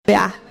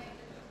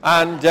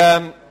And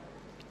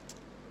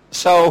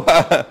so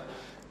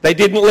they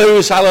didn't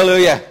lose.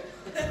 Hallelujah.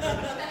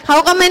 เขา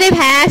ก็ไม่ได้แ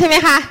พ้ใช่ไหม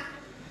คะ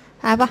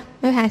แพ้ปะ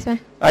ไม่แพ้ใช่ไหม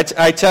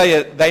I tell you,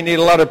 they need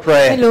a lot of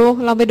prayer. ไม่รู้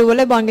เราไปดูวอลเ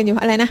ลย์บอลกันอยู่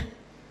อะไรนะ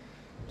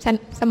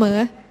เสมอ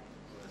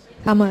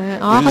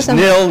อ๋อเขาเสมอ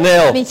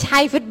nil ไม่ใช่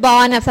ฟุตบอ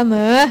ลนะเสม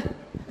อ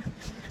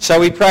So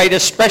we prayed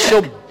a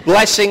special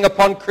blessing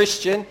upon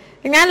Christian.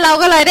 ดังนั้นเรา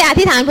ก็เลยได้อ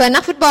ธิษฐานเผื่อ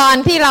นักฟุตบอล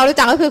ที่เรารู้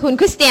จักก็คือคุณ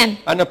คริสเตียน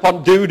And upon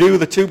Dudu,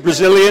 the 2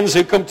 Brazilians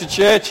who come to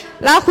church.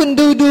 แล้วคุณ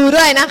ดู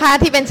ด้วยนะคะ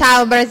ที่เป็นชาว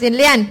บราซิเ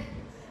ลียน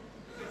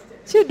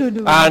ชื่อดู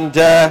And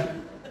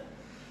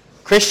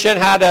Christian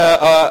had a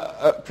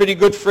pretty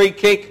good free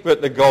kick, but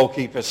the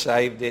goalkeeper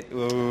saved it.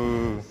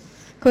 Ooh.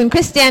 คุณค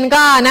ริสเตียน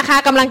ก็นะคะ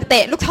กำลังจะเต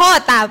ะลูกโทษ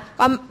แต่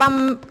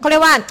เขาเรีย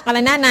กว่าอะไร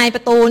นะนายป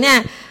ระตูเนี่ย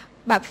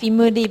แบบฝี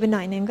มือดีไปหน่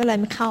อยนึงก็เลย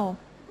ไม่เข้า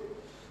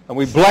And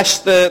we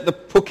blessed the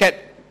Phuket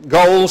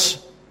goals.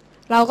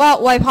 เราก็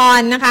อวยพ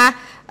รนะคะ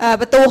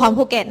ประตูของ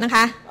ภูเก็ตนะค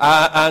ะ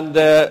And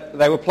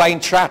they were playing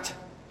Trat.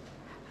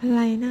 อะไ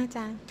รน่าจ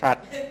ะTrat.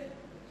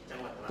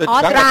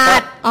 ตรา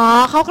ด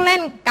เขาก็เล่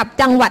นกับ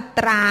จังหวัด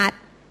ตราด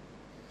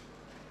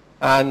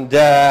And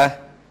the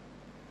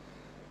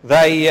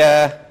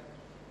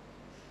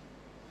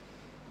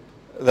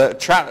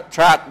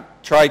Trat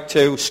tried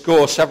to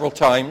score several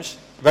times,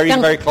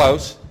 very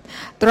close.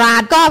 ตรา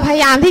ดก็พย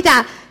ายามที่จะ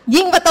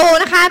ยิงประตู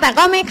นะคะแต่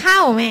ก็ไม่เข้า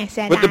แม่เสี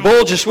ยดาย But the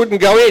ball just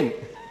wouldn't go in.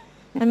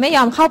 มันไม่ย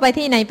อมเข้าไป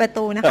ที่ในประ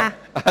ตูนะคะ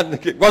And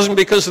it wasn't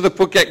because of the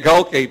Phuket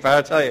goalkeeper,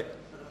 I tell you.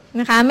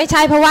 นะคะไม่ใ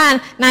ช่เพราะว่า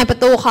นายประ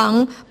ตูของ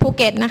ภูเ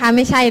ก็ตนะคะไ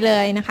ม่ใช่เล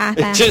ยนะคะ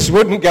It just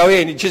wouldn't go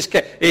in.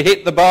 It hit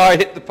the bar,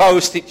 hit the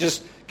post. It just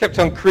kept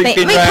on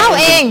creeping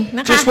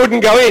round. Just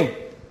wouldn't go in.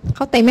 เข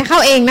าเตะไม่เข้า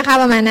เองนะคะ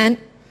ประมาณนั้น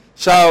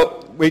So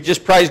we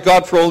just praise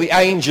God for all the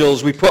angels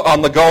we put on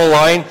the goal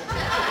line.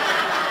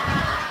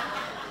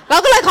 เรา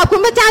ก็เลยขอบคุ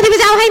ณพระเจ้าที่พร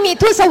ะเจ้าให้มี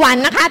ทูตสวรร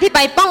ค์นะคะที่ไป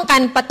ป้องกั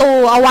นประตู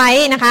เอาไว้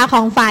นะคะข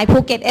องฝ่ายภู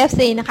เก็ต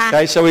FC นะคะ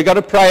Okay, so we got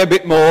to pray a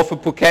bit more for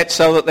Phuket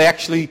so that they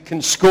actually can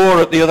score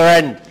at the other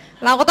end.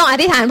 เราก็ต้องอ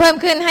ธิษฐานเพิ่ม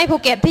ขึ้นให้ภู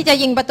เก็ตที่จะ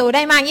ยิงประตูไ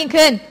ด้มากยิ่ง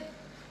ขึ้น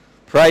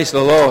Praise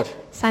the Lord.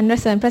 สรร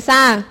เสริญพระเจ้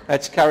า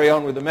Let's carry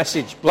on with the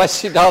message.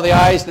 Blessed are the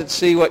eyes that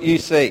see what you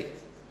see.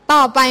 ต่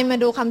อไปมา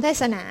ดูคำเท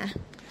ศนา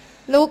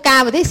ลูกา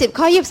บทที่10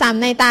ข้อ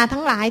23ในตาทั้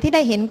งหลายที่ไ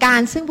ด้เห็นกา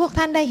รซึ่งพวก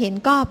ท่านได้เห็น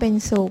ก็เป็น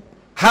สุข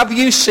Have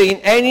you seen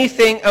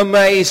anything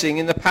amazing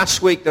in the past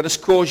week that has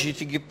caused you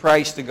to give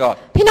praise to God?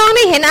 พี่น้องไ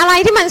ด้เห็นอะไร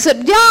ที่มันสุด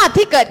ยอด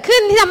ที่เกิดขึ้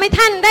นที่ทำให้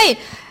ท่านได้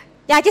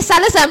อยากจะสร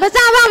รเสริญพระเ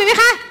จ้าบ้างมีไหม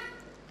คะ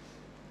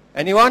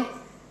Anyone?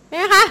 มี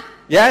ไหมคะ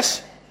Yes?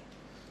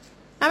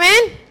 อาเม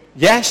น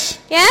Yes?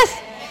 Yes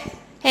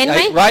เห็นไห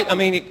ม Right? I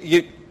mean,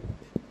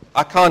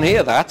 I can't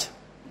hear that.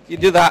 If you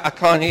do that, I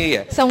can't hear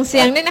you. ส่งเสี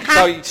ยงด้วยนะคะ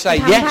So you say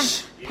yes.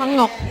 พอ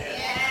งก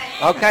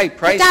Okay,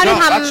 praise พระเจ้าได้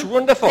God. ท That's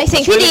wonderful. ำใน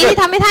สิ่งที่ดีที่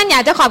ทำให้ท่านอย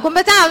ากจะขอบคุณพ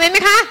ระเจ้าไหม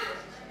คะ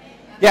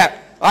Yeah,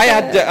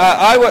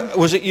 I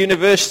was at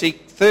university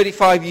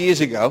 35 years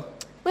ago.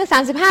 เมื่อ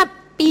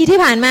35ปีที่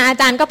ผ่านมาอา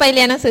จารย์ก็ไปเ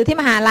รียนหนังสือที่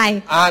มหาลัย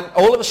And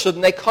all of a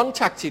sudden they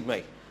contacted me.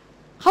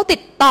 เขาติ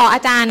ดต่ออ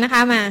าจารย์นะค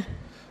ะมา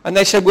And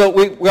they said, well,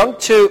 we want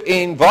to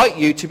invite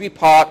you to be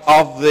part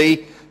of the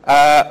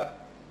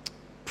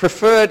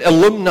preferred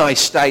alumni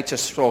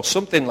status or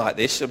something like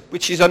this,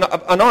 which is an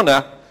honor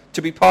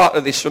to be part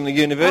of this from the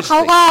university. เข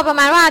าก็ประ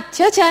มาณว่าเ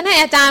ชิญให้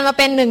อาจารย์มา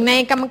เป็นหนึ่งใน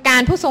กรรมการ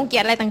ผู้ทรงเกีย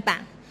รติอะไรต่า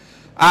ง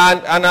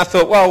ๆ And I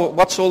thought, well,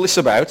 what's all this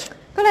about?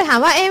 ก็เลยถาม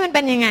ว่ามันเ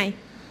ป็นยังไง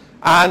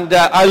And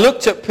I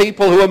looked at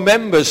people who are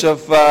members of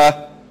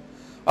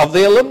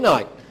the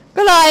alumni.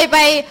 ก็เลยไป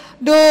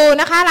ดู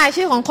นะคะราย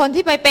ชื่อของคน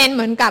ที่ไปเป็นเ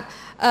หมือนกับ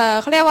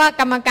เขาเรียกว่า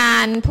กรรมกา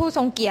รผู้ท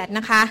รงเกียรติน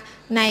ะคะ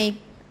ใน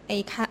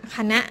ค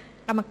ณะ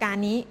กรรมการ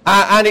นี้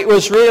And it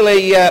was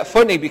really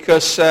funny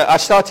because I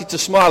started to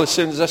smile as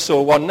soon as I saw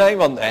one name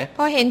on there.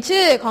 พอเห็น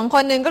ชื่อของค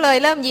นหนึ่งก็เลย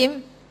เริ่มยิ้ม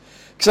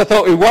Because I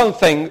thought, with one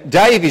thing,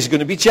 Dave is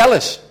going to be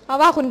jealous. เพราะ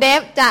ว่าคุณเด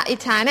ฟจะอิจ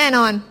ฉาแน่น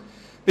อน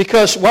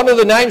Because one of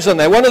the names on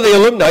there, one of the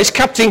alumni is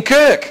Captain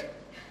Kirk.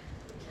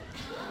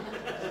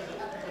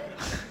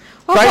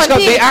 Dave's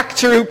got the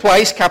actor who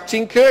plays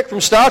Captain Kirk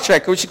from Star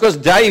Trek, which of course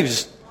Dave's.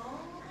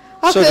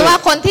 ก็คือว่า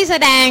คนที่แส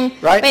ดง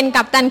เป็น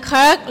กัปตันเ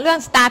คิร์กเรื่อง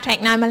Star Trek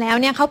นานมาแล้ว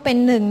เนี่ยเขาเป็น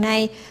หนึ่งใน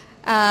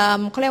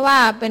เขาเรียกว่า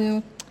เป็น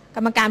ก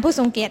รรมการผู้ท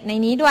รงเกียรติใน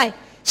นี้ด้วย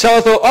So I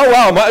thought, oh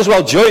wow, I might as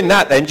well join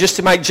that then, just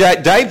to make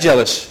Dave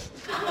jealous.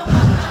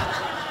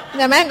 แ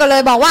ต่แม่ก็เล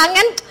ยบอกว่า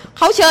งั้นเ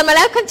ขาเชิญมาแ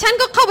ล้วฉัน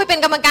ก็เข้าไปเป็น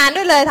กรรมการ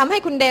ด้วยเลยทำให้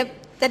คุณเดฟ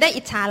จะได้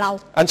อิจฉาเรา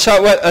And so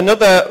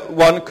another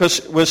one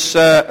was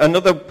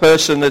another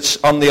person that's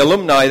on the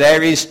alumni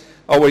there is,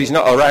 oh well, he's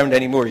not around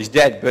anymore, he's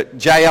dead, but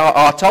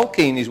J.R.R.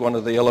 Tolkien is one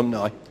of the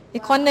alumni.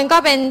 อีกคนหนึ่งก็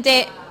เป็น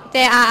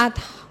J.R.R.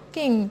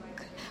 Tolkien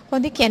คน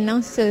ที่เขียนหนั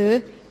งสือ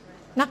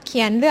นักเ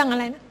ขียนเรื่องอะ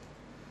ไรนะ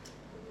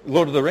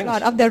Lord of the Rings.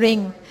 Lord of the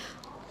Ring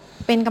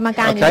เป็นกรรม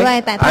การอยู่ด้วย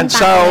แต่ท่าน And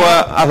so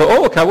I thought,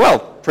 oh okay, well,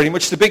 pretty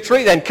much the big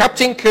three then,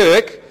 Captain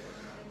Kirk,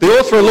 the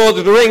author of Lord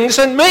of the Rings,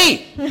 and me.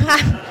 นะคะ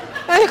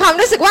มีความ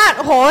รู้สึกว่า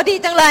โหดี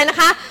จังเลยนะ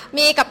คะ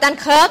มีกัปตัน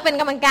เคิร์กเป็น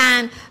กรรมการ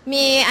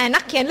มีนั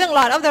กเขียนเรื่อง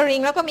Lord of the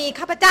Ring แล้วก็มี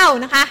ข้าพเจ้า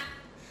นะคะ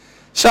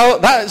So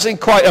that's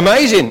quite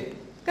amazing.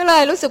 ก็เล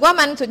ยรู้สึกว่า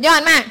มันสุดยอ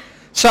ดมาก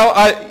So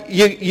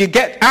you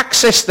get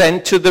access then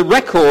to the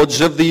records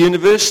of the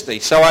university.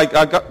 So I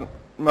got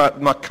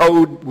my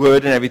code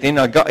word and everything.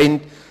 I got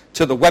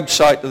into the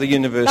website of the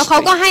university. แล้วเขา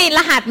ก็ให้ร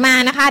หัสมา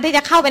นะคะที่จ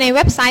ะเข้าไปในเ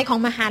ว็บไซต์ของ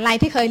มหาลัย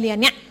ที่เคยเรียน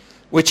เนี่ย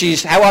Which is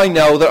how I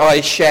know that I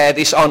share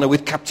this honor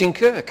with Captain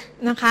Kirk.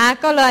 นะคะ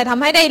ก็เลยท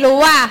ำให้ได้รู้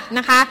ว่าน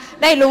ะคะ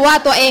ได้รู้ว่า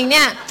ตัวเองเ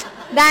นี่ย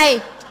ได้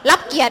รับ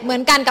เกียรติเหมือ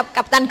นกันกับ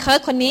กัปตันเคิร์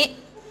กคนนี้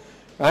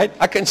Right?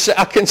 I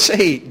can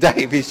see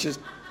Dave is just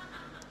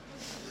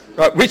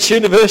right. Which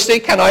university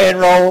can I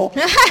enroll?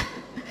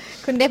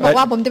 คุณเดฟบอก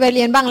ว่าผมจะไปเ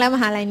รียนบ้างแล้วม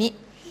หาลัยนี้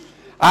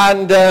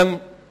And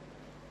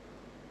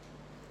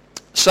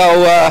so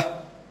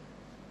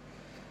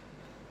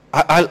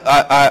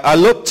I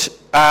looked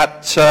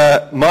at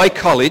my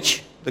college,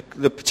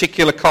 the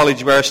particular college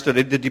where I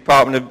studied, the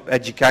Department of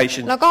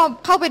Education. แล้วก็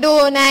เข้าไปดู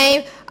ใน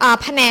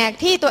แผนก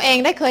ที่ตัวเอง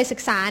ได้เคยศึ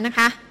กษานะค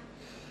ะ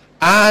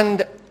And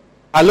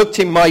I looked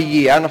in my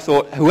year and I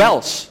thought, who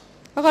else?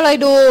 ก็เลย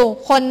ดู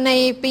คนใน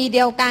ปีเ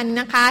ดียวกัน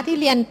นะคะที่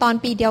เรียนตอน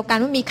ปีเดียวกัน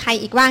ว่ามีใคร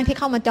อีกบ้างที่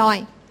เข้ามาจอย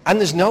And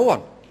there's no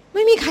one. ไ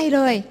ม่มีใครเ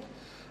ลย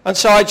And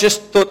so I just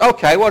thought,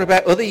 okay, what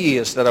about other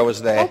years that I was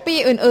there? ปี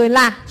อื่นๆ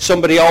ล่ะ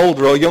Somebody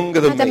older or younger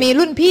than จะมี me.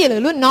 รุ่นพี่หรื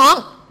อรุ่นน้อง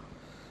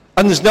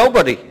And there's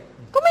nobody.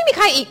 ก็ไม่มีใ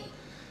ครอีก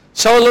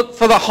So I looked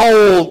for the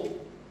whole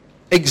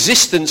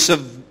existence of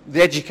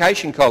the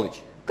education college.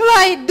 ก็เล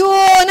ยดู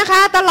นะค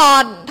ะตลอ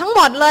ดทั้งห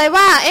มดเลย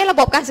ว่าระ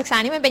บบการศึกษา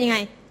นี่มันเป็นยังไง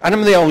And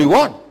I'm the only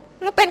one.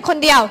 แล้วเป็นคน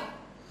เดียว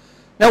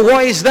Now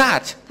why is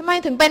that? ทำไม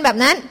ถึงเป็นแบบ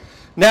นั้น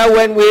Now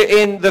when we're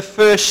in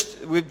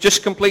we've just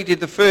completed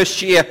the first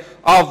year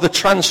of the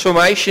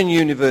Transformation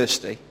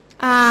University.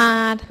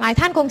 หลาย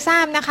ท่านคงทรา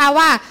บนะคะ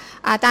ว่า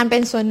อาจารย์เป็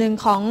นส่วนหนึ่ง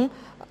ของ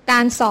กา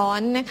รสอ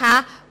นนะคะ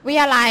วิท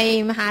ยาลัย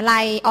มหา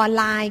ลัยออน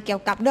ไลน์เกี่ย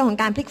วกับเรื่องของ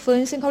การพลิกฟื้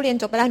นซึ่งเขาเรียน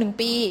จบไปแล้ว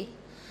1 ปี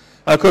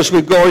Of course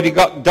we've already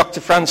got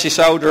Dr. Francis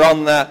Oder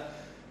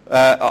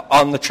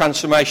on the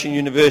Transformation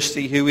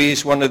University, who is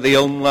one of the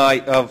alumni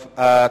of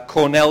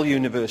Cornell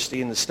University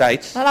in the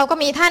States. แล้วเราก็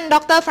มีท่านด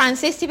ร. ฟราน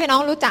ซิสที่พี่น้อ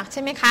งรู้จักใ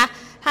ช่ไหมคะ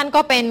ท่านก็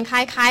เป็นค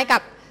ล้ายๆกั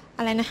บอ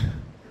ะไรนะ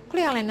เ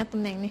รียกอะไรนะต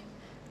ำแหน่งนี้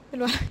ไม่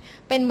รู้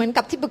เป็นเหมือน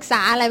กับที่ปรึกษ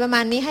าอะไรประม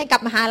าณนี้ให้กับ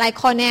มหาลัย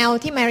คอร์เนล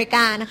ที่อเมริก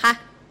านะคะ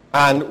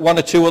And one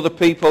or two other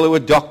people who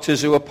are doctors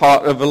who are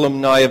part of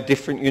alumni of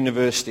different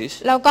universities.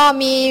 แล้วก็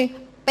มี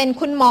เป็น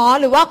คุณหมอ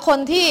หรือว่าคน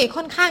ที่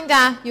ค่อนข้างจ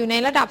ะอยู่ใน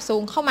ระดับสู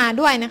งเข้ามา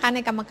ด้วยนะคะใน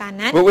กรรมการ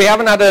นั้น But we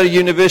haven't had a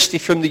university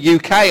from the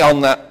UK on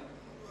that,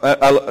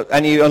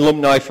 any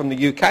alumni from the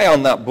UK on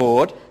that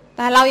board. แ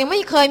ต่เรายังไ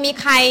ม่เคยมี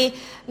ใคร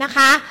นะค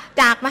ะ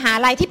จากมหา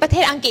ลัยที่ประเท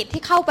ศอังกฤษ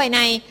ที่เข้าไปใน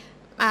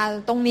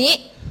ตรงนี้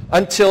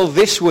Until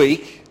this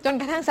week. จน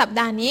กระทั่งสัป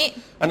ดาห์นี้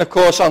And of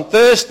course on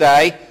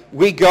Thursday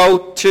we go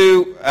to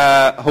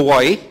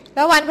Hawaii. แ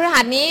ล้ววันพฤ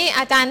หัสนี้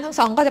อาจารย์ทั้ง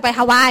สองก็จะไปฮ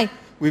าวาย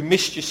We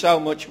missed you so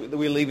much that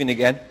we're leaving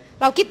again.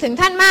 เราคิดถึง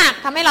ท่านมาก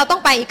ทำให้เราต้อ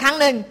งไปอีกครั้ง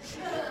หนึ่ง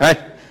Right?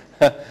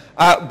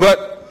 But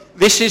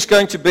this is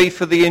going to be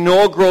for the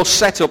inaugural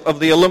setup of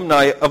the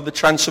alumni of the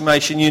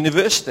Transformation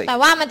University. แต่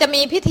ว่ามันจะ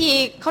มีพิธี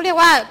เขาเรียก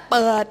ว่าเ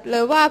ปิดห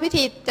รือว่าพิ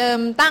ธี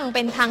ตั้งเ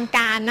ป็นทางก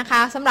ารนะค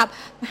ะสำหรับ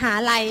มหา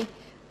ลัย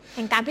แ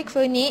ห่งการพลิก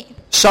ฟื้นนี้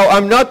So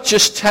I'm not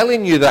just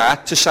telling you that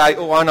to say,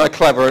 oh, aren't I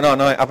clever and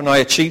haven't I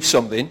achieved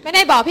something? ไม่ไ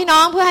ด้บอกพี่น้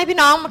องเพื่อให้พี่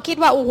น้องมาคิด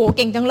ว่าโอ้โหเ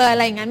ก่งจังเลยอะ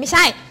ไรอย่างนั้นไม่ใ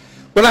ช่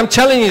But I'm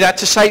telling you that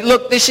to say,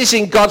 look, this is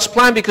in God's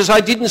plan because I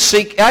didn't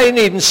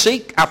even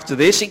seek after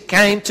this, it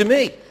came to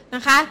me. น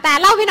ะคะแต่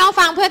เล่าพี่น้อง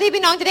ฟังเพื่อที่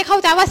พี่น้องจะได้เข้า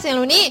ใจว่าสิ่งเห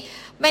ล่านี้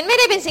มันไม่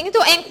ได้เป็นสิ่งที่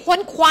ตัวเองค้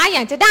นคว้าอย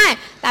ากจะได้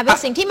แต่เป็น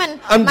สิ่งที่มัน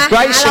มาหาเร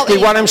าเอง And basically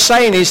what I'm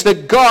saying is that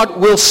God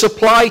will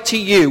supply to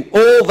you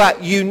all that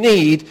you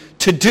need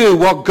to do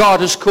what God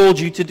has called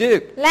you to do.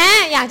 และ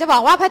อยากจะบอ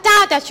กว่าพระเจ้า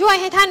จะช่วย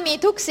ให้ท่านมี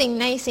ทุกสิ่ง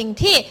ในสิ่ง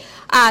ที่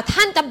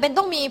ท่านจำเป็น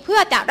ต้องมีเพื่อ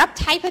จะรับ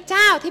ใช้พระเ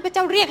จ้าที่พระเจ้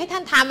าเรียกให้ท่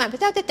านทำพร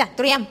ะเจ้าจะจัด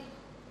เตรียม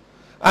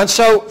And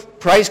so,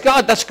 praise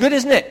God, that's good,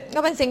 isn't it?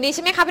 ก็เป็นสิ่งดีใ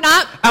ช่ไหมครับพี่น้อ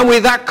ง And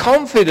with that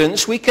confidence,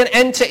 we can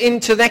enter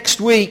into next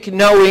week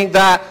knowing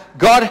that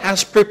God has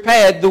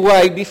prepared the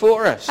way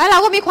before us. แล้วเรา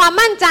ก็มีความ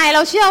มั่นใจเร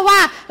าเชื่อว่า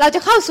เราจะ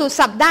เข้าสู่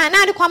สัปดาห์หน้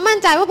าด้วยความมั่น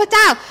ใจว่าพระเ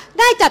จ้า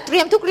ได้จัดเตรี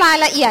ยมทุกราย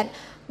ละเอียด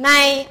ใน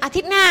อา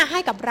ทิตย์หน้าให้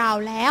กับเรา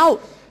แล้ว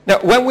Now,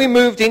 when we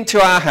moved into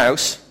our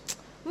house,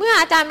 เมื่อ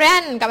อาจารย์แร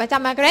นกับอาจาร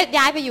ย์มาร์เกเร็ต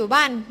ย้ายไปอยู่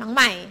บ้านหลังใ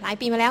หม่หลาย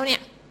ปีมาแล้วเนี่ย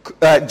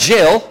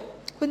Jill,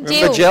 คุณจิ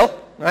ล remember Jill,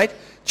 right?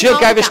 Jill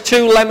gave us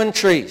 2 lemon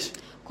trees.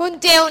 คุณ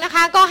จิลนะค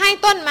ะก็ให้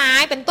ต้นไม้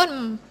เป็นต้น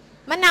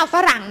มะนาวฝ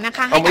รั่งนะค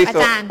ะให้ And กับ we อา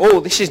จารย์ thought, oh,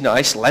 this is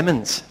nice,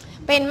 lemons.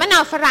 เป็นมะนา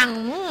วฝรั่ง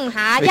ห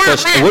ายาก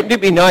Because มาก wouldn't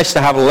it be nice to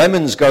have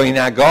lemons going in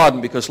our garden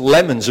because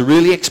lemons are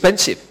really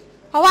expensive.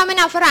 เพราะว่ามะ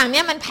นาวฝรั่งเ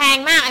นี่ยมันแพง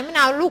มากไอ้มะน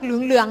าวลูกเ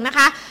หลืองๆนะค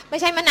ะไม่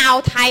ใช่มะนาว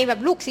ไทยแบบ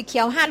ลูกสีเขี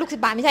ยว5 ลูก 10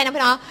 บาทไม่ใช่นะ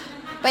พี่น้อง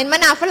เป็นมะ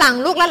นาวฝรั่ง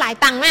ลูกละหลาย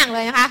ตังค์มากเล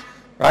ยนะคะ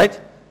Right?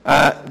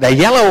 They're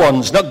yellow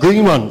ones, not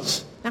green ones.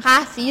 นะคะ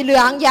สีเหลื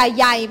องใ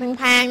หญ่ๆ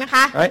แพงๆนะค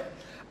ะ Right?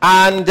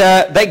 And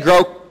they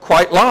grow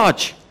quite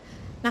large.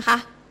 นะคะ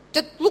จ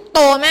ะลูกโต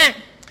มาก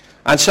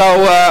And so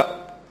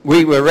we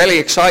were really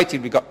excited.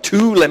 We got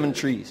 2 lemon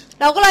trees.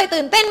 เราก็เลย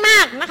ตื่นเต้นม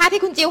ากนะคะ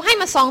ที่คุณจิวให้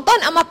มา2 ต้น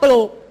เอามาปลู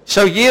ก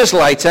So years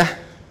later,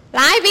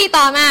 หลายปี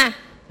ต่อมา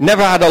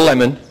never had a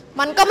lemon.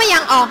 มันก็ไม่ยั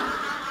งออก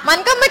มัน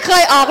ก็ไม่เค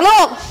ยออกลู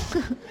ก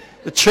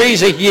The trees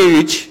are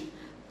huge.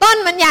 ต้น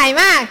มันใหญ่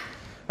มาก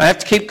I have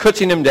to keep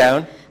cutting them down.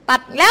 ตั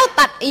ดแล้ว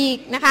ตัดอีก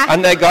นะคะ And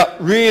they got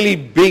really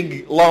big,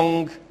 long,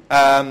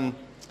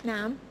 น้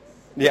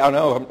yeah,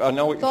 I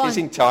know it is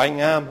in Thai.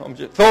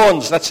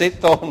 Thorns, that's it,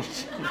 thorns.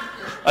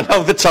 I know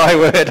the Thai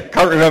word, I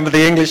can't remember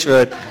the English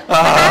word.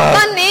 ำ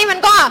ต้นนี้มัน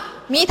ก็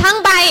มีทั้ง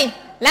ใบ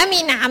และมี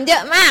หนามเยอ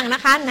ะมากน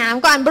ะคะหนาม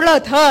ก็อันเบลอ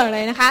เทอร์เล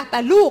ยนะคะแต่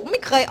ลูกไม่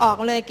เคยออก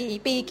เลยกี่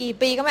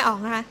ปีก็ไม่ออก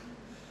นะคะ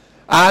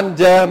And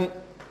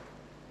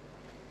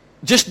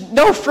just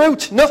no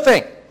fruit,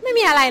 nothing. ไม่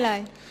มีอะไรเลย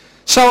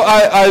So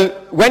I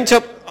went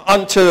up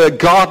onto the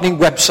gardening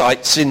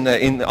websites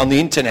on the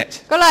internet.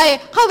 ก็เลย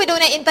เข้าไปดู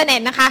ในอินเทอร์เน็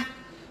ตนะคะ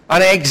And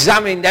I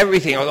examined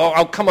everything. I thought,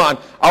 oh, come on,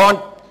 I want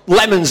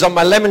lemons on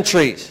my lemon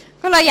trees.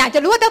 ก็เลยอยากจะ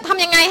รู้ว่าจะท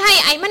ำยังไงให้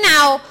ไอ้มะนา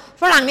ว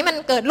ฝรั่งนี่มัน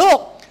เกิดลูก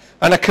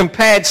And I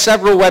compared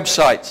several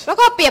websites. แล้ว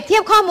ก็เปรียบเที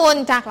ยบข้อมูล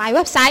จากหลายเ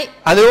ว็บไซต์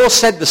And they all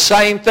said the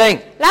same thing.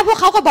 แล้วพวก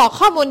เขาก็บอก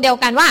ข้อมูลเดียว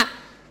กันว่า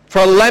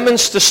For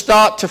lemons to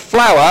start to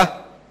flower,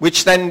 which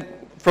then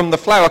from the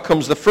flower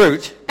comes the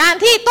fruit, การ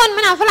ที่ต้นม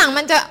ะนาวฝรั่ง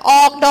มันจะอ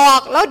อกดอ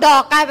กแล้วดอ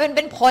กกลายเ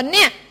ป็นผลเ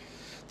นี่ย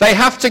they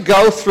have to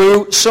go through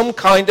some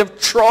kind of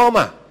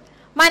trauma.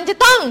 มันจะ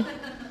ต้อง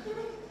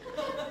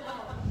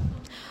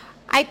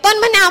ไอ้ต้น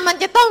มะนาวมัน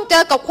จะต้องเจ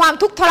อกับความ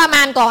ทุกข์ทรม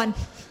านก่อน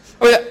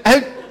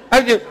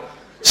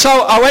So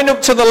I went up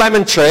to the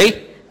lemon tree.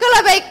 ก็เล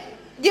ยไป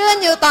ยืน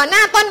อยู่ต่อหน้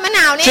าต้นมะน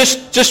าวนี่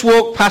Just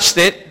walk past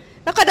it.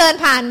 แล้วก็เดิน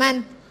ผ่านมัน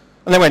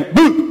And they went,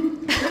 boo!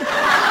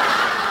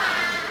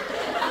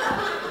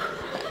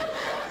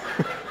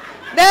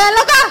 เดินแ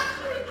ล้วก็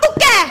ตุ๊ก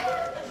แก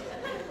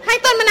ให้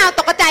ต้นมะนาว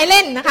ตกใจเ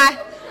ล่นนะคะ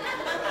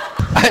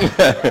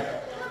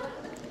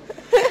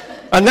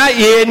And that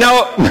year,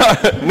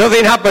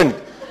 nothing happened.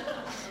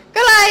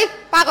 ก็เลย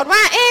ปรากฏว่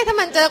าถ้า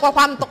มันเจอกับค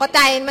วามตกใจ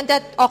มันจะ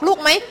ออกลูก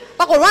ไหม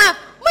ปรากฏว่า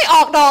ไม่อ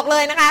อกดอกเล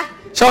ยนะคะ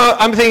So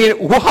I'm thinking,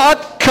 what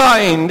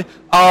kind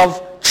of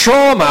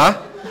trauma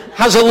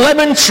has a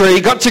lemon tree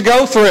got to go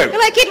through? ก็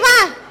เลยคิดว่า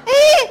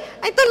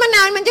ไอ้ต้นมะน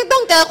าวมันจะต้อ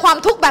งเจอความ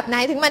ทุกข์แบบไหน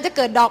ถึงมันจะเ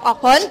กิดดอกออก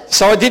ผล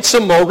So I did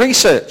some more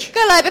research.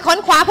 ก็เลยไปค้น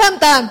คว้าเพิ่ม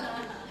เติม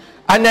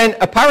And then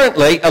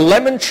apparently a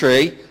lemon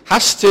tree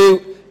has to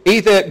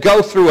either go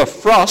through a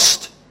frost.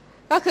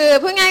 ก็คือ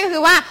พูดง่ายก็คื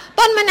อว่า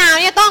ต้นมะนาว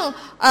เนี่ยต้อง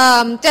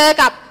เจอ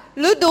กับ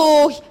ฤดู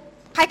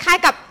คล้าย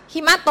ๆกับ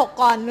หิมะตก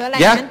ก่อนหรืออะไร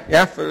นั้น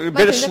Yeah, for a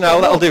bit of snow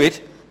that'll do it.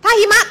 ถ้า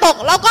หิมะตก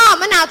แล้วก็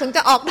มะนาวถึงจ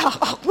ะออกดอก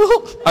ออกลูก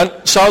And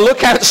so I look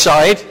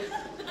outside.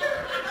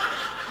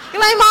 ก็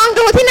เลยมอง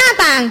ดูที่หน้า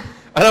ต่าง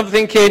And I'm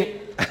thinking,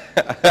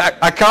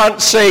 I can't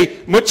see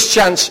much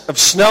chance of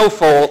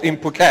snowfall in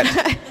Phuket.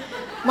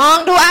 มอง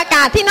ดูอาก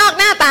าศที่นอก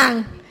หน้าต่าง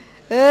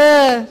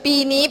ปี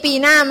นี้ปี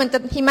หน้ามันจะ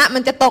หิมะมั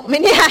นจะตกไหม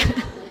เนี่ย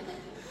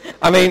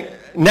I mean,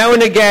 now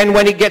and again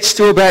when it gets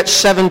to about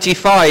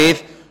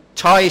 75,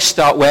 Thais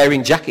start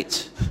wearing jackets.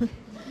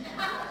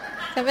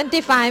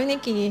 75นี่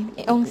กี่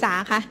องศา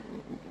คะ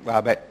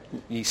About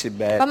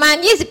 28. ประมาณ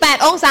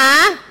28องศา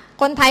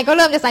คนไทยก็เ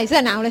ริ่มจะใส่เสื้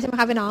อหนาวเลยใช่ไหม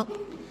คะพี่น้อง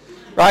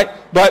Right?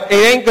 But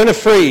it ain't going to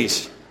freeze.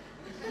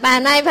 แต่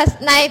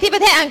ในที่ปร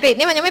ะเทศอังกฤษ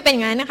นี่มันยังไม่เป็นอ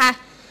ย่างนั้นนะคะ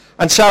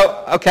And so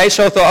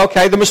I thought,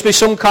 okay, there must be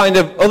some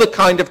other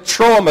kind of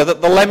trauma that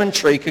the lemon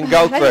tree can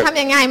go แล้ว through. จะท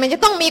ำยังไงมันจะ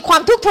ต้องมีควา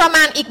มทุกข์ทรม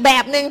านอีกแบ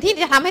บหนึ่งที่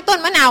จะทำให้ต้น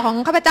มะนาวของ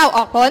ข้าพเจ้าอ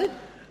อกผล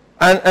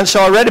And so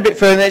I read a bit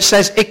further and it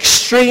says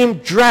extreme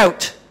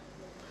drought.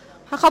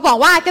 เขาบอก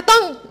ว่าจะต้อ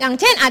งอย่าง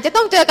เช่นอาจจะ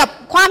ต้องเจอกับ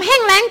ความแห้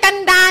งแล้งกัน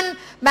ดาร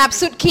แบบ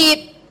สุดขีด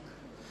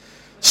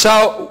So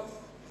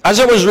as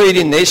I was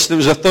reading this, there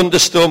was a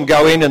thunderstorm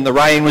going and the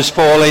rain was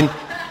falling.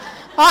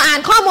 พออ่าน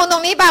ข้อมูลตร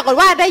งนี้ปรากฏ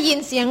ว่าได้ยิน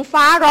เสียง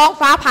ฟ้าร้อง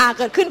ฟ้าผ่า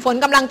เกิดขึ้นฝน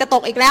กำลังจะต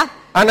กอีกแล้ว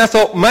And I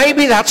thought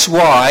maybe that's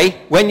why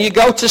when you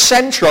go to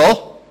Central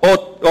or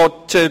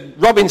to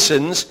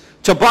Robinson's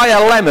to buy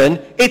a lemon,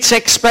 it's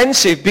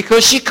expensive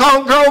because you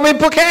can't grow them in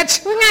Phuket.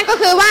 พูดง่ายก็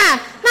คือว่า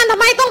นั่นทำ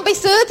ไมต้องไป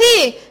ซื้อที่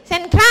เซ็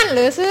นทรัลห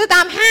รือซื้อต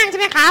ามห้างใช่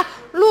ไหมคะ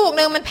ลูก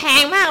นึงมันแพ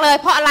งมากเลย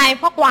เพราะอะไร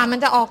เพราะกว่ามัน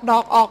จะออกดอ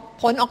กออก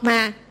ผลออกมา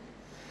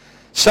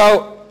So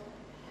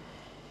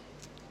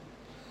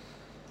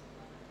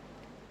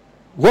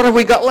what have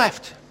we got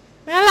left?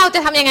 แล้วเราจะ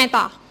ทำยังไง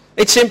ต่อ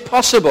It's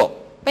impossible.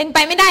 เป็นไป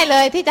ไม่ได้เล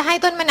ยที่จะให้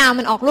ต้นมะนาว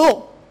มันออกลูก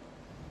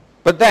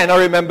But then I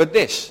remembered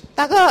this. แ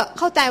ต่ก็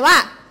เข้าใจว่า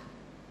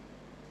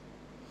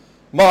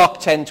Mark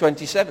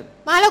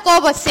 10:27. มาระโก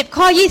บท10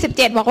ข้อ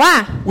27บอกว่า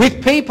With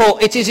people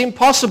it is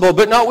impossible,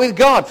 but not with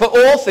God, for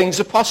all things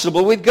are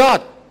possible with God.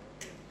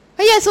 พ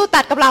ระเยซูต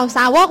รัสกับเหล่าส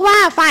าวกว่า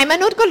ฝ่ายม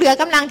นุษย์ก็เหลือ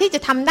กำลังที่จะ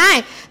ทำได้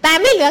แต่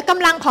ไม่เหลือก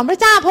ำลังของพระ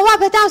เจ้าเพราะว่า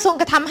พระเจ้าทรง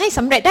กระทำให้ส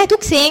ำเร็จได้ทุ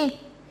กสิ่ง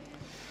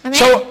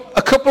So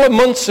a couple of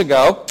months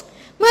ago,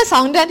 เมื่อ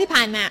2 เดือนที่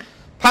ผ่านมา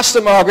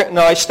Pastor Margaret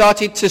and I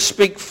started to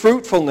speak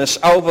fruitfulness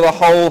over the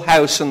whole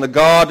house and the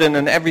garden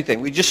and everything.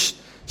 We just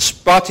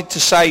started to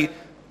say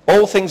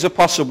all things are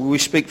possible.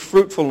 We speak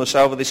fruitfulness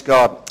over this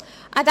garden.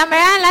 อาจารย์แบร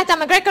นด์และอาจาร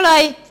ย์มาเกรกก็เล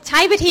ยใช้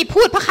วิธี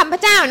พูดพระคำพร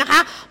ะเจ้านะคะ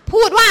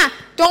พูดว่า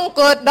จงเ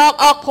กิดดอก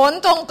ออกผล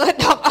จงเกิด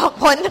ดอกออก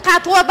ผลนะคะ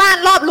ทั่วบ้าน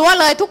รอบรั้ว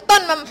เลยทุกต้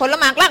นผล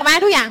ไม้รากไม้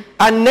ทุกอย่าง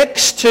And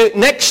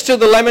next to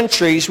the lemon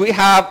trees we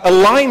have a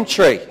lime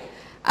tree.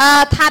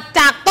 ถัด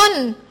จากต้น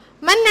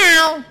มะนา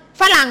ว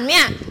ฝรั่งเนี่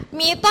ย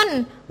มีต้น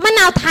มะน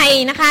าวไทย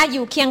นะคะอ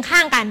ยู่เคียงข้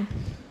างกัน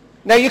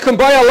Now you can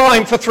buy a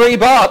lime for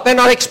 $3.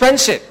 They're not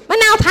expensive. มะ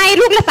นาวไทย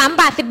ลูกละ3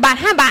 บาท10 บาท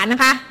5 บาทนะ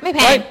คะไม่แพ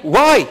ง Right?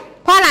 Why?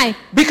 เพราะอะไร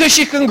Because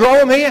you can grow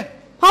them here.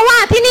 เพราะว่า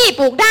ที่นี่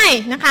ปลูกได้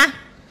นะคะ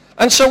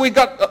And so we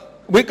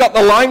got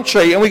the lime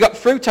tree and we got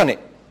fruit on it.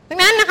 ดั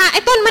งนั้นนะคะไ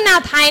อ้ต้นมะนาว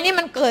ไทยนี่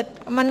มันเกิด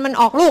มัน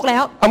ออกลูกแล้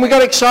ว And we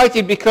got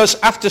excited because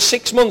after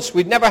 6 months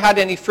we'd never had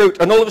any fruit,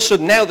 and all of a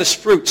sudden now there's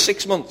fruit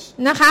 6 months.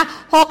 นะคะ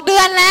6 เดื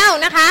อนแล้ว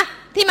นะคะ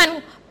ที่มัน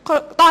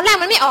ตอนแรก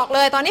มันไม่ออกเล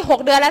ยตอนนี้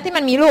6 เดือนแล้วที่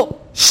มันมีลูก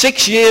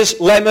 6 years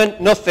lemon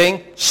nothing,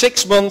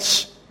 6 months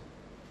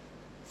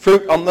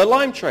fruit on the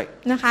lime tree.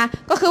 นะคะ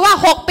ก็คือว่า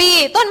6 ปี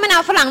ต้นมะนา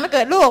วฝรั่งไม่เ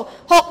กิดลูก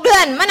6 เดือ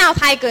นมะนาว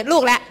ไทยเกิดลู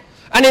กแล้ว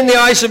And in the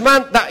eyes of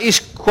man that is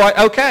quite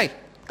okay.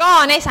 ก็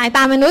ในสายต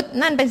ามนุษย์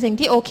นั่นเป็นสิ่ง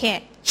ที่โอเค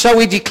So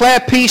we declare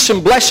peace and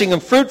blessing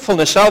and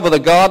fruitfulness over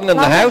the garden and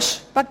the house.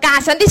 ประกาศ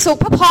สันติสุข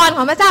พระพรข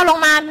องพระเจ้าลง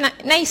มา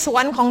ในสว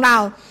นของเรา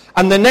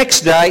And the next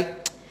day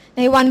ใ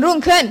นวันรุ่ง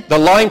ขึ้น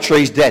the lime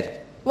tree is dead.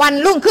 วัน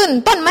รุ่งขึ้น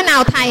ต้นมะนา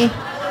วไทย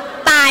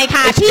ตายค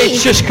าที่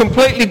It's just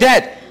completely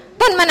dead.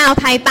 ต้นมะนาว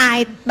ไทยตาย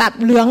แบบ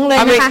เหลืองเลย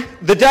I นะคะ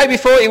mean, the day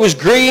before it was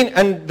green,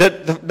 and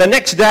the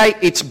next day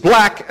it's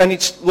black and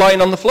it's lying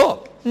on the floor.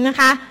 นะ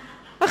คะ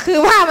ก็คือ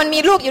ว่ามันมี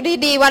ลูกอยู่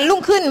ดีๆวันรุ่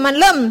งขึ้นมัน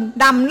เริ่ม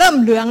ดำเริ่ม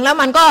เหลืองแล้ว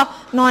มันก็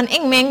นอนเอ็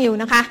งแมงอยู่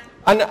นะคะ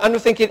And I'm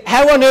thinking,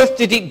 how on earth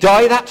did it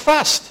die that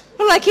fast?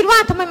 ก็เลยคิดว่า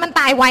ทำไมมัน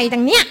ตายไวจั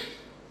งเนี้ย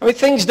I mean,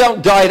 things don't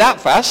die that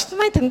fast. ทำ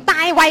ไมถึงต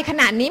ายไวข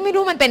นาดนี้ไม่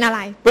รู้มันเป็นอะไร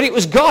But it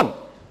was gone.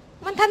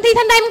 มันทันที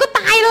ทันใดมันก็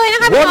ตายเลยนะ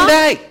คะพี่น้อง One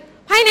day.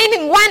 ภายใน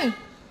1 วัน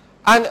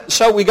And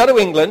so we go to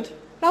England.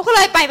 เราก็เล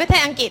ยไปประเท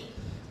ศอังกฤษ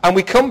And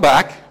we come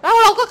back. แล้ว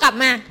เราก็กลับ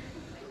มา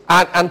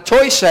And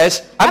Toy says,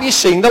 have you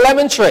seen the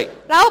lemon tree?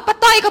 แล้วป้า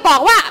ต้อยก็บอ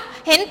กว่า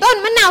เห็นต้น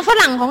มะนาวฝ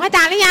รั่งของอาจ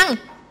ารย์หรือยัง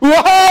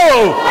Whoa!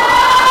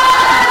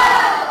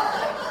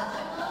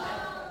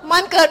 มั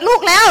นเกิดลู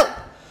กแล้ว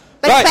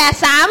เป็นแฝด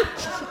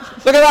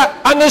3 Look at that.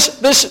 And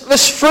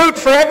there's fruit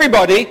for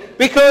everybody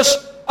because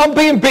I'm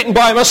being bitten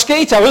by a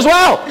mosquito as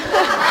well.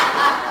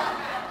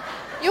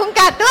 ยุง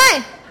กัดด้วย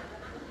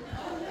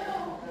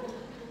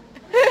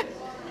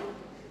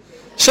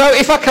So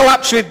if I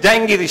collapse with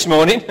dengue this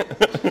morning,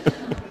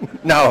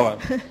 no.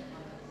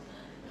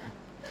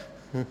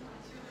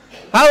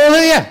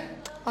 Hallelujah.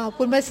 ขอบ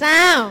คุณพระเจ้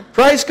า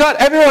Praise God.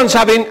 Everyone's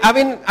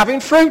having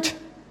fruit.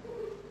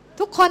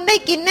 ทุกคนได้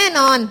กินแน่น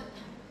อน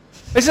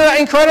Isn't that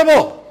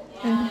incredible?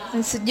 มั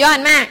นสุดยอด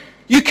มาก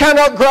You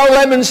cannot grow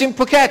lemons in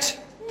Phuket.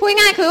 พูด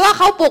ง่ายคือว่าเ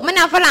ขาปลูกมะน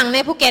าวฝรั่งใน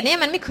ภูเก็ตเนี่ย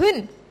มันไม่ขึ้น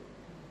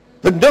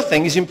But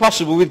nothing is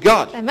impossible with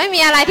God. แต่ไม่มี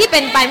อะไรที่เป็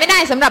นไปไม่ได้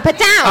สำหรับพระ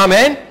เจ้า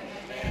Amen.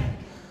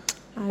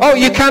 Oh,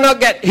 you cannot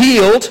get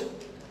healed.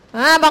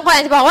 บางคนอ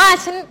าจจะบอกว่า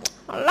ฉัน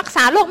รักษ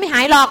าโรคไม่ห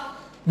ายหรอก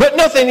But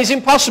nothing is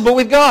impossible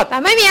with God. แต่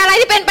ไม่มีอะไร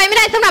ที่เป็นไปไม่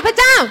ได้สำหรับพระ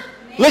เจ้า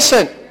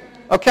Listen,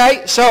 okay,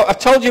 so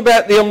I've told you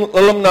about the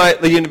alumni at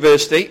the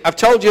university. I've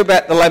told you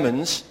about the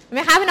lemons. ไหม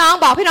คะพี่น้อง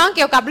บอกพี่น้องเ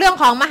กี่ยวกับเรื่อง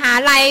ของมหา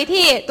ลัย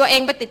ที่ตัวเอ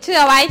งไปติดเชื้อ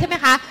ไว้ใช่ไหม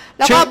คะ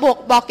แล้วก็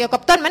บอกเกี่ยวกั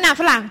บต้นมะนาว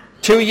ฝรั่ง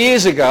 2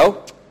 years ago,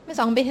 เมื่อ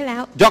2 ปีที่แล้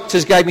ว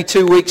doctors gave me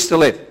 2 weeks to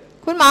live.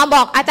 คุณหมอบ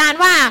อกอาจารย์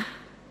ว่า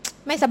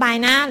ไม่สบาย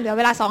นะเหลือเ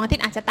วลา2 อาทิต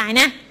ย์อาจจะตาย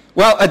นะ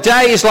Well, a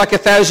day is like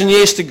 1,000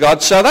 years to God,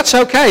 so that's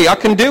okay. I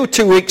can do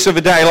 2 weeks of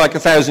a day like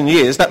 1,000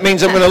 years. That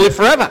means I'm going to live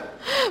forever.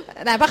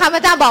 แต่พระคำพร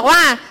ะเจ้าบอกว่า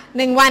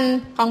1 วัน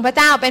ของพระเ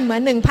จ้าเป็นเหมือ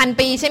น 1,000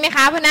 ปีใช่ไหมค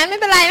ะเพราะนั้นไม่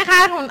เป็นไรนะคะ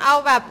เอา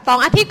แบบ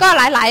2 อาทิตย์ก็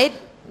ห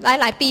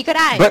ลายปีก็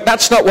ได้ But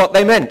that's not what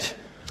they meant.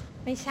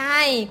 ไม่ใช่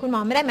คุณหม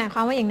อไม่ได้หมายคว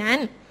ามว่าอย่างนั้น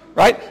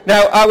Right?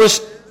 Now,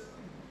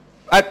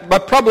 my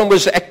problem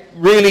was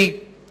really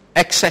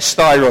excess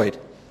thyroid.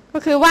 ก็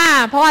คือว่า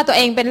เพราะว่าตัวเ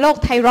องเป็นโรค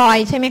ไทรอย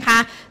ด์ใช่ไหมคะ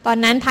ตอน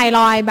นั้นไทร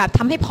อยด์แบบท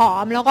ำให้ผอ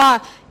มแล้วก็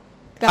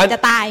เกือบจะ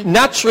ตาย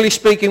Naturally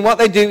speaking, what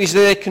they do is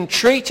they can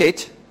treat it.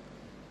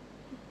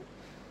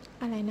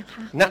 อะไรนะค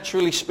ะ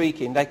Naturally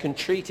speaking, they can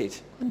treat it.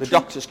 The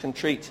doctors can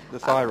treat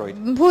the thyroid.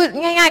 พูด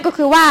ง่ายๆก็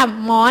คือว่า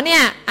หมอเนี่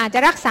ยอาจจะ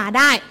รักษาไ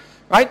ด้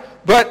Right?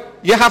 But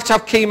you have to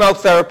have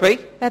chemotherapy.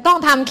 แต่ต้อง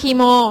ทำคี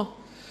โม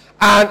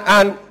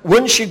And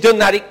once you've done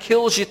that, it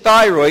kills your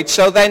thyroid.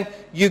 So then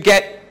you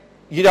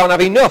don't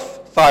have enough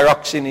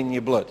thyroxine in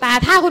your blood. แต่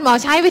ถ้าคุณหมอ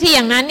ใช้วิธีอ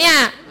ย่างนั้นเนี่ย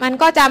มัน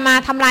ก็จะมา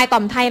ทำลายต่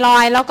อมไทรอ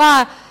ยด์แล้วก็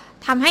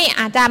ทำให้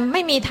อาจจะไ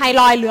ม่มีไท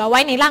รอยด์เหลือไว้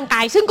ในร่างก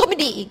ายซึ่งก็ไม่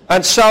ดีอีก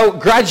And so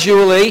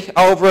gradually,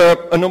 over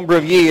a number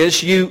of years,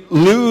 you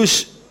lose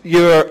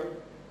your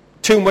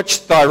too much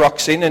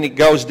thyroxine and it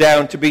goes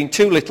down to being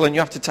too little and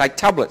you have to take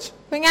tablets.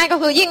 ง่ายๆก็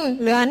คือยิ่ง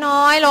เหลือน้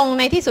อยลง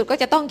ในที่สุดก็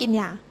จะต้องกิน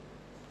ยา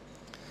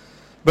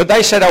But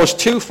they said I was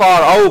too far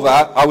over,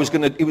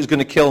 it was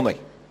going to kill me.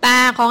 แต่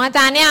ของอาจ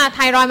ารย์เนี่ยไท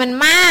รอยด์มัน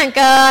มาก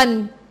เกิน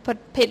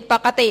ผิดป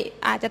กติ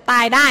อาจจะตา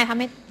ยได้ทำ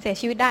ให้เสีย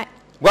ชีวิตได้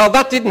Well,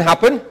 that didn't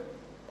happen.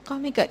 ก็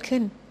ไม่เกิดขึ้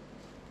น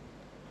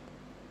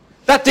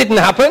That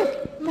didn't happen.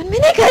 มันไม่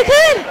ได้เกิด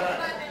ขึ้น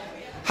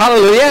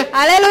Hallelujah. ฮ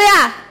าเลลูยา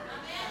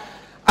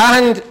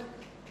And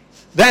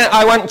then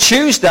I went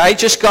Tuesday,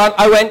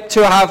 I went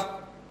to have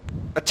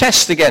a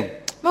test again.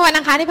 เมื่อวัน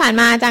อังคารที่ผ่าน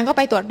มาอาจารย์ก็ไ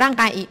ปตรวจร่าง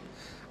กายอีก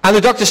And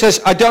the doctor says,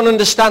 I don't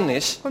understand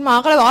this. คุณหมอ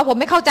ก็เลยบอกว่าผม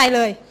ไม่เข้าใจเ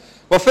ลย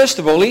Well, first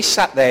of all, he's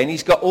sat there and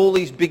he's got all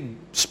these big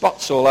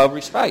spots all over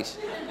his face.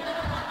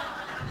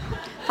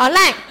 ตอนแ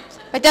รก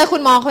ไปเจอคุ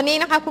ณหมอคนนี้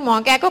นะคะคุณหมอ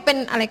แกก็เป็น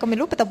อะไรก็ไม่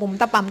รู้ตะปุ่ม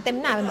ตะป่ำเต็ม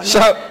หน้าไปหมดเลย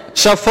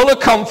So full of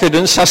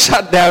confidence, I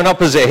sat down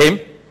opposite him.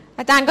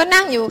 อาจารย์ก็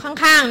นั่งอยู่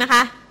ข้างๆนะค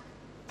ะ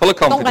Full of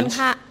ตรงกัน confidence.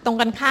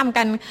 ข้าม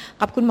กัน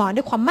กับคุณหมอด้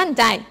วยความมั่น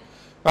ใจ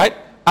Right?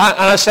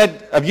 And I said,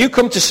 have you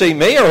come to see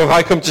me or have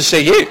I come to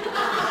see you?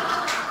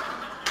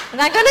 อา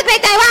จารย์ก็นึกใน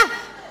ใจว่า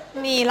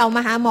นี่เราม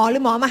าหาหมอหรื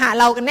อหมอมาหา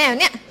เรากันแน่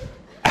เนี่ย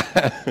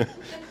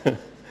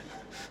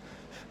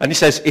And he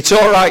says, it's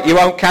all right, you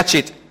won't catch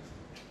it.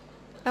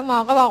 แล้วหมอ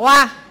ก็บอกว่า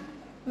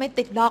ไม่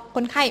ติดหรอกค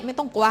นไข้ไม่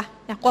ต้องกลัว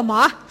อย่ากลัวหมอ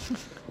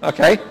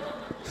Okay.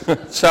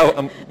 So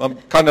I'm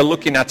kind of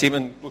looking at him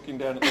and looking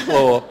down at the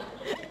floor.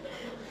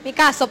 ไม่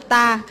กล้าสบต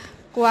า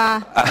กลั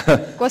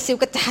วสิว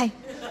กระจาย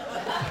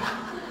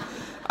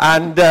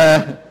And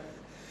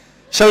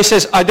so he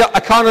says,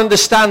 I can't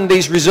understand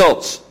these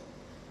results.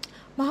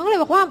 หมอก็เลย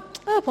บอกว่า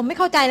ผมไม่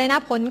เข้าใจเลยนะ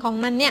ผลของ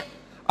มันเนี่ย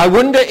I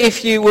wonder if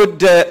you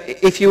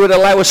would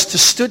allow us to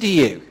study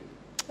you.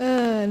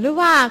 หรือ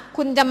ว่า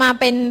คุณจะมา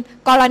เป็น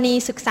กรณี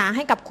ศึกษาใ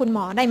ห้กับคุณหม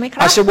อได้ไหมค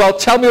รับ I said, well,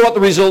 tell me what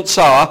the results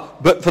are,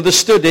 but for the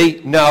study,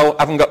 no, I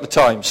haven't got the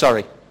time,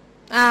 sorry.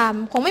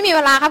 คงไม่มีเว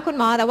ลาครับคุณ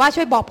หมอแต่ว่า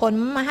ช่วยบอกผล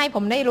มาให้ผ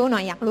มได้รู้หน่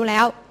อยอยากรู้แล้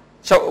ว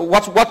So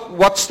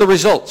what's the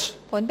results?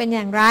 ผลเป็นอ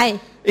ย่างไร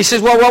He says,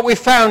 well, what we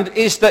found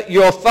is that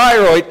your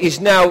thyroid is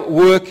now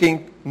working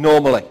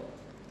normally.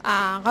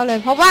 ก็เลย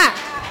พบว่า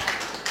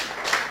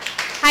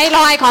ไทร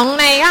อยด์ของ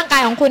ในร่างกา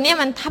ยของคุณเนี่ย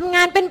มันทำง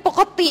านเป็นปก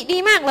ติดี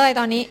มากเลย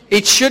ตอนนี้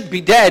It should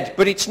be dead,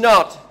 but it's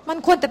not. มัน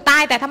ควรจะตา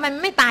ยแต่ทำไมมั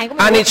นไม่ตายก็ไม่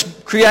And รู้ it's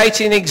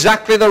creating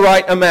exactly the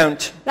right amount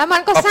แล้วมั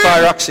นก็ of สร้าง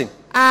thyroxine.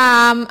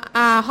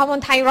 ฮอร์โมน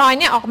ไทรอยด์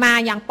เนี่ยออกมา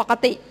อย่างปก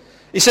ติ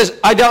He says,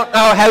 I don't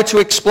know how to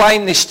explain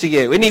this to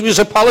you. And he was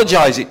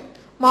apologizing.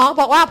 หมอ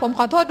บอกว่าผมข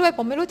อโทษด้วยผ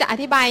มไม่รู้จะอ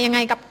ธิบายยังไง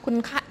กับ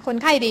คน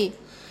ไข้ดี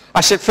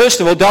I said, first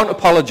of all, don't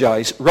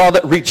apologize.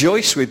 Rather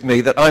rejoice with me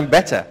that I'm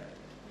better.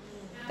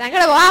 แต่ก็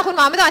เลยบอกว่าคุณห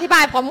มอไม่ต้องอธิบา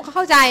ยผมเ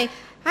ข้าใจ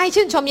ให้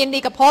ชื่นชมยินดี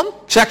กับผม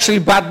It's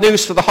actually bad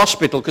news for the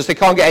hospital because they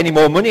can't get any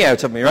more money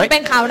out of me, right? เ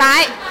ป็นข่าวร้า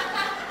ย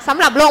สำ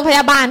หรับโรงพย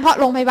าบาลเพราะ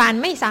โรงพยาบาล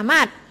ไม่สามา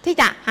รถที่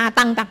จะหา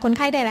ตังค์จากคนไ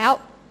ข้ได้แล้ว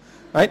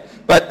Right?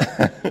 But,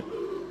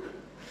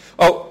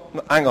 oh,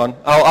 hang on.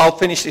 I'll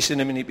finish this in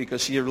a minute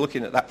because you're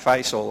looking at that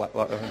face all that.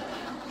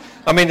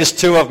 I mean, there's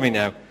two of me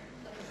now.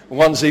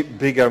 One's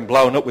bigger and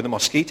blown up with a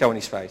mosquito on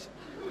his face.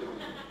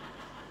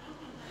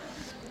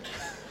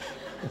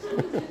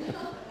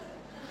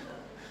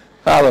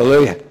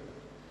 Hallelujah.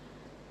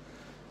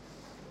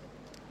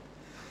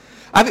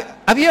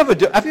 Have you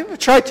ever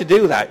tried to do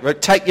that?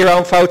 Right? Take your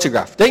own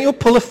photograph. Don't you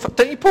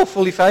pull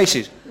fully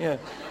faces? Yeah.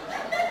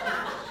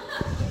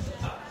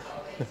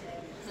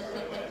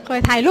 เค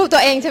ยถ่ายรูปตั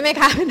วเองใช่ไหม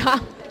คะพี่น้อง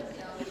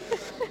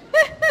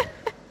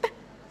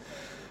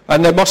And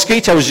the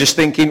mosquito was just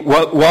thinking,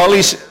 while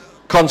he's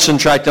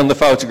concentrating on the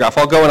photograph,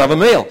 I'll go and have a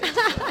meal.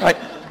 Right?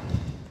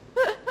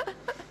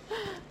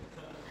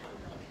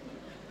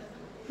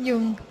 ยุ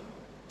ง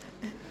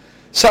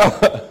So,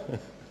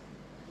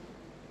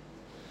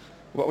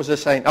 what was I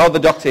saying? Oh,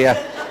 the doctor, yeah.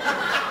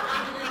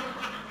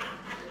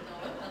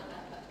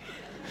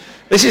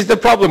 This is the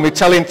problem with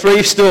telling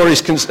 3 stories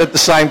at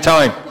the same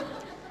time.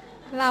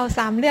 เรา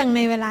3เรื่องใ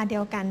นเวลาเดี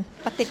ยวกัน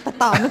ปฏิป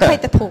ต่อไม่ค่อย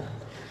จะถูก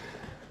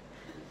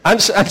And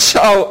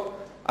so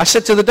I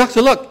said to the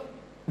doctor, look,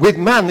 with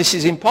man this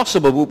is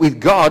impossible, but with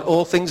God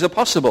all things are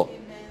possible.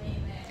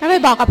 ก็เลย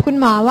บอกกับคุณ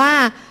หมอว่า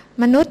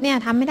มนุษย์เนี่ย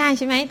ทำไม่ได้ใ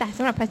ช่ไหมแต่ส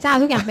ำหรับพระเจ้า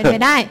ทุกอย่างเป็นไป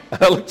ได้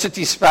I looked at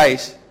his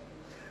face.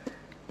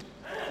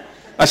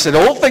 I said,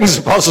 all things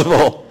are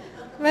possible.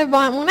 ไปม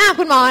องหน้า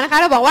คุณหมอนะคะ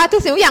เราบอกว่าทุ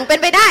กสิ่งทุกอย่างเป็น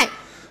ไปได้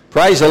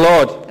Praise the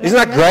Lord. Isn't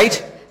that great?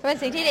 เป็น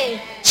สิ่งที่ดี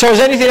So has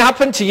anything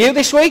happened to you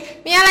this week?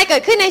 มีอะไรเกิ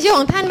ดขึ้นในชีวิต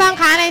ของท่านบ้าง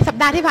คะในสัป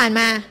ดาห์ที่ผ่าน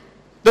มา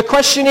The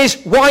question is,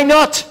 why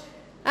not?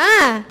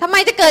 ทำไม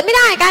จะเกิดไม่ไ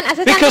ด้การอั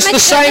ศจรรย์ Because ทำไม the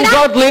จะเกิด same ไม่ได้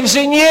God lives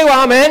in you.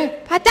 Amen.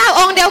 พระเจ้า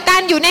องค์เดียวกัน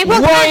อยู่ในพวก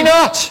ท่า Why น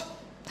not?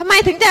 ทำไม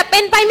ถึงจะเป็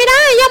นไปไม่ไ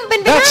ด้ย่อมเป็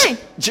นไปได้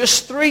That's just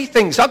 3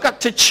 things. I got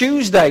to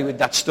Tuesday with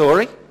that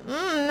story.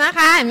 นะค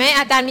ะเห็นไหม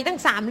อาจารย์มีตั้ง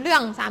3เรื่อ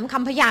ง3ค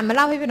ำพยานมาเ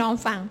ล่าให้พี่น้อง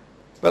ฟัง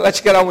But let's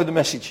get on with the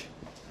message.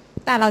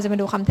 แต่เราจะมา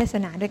ดูคำเทศ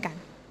นาด้วยกัน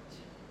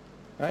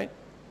Right?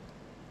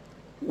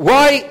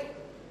 Why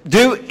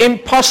do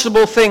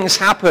impossible things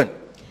happen?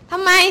 ท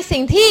ำไมสิ่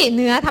งที่เ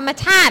หนือธรรม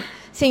ชาติ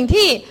สิ่ง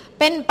ที่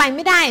เป็นไปไ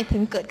ม่ได้ถึ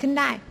งเกิดขึ้น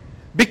ได้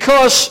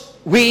Because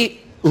we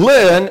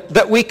learn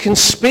that we can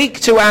speak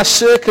to our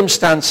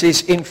circumstances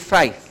in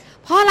faith.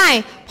 เพราะอะไร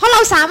เพราะเร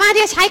าสามารถ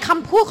ที่จะใช้ค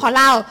ำพูดของ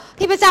เรา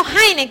ที่พระเจ้าใ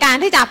ห้ในการ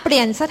ที่จะเป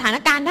ลี่ยนสถาน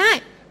การณ์ได้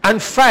And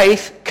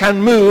faith can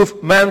move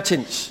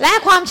mountains. และ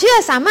ความเชื่อ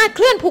สามารถเค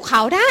ลื่อนภูเข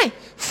าได้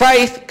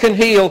Faith can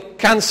heal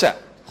cancer.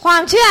 ควา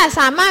มเชื่อ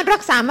สามารถรั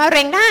กษามะเ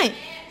ร็งได้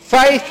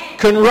Faith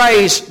can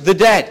raise the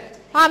dead.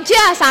 ความเ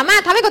ชื่อสามาร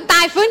ถทำให้คนต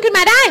ายฟื้นขึ้นม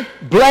าได้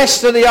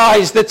Blessed are the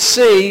eyes that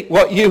see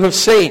what you have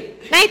seen.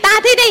 ในตา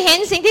ที่ได้เห็น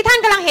สิ่งที่ท่าน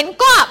กำลังเห็น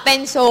ก็เป็น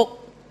สุข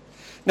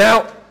Now,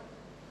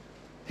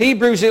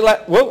 Hebrews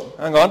 11. Whoa,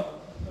 hang on.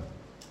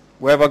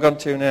 Where have I gone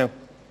to now?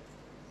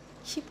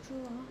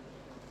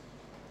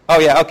 Oh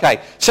yeah, okay.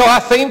 So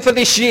our theme for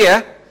this year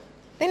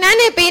ดังนั้น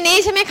ในปีนี้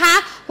ใช่ไหมคะ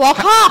หัว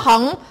ข้อขอ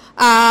ง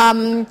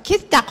คริ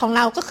สตจักรของเ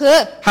ราก็คือ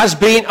has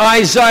been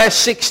Isaiah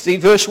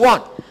 60 verse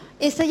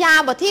 1. อิสยา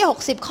ห์บทที่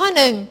60ข้อ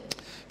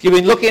1 If you've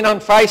been looking on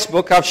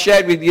Facebook, I've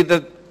shared with you the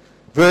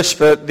verse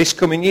for this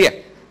coming year.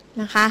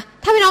 นะคะ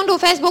ถ้าพี่น้องดู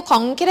Facebook ขอ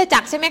งคริสตจั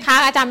กรใช่ไหมคะ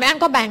อาจารย์แบง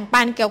ค์ก็แบ่ง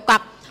ปันเกี่ยวกั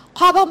บ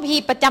ข้อพระคัมภี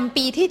ร์ประจำ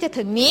ปีที่จะ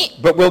ถึงนี้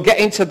But we'll get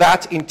into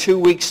that in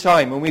 2 weeks'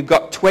 time, and we've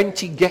got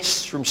 20 guests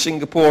from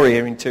Singapore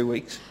here in 2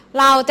 weeks.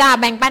 เราจะ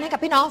แบ่งปันให้กับ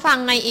พี่น้องฟัง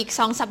ในอีก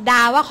2สัปด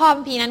าห์ว่าข้อพระ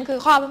คัมภีร์นั้นคือ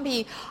ข้อพระคัมภี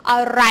ร์อะ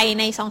ไร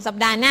ใน2สัป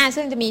ดาห์หน้า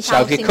ซึ่งจะมีชาว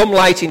So if you come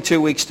late in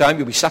 2 weeks' time,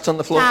 you'll be sat on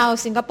the floor. ชาว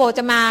สิงคโปร์จ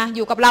ะมาอ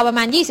ยู่กับเราประ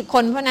มาณ20ค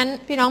นเพราะนั้น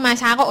พี่น้องมา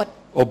ช้าก็อด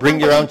Or bring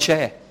your own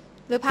chair.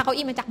 หรือพาเก้า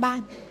อี้มาจากบ้าน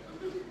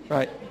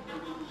Right.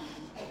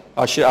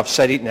 I've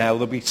said it now.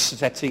 There'll be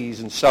settees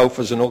and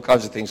sofas and all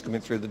kinds of things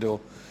coming through the door.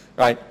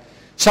 Right.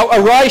 So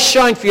arise,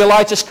 shine, for your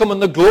light has come,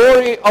 and the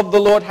glory of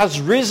the Lord has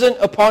risen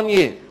upon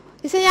you.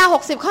 อิสยาห์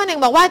60ข้อ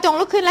1บอกว่าจง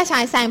ลุกขึ้นและฉ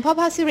ายแสงเพราะ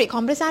พระสิริขอ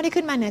งพระเจ้าได้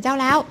ขึ้นมาเหนือเจ้า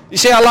แล้ว You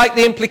see, I like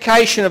the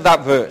implication of that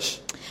verse.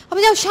 พ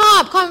ระเจ้าชอ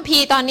บข้อคัมภี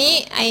ร์ตอนนี้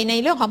ใน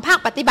เรื่องของภาค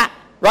ปฏิบัติ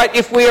Right.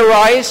 If we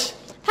arise,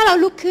 ถ้าเรา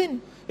ลุกขึ้น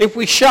if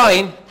we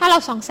shine, ถ้าเรา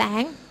ส่องแส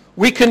ง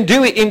we can do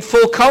it in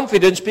full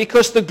confidence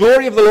because the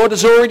glory of the Lord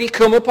has already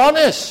come upon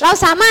us. เรา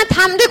สามารถท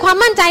ำด้วยความ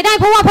มั่นใจได้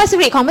เพราะว่าพระสิ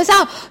ริของพระเจ้า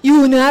อ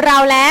ยู่เหนือเรา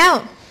แล้ว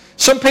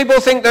Some people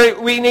think that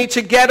we need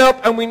to get up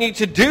and we need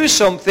to do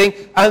something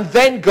and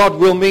then God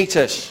will meet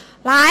us.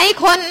 หลาย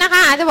คนนะค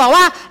ะอาจจะบอก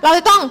ว่าเราจ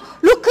ะต้อง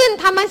ลุกขึ้น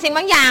ทำบางสิ่งบ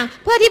างอย่าง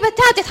เพื่อที่พระเ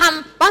จ้าจะท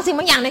ำบางสิ่ง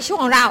บางอย่างในช่วง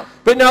ของเรา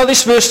But no,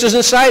 this verse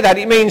doesn't say that.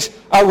 It means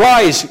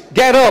arise,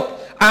 get up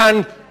and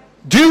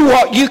do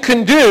what you can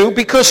do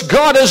because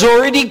God has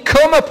already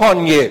come upon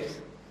you.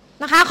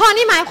 นะคะข้อ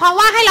นี้หมายความ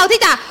ว่าให้เรา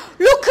ที่จะ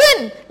ลุกขึ้น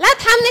และ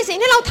ทำในสิ่ง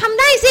ที่เราทำ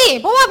ได้สิ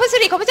เพราะว่าพระสิ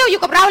ริของพระเจ้าอ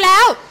ยู่กับเราแล้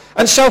ว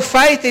And so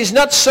faith is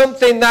not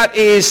something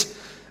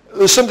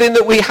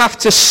that we have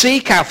to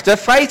seek after.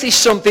 Faith is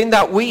something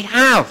that we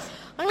have.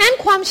 ดังนั้น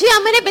ความเชื่อ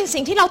ไม่ได้เป็น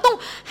สิ่งที่เราต้อง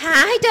หา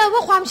ให้เจอว่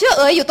าความเชื่อ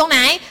อยู่ตรงไหน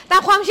แต่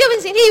ความเชื่อเป็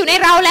นสิ่งที่อยู่ใน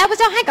เราแล้วพระ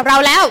เจ้าให้กับเรา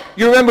แล้ว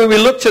You remember we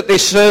looked at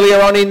this earlier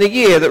on in the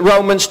year that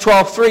Romans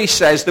 12:3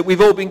 says that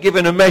we've all been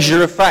given a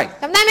measure of faith.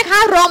 จำได้ไหมคะ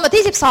โรมบท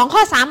ที่12ข้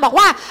อ3บอก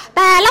ว่าแ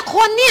ต่ละค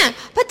นเนี่ย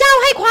พระเจ้า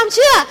ให้ความเ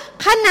ชื่อ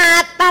ขนา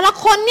ดแต่ละ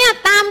คนเนี่ย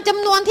ตามจ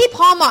ำนวนที่พ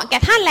อเหมาะแก่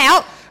ท่านแล้ว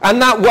And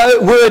that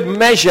word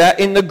measure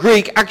in the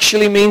Greek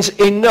actually means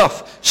enough.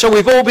 So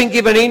we've all been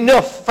given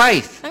enough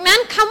faith. ดังนั้น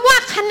คำว่า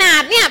ขนา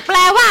ดเนี่ยแปล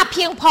ว่าเ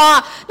พียงพอ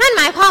นั่นห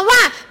มายความว่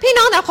าพี่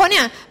น้องแต่ละคนเ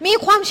นี่ยมี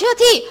ความเชื่อ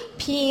ที่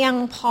เพียง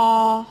พอ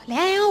แ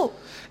ล้ว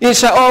You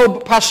say, oh,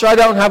 Pastor, I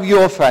don't have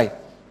your faith.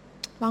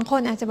 บางค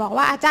นอาจจะบอก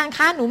ว่าอาจารย์ค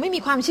ะหนูไม่มี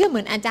ความเชื่อเห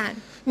มือนอาจารย์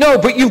No,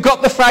 but you've got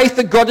the faith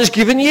that God has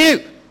given you.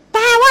 แ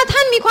ต่ว่าท่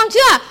านมีความเ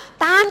ชื่อ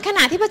ตามขน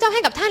าดที่พระเจ้าใ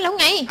ห้กับท่านแล้ว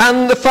ไง And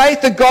the faith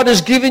that God has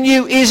given you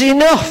is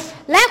enough.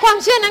 และความ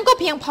เชื่อนั้นก็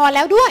เพียงพอแ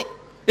ล้วด้วย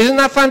Isn't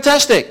that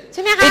fantastic? ใ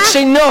ช่ไหมคะ It's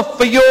enough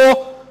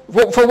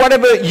for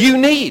whatever you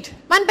need.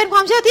 มันเป็นคว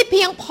ามเชื่อที่เ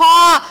พียงพอ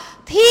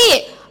ที่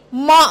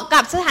เหมาะกั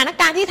บสถาน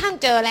การณ์ที่ท่าน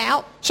เจอแล้ว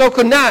So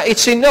now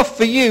it's enough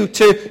for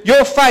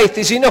your faith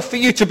is enough for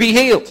you to be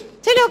healed.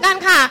 เช่นเดียวกัน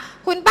ค่ะ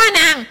คุณป้า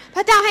นางพ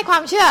ระเจ้าให้ควา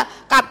มเชื่อ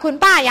กับคุณ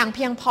ป้าอย่างเ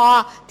พียงพอ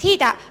ที่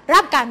จะรั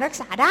บการรัก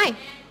ษาได้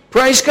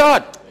Praise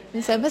God.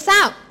 เสริมพระเจ้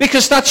า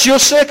Because that's your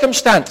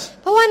circumstance.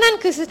 เพราะว่านั่น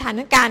คือสถาน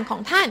การณ์ขอ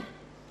งท่าน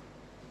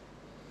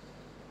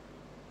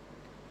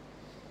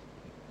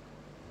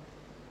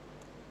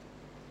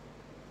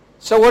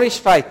So what is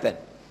faith then?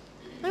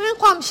 ดังนั้น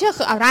ความเชื่อ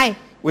คืออะไร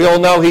We all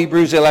know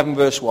Hebrews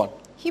 11 verse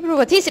 1. ฮีบรู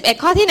บทที่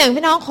11ข้อที่1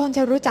พี่น้องคงจ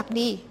ะรู้จัก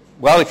ดี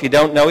Well, if you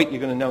don't know it,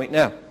 you're going to know it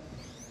now.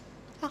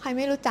 ถ้าใครไ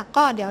ม่รู้จัก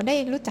ก็เดี๋ยวได้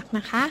รู้จักน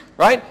ะคะ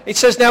Right? It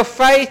says, now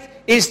faith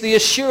is the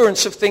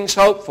assurance of things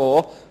hoped for,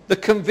 the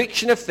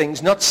conviction of things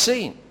not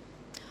seen.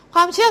 คว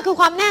ามเชื่อคือ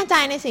ความแน่ใจ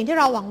ในสิ่งที่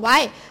เราหวังไว้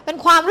เป็น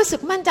ความรู้สึ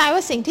กมั่นใจว่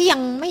าสิ่งที่ยั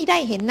งไม่ได้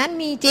เห็นนั้น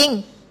มีจริง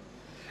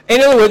In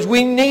other words,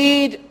 we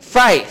need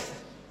faith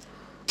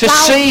to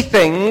see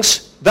things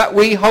that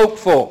we hope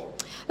for.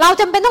 เรา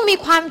จำเป็นต้องมี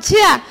ความเ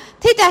ชื่อ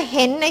ที่จะเ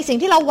ห็นในสิ่ง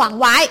ที่เราหวัง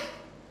ไว้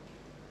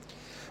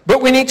But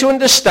we need to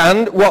understand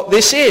what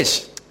this is.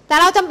 แต่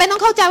เราจำเป็นต้อ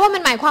งเข้าใจว่ามั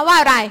นหมายความว่า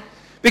อะไร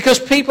Because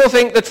people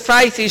think that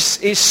faith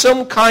is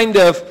some kind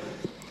of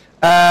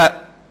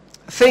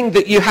thing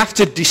that you have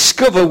to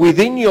discover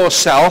within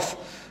yourself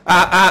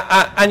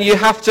and you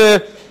have to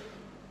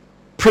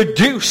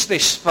produce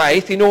this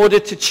faith in order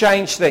to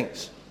change things.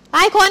 หล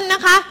ายคนน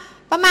ะคะ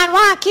ประมาณ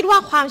ว่าคิดว่า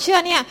ความเชื่อ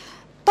เนี่ย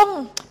ต้อง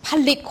ผ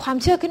ลิตความ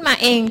เชื่อขึ้นมา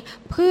เอง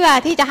เพื่อ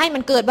ที่จะให้มั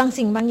นเกิดบาง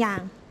สิ่งบางอย่า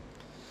ง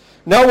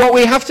No, what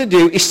we have to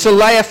do is to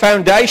lay a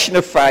foundation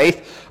of faith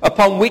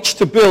upon which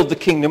to build the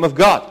kingdom of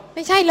God. ไ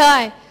ม่ใช่เล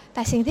ยแ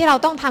ต่สิ่งที่เรา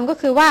ต้องทำก็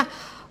คือว่า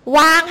ว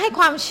างให้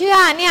ความเชื่อ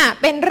เนี่ย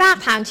เป็นราก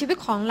ฐานชีวิต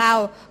ของเรา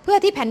เพื่อ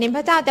ที่แผ่นดินพ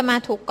ระเจ้าจะมา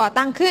ถูกก่อ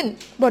ตั้งขึ้น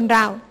บนเร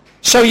า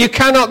So you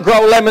cannot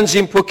grow lemons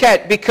in Phuket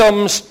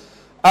becomes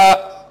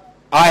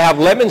I have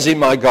lemons in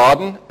my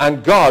garden and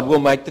God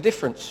will make the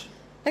difference.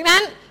 ดังนั้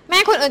นแม้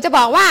คนอื่นจะบ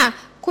อกว่า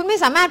คุณไม่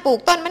สามารถปลูก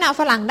ต้นมะนาว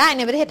ฝรั่งได้ใ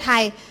นประเทศไท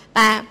ยแ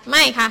ต่ไ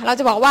ม่ค่ะเรา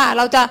จะบอกว่าเ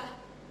ราจะ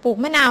ปลูก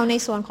มะนาวใน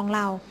สวนของเร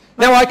า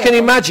Now I can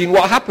imagine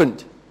what happened.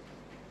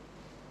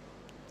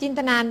 จินต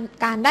นา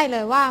การได้เล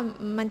ยว่า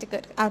มันจะเกิ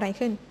ดอะไร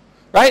ขึ้น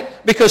Right?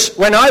 Because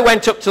when I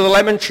went up to the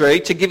lemon tree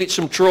to give it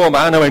some trauma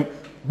and I went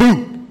boom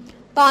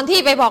ตอนที่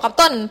ไปบอกกับ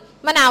ต้น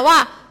มะนาวว่า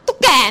ตุ๊ก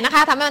แกนะค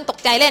ะทำให้มันตก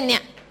ใจเล่นเนี่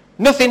ย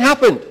nothing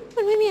happened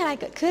มันไม่มีอะไร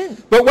เกิดขึ้น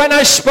but when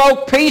I spoke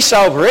peace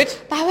over it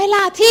แต่เวล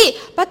าที่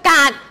ประก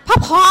าศพระ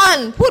พร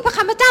พูดพระค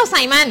ำพระเจ้าใ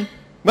ส่มัน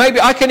maybe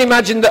I can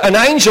imagine that an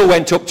angel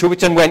went up to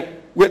it and went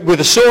with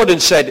a sword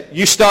and said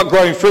you start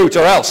growing fruit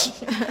or else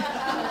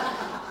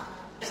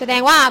แสด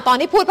งว่าตอน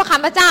ที่พูดพระค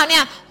ำพระเจ้าเนี่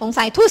ยสง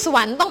สัยทูตสว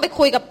รรค์ต้องไป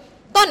คุยกับ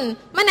ต้น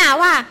มะนาว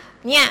ว่า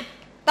เนี่ย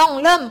ต้อง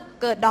เริ่ม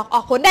เกิดดอกอ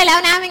อกผลได้แล้ว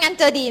นะไม่งั้น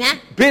เจอดีนะ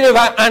bit of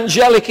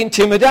angelic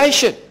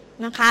intimidation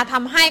นะคะท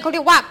ำให้เขาเรี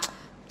ยกว่า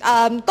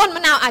ต้นม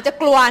ะนาวอาจจะ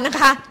กลัวนะ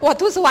คะกลัว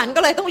ทูตสวรรค์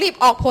ก็เลยต้องรีบ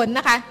ออกผล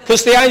นะคะ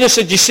because the angel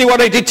said you see what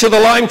I did to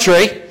the lime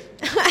tree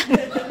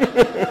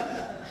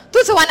ทู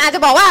ตสวรรค์อาจจะ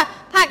บอกว่า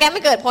ถ้าแกไ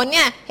ม่เกิดผลเ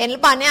นี่ยเห็นหรื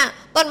อเปล่าเนี่ย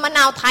ต้นมะน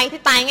าวไทย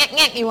ที่ตายแ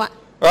งกๆอยู่อะ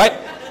right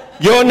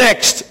you're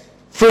next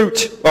fruit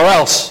or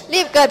else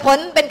รีบเกิดผล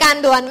เป็นการ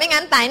ด่วนไม่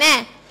งั้นตายแน่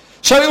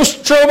so it was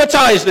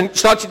traumatized and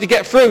started to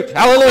get fruit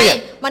hallelujah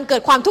มันเกิ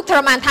ดความทุกข์ท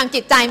รมานทาง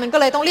จิตใจมันก็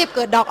เลยต้องรีบเ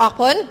กิดดอกออก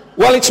ผล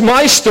well it's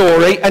my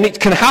story and it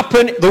can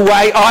happen the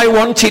way I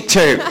want it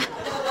to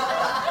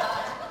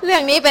เรื่อ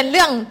งนี้เป็นเ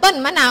รื่องต้น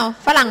มะนาว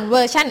ฝรั่งเว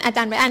อร์ชันอาจ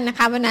ารย์ไบรอันนะค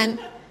ะวันนั้น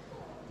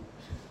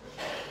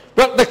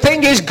but the thing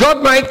is God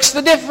makes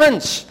the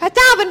difference พระเ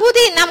จ้าเป็นผู้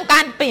ที่นำกา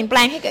รเปลี่ยนแปล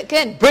งให้เกิด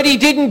ขึ้น but he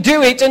didn't do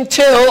it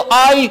until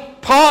I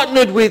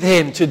partnered with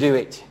him to do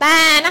it แต่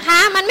นะคะ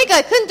มันไม่เกิ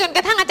ดขึ้นจนก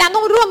ระทั่งอาจารย์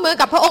ต้องร่วมมือ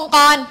กับพระองค์ก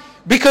ร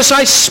because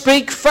I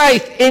speak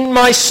faith in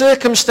my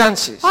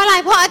circumstances เพราะอะไร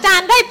เพราะอาจาร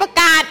ย์ได้ประ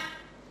กาศ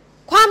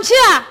ความเ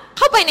ชื่อเ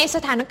ข้าไปในส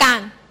ถานการ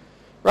ณ์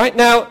right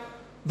now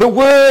the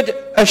word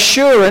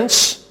assurance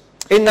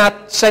in that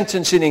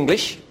sentence in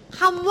English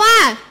คำว่า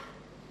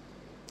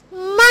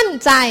มั่น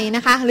ใจน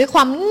ะคะหรือคว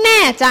ามแ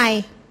น่ใจ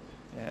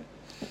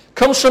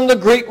comes from the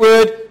Greek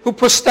word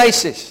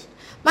hypostasis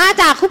มา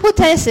จาก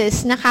hypothesis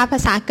นะคะภา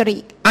ษากรี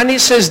ก and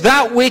it says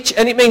that which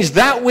and it means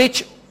that which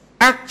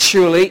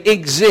actually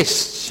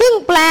exists ซึ่ง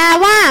แปล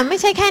ว่าไม่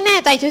ใช่แค่แน่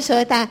ใจเฉ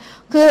ยๆแต่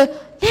คือ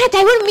แน่ใจ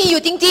ว่ามันมีอ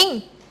ยู่จริง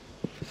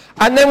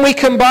ๆ and then we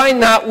combine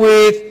that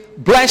with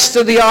blessed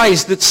are the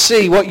eyes that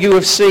see what you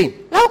have seen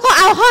แล้วก็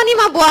เอาข้อนี้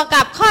มาบวก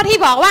กับข้อที่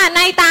บอกว่าใ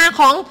นตา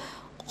ของ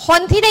ค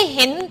นที่ได้เ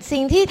ห็นสิ่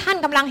งที่ท่าน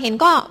กำลังเห็น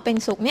ก็เป็น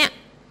สุขเนี่ย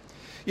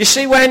You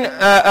see when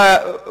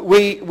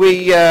we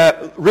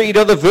read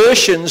other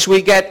versions we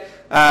get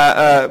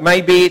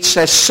maybe it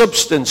says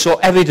substance or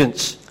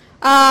evidence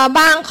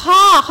บางข้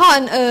อ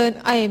อื่น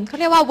ๆเขา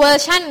เรียกว่าเวอ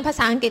ร์ชันภาษ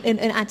าอังกฤษ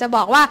อื่นๆอาจจะบ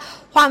อกว่า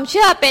ความเ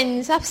ชื่อเป็น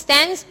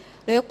substance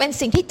หรือเป็น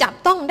สิ่งที่จับ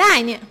ต้องได้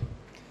เนี่ย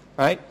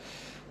right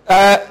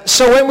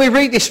so when we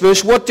read this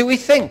verse what do we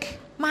think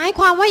หมาย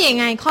ความว่าอย่าง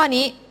ไงข้อ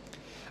นี้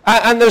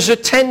and there's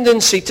a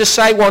tendency to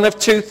say one of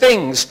two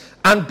things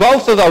and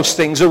both of those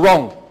things are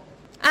wrong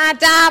อาจ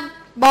จะ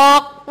บอ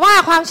กว่า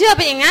ความเชื่อเ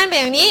ป็นอย่างนั้นเป็น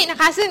อย่างนี้นะ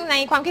คะซึ่งใน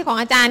ความคิดของ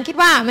อาจารย์คิด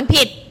ว่ามัน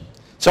ผิด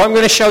so I'm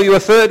going to show you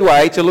a third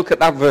way to look at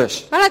that verse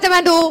แล้วเราจะม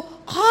าดู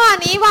ข้อ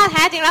นี้ว่าแ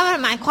ท้จริงแล้วมั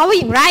นหมายความว่า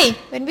อย่างไร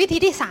เป็นวิธี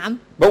ที่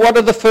3 but what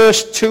are the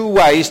first two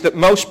ways that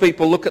most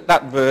people look at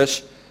that verse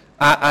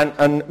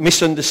and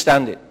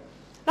misunderstand it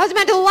เราจะ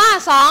มาดูว่า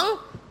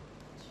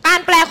การ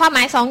แปลความหม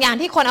าย2อย่าง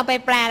ที่คนเอาไป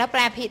แปลแล้วแป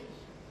ลผิด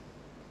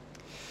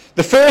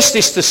The first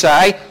is to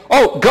say,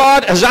 oh,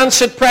 God has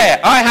answered prayer.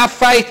 I have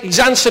faith, he's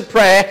answered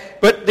prayer,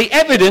 but the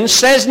evidence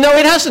says, no,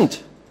 it hasn't.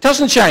 It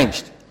hasn't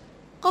changed.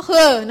 ก็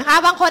คือนะคะ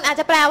บางคนอาจ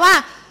จะแปลว่า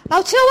เรา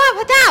เชื่อว่า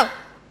พระเจ้า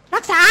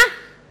รักษา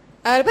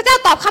พระเจ้า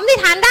ตอบคำอธิษ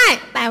ฐานได้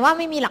แต่ว่าไ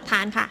ม่มีหลักฐ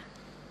านค่ะ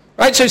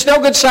Right, so it's no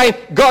good saying,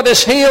 God has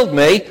healed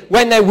me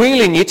when they're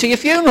wheeling you to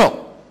your funeral.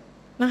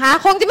 นะคะ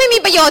คงจะไม่มี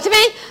ประโยชน์ใช่ไหม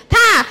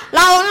ถ้าเ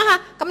รานะคะ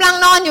กำลัง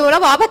นอนอยู่แล้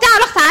วบอกว่าพระเจ้า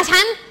รักษาฉั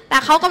นแต่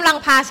เขากำลัง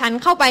พาฉัน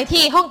เข้าไป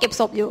ที่ห้องเก็บ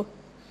ศพอยู่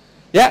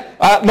Yeah,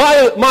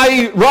 my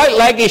right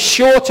leg is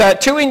shorter,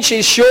 2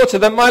 inches shorter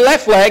than my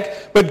left leg,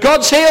 but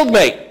God's healed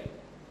me.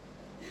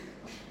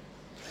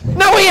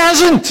 No, he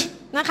hasn't.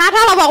 นะคะถ้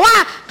าเราบอกว่า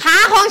ขา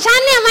ของฉัน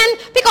เนี่ยมัน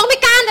พิ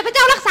การแต่พระเ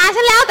จ้ารักษา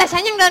ฉันแล้วแต่ฉั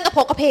นยังเดินกระโผ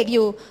กกระเพกอ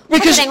ยู่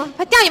แสดงว่า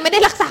พระเจ้ายังไม่ได้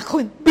รักษาคุ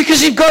ณ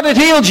Because if God had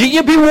healed you,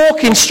 you'd be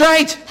walking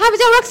straight. ถ้าพระ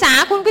เจ้ารักษา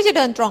คุณก็จะเ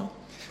ดินตรง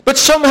But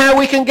somehow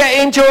we can get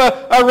into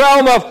a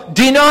realm of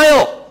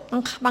denial.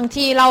 บาง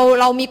ที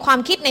เรามีความ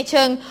คิดในเ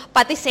ชิงป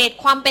ฏิเสธ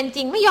ความเป็นจ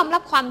ริงไม่ยอมรั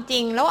บความจริ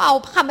งแล้วเอา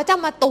คำพระเจ้า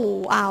มาตู่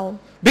เอา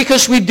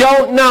Because we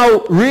don't know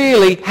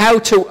really how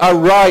to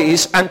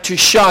arise and to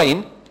shine.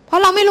 เพรา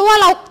ะเราไม่รู้ว่า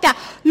เราจะ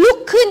ลุก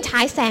ขึ้นฉ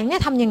ายแสงเนี่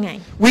ยทำยังไง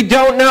We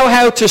don't know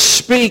how to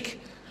speak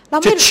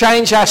to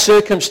change our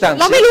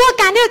circumstances. เราไม่รู้ว่า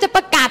การที่เราจะป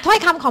ระกาศถ้อย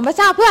คำของพระเ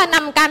จ้าเพื่อน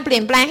ำการเปลี่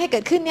ยนแปลงให้เกิ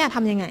ดขึ้นเนี่ยท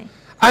ำยังไง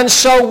And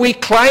so we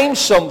claim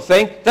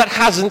something that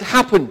hasn't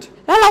happened.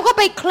 แล้วเราก็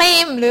ไปเคล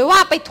มหรือว่า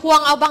ไปทวง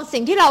เอาบาง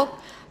สิ่งที่เรา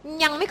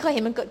ยังไม่เคยเ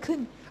ห็นมันเกิดขึ้น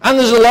And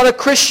there's a lot of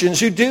Christians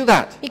who do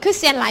that. มีคริส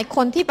เตียนหลายค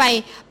นที่ไป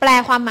แปล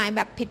ความหมายแ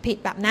บบผิด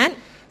ๆแบบนั้น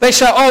They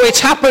say, oh,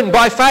 it's happened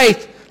by faith,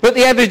 but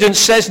the evidence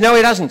says, no,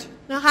 it hasn't.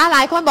 นะคะหล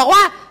ายคนบอกว่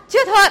าเ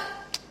ชื่อเถิด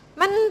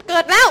มันเกิ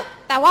ดแล้ว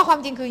แต่ว่าความ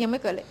จริงคือยังไ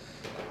ม่เกิดเลย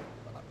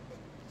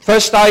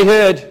First I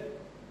heard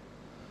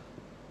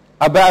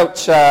about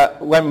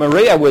when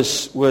Maria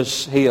was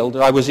healed.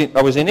 I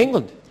was in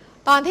England.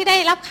 ตอนที่ได้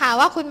รับข่าว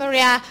ว่าคุณมาเ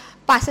รีย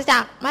ปราศจา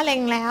กมะเร็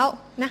งแล้ว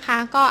นะคะ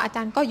ก็อาจ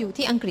ารย์ก็อยู่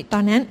ที่อังกฤษต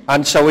อนนั้น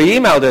And so we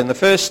emailed her, and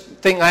the first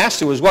thing I asked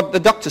her was, "What did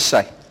the doctors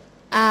say?"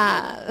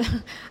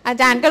 อา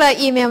จารย์ก็เลย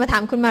อีเมลมาถา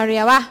มคุณมาเรี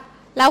ยว่า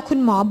แล้วคุณ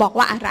หมอบอก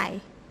ว่าอะไร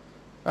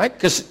Right?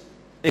 Because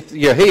if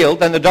you're healed,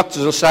 then the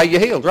doctors will say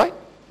you're healed, right?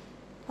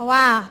 เพราะว่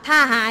าถ้า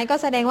หายก็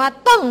แสดงว่า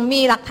ต้อง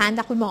มีหลักฐานจ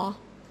ากคุณหมอ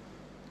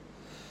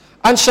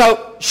And so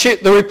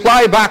the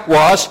reply back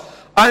was,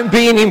 "I'm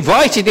being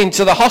invited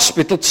into the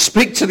hospital to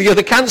speak to the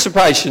other cancer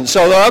patients."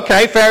 So,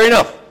 okay, fair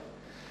enough.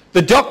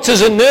 The doctors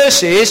and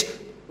nurses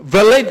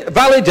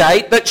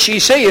validate that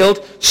she's healed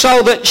so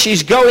that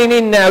she's going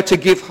in now to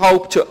give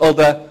hope to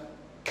other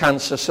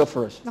cancer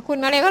sufferers. คุณ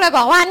มาเรียก็เลยบ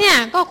อกว่าเนี่ย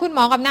ก็คุณหม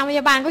อกับนางพย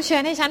าบาลก็เชิ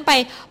ญให้ฉันไป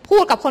พู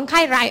ดกับคนไข้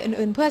ราย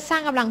อื่นๆเพื่อสร้า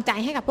งกำลังใจ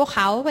ให้กับพวกเข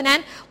าเพราะนั้น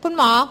คุณห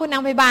มอคุณนา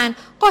งพยาบาล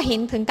ก็เห็น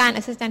ถึงการ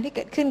อัศจรรย์ที่เ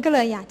กิดขึ้นก็เล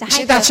ยอยากจะให้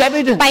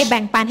ไปแ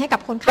บ่งปันให้กั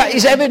บคนไข้ That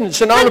is evidence,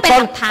 and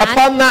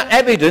upon that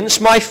evidence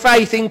my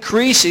faith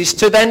increases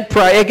to then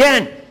pray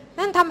again.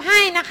 นั่นทำให้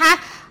นะคะ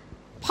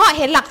เพราะ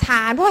เห็นหลักฐ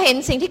านเพราะเห็น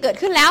สิ่งที่เกิด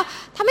ขึ้นแล้ว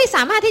ถ้าไม่ส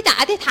ามารถที่จะ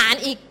อธิษฐาน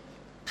อีก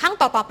ครั้ง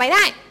ต่อๆไปไ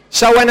ด้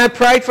So when I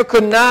prayed for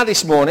Kunna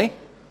this morning,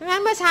 งั้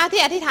นเมื่อเช้า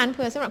ที่อธิษฐานเ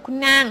ผื่อสำหรับคุณ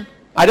นาง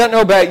I don't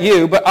know about you,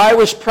 but I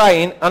was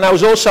praying and I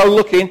was also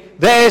looking,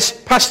 there's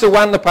Pastor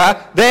Wanlapa,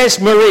 there's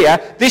Maria,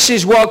 this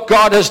is what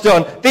God has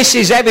done, this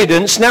is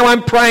evidence, now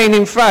I'm praying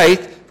in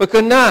faith for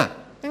Kunna.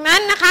 ดังนั้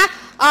นนะคะ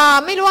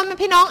ไม่รู้ว่า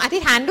พี่น้องอธิ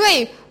ษฐาน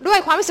ด้วย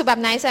ความรู้สึกแบบ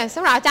ไหนส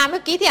ำหรับอาจารย์เมื่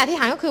อกี้ที่อธิษ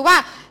ฐานก็คือว่า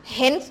เ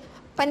ห็น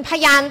เป็นพ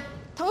ยาน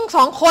ทั้งส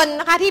องคน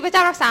นะคะที่พระเจ้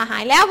ารักษาหา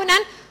ยแล้วเพราะนั้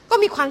นก็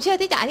มีความเชื่อ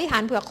ที่จะอธิษฐา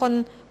นเผื่อ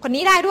คน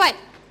นี้ได้ด้วย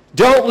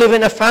Don't live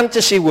in a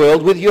fantasy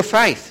world with your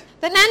faith.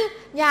 ดังนั้น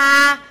อย่า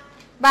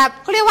แบบ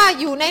เขาเรียกว่า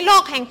อยู่ในโล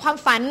กแห่งความ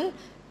ฝัน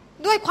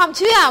ด้วยความเ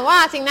ชื่อว่า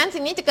สิ่งนั้น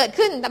สิ่งนี้จะเกิด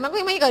ขึ้นแต่มันก็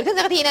ไม่เกิดขึ้น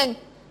สักทีนึง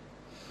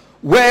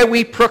Where we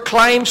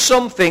proclaim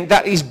something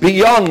that is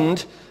beyond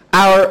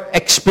our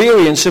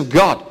experience of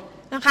God.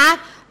 นะคะ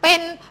เป็น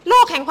โล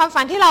กแห่งความ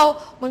ฝันที่เรา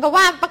เหมือนกับ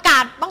ว่าประกา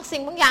ศบางสิ่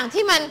งบางอย่าง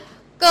ที่มัน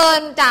เกิ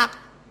นจาก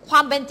คว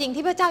ามเป็นจริง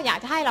ที่พระเจ้าอยาก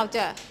จะให้เราเจ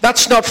อ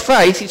That's not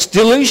faith, it's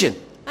delusion.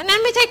 อันนั้น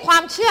ไม่ใช่ควา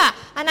มเชื่อ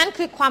อันนั้น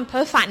คือความเ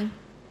พ้อฝัน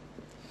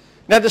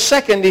Now the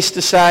second is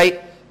to say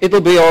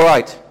it'll be all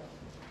right.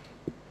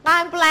 กา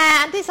รแปล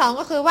อันที่สอง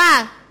ก็คือว่า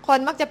คน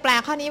มักจะแปล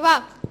ข้อนี้ว่า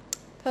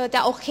เธอจะ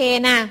โอเค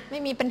นะไม่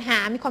มีปัญหา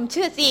มีความเ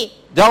ชื่อสิ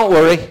Don't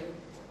worry.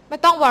 ไม่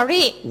ต้องวอ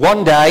รี่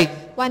One day,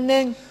 วันห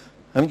นึ่ง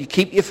you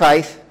keep your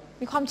faith,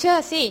 มีความเชื่อ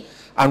สิ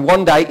and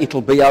one day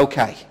it'll be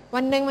okay.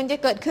 วันหนึ่งมันจะ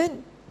เกิดขึ้น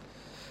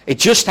It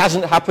just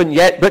hasn't happened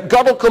yet, but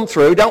God will come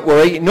through, don't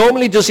worry. It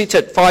normally does it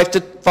at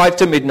 5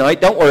 to midnight,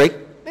 don't worry.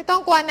 ไม่ต้อ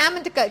งกลัวนะมั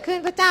นจะเกิดขึ้น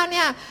พระเจ้าเ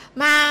นี่ย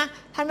มา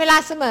ทันเวลา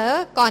เสมอ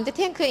ก่อนจะเ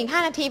ที่ยงคืนอีก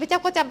5 นาทีพระเจ้า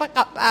ก็จะประก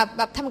อบแ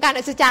บบทำการ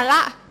อัศจรรย์ล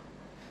ะ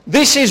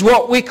This is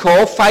what we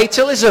call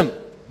fatalism.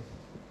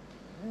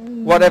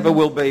 Whatever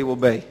will be,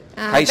 will be.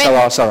 Hey,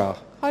 Sarah, Sarah.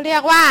 เขาเรีย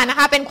กว่านะค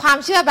ะเป็นความ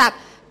เชื่อแบบ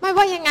ไม่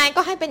ว่ายังไง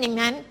ก็ให้เป็นอย่าง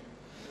นั้น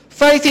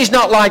Faith is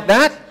not like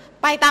that.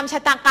 ไปตามชะ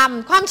ตากรรม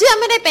ความเชื่อ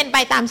ไม่ได้เป็นไป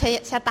ตาม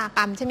ชะตาก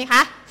รรมใช่ไหมค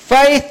ะ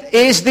Faith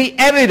is the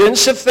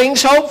evidence of things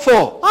hoped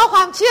for. เพราะคว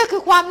ามเชื่อคื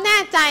อความแน่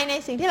ใจใน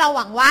สิ่งที่เราห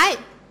วังไว้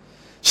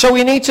So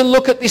we need to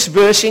look at this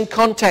verse in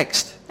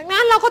context. ดัง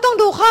นั้นเราก็ต้อง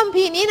ดูข้อ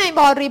พีนี้ใน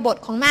บริบท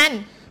ของมัน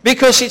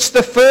Because it's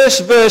the first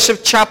verse of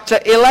chapter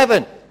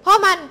 11. เพราะ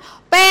มัน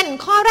เป็น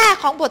ข้อแรก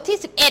ของบทที่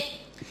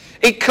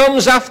11 It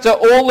comes after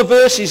all the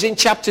verses in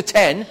chapter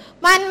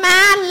 10. มันมา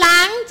ห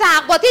ลังจาก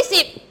บทที่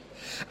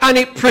10 And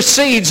it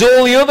precedes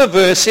all the other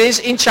verses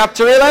in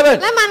chapter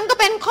 11. และมันก็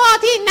เป็นข้อ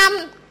ที่น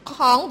ำข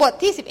องบท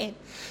ที่11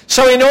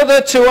 So in order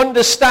to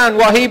understand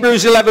what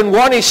Hebrews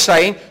 11:1 is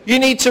saying, you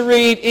need to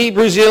read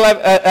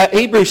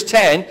Hebrews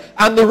 10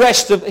 and the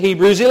rest of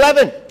Hebrews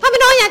 11. ถ้าพี่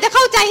น้องอยากจะเ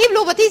ข้าใจฮีบ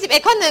รูบทที่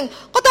11ข้อ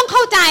1ก็ต้องเข้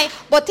าใจ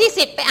บทที่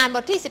10ไปอ่านบ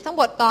ทที่10ทั้ง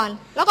บทก่อน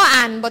แล้วก็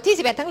อ่านบทที่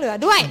11ทั้งเหลือ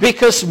ด้วย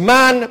Because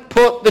man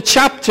put the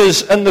chapters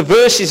and the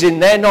verses in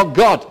there, not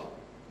God.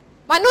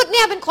 มนุษย์เ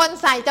นี่ยเป็นคน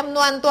ใส่จำน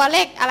วนตัวเล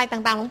ขอะไร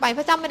ต่างๆลงไปพ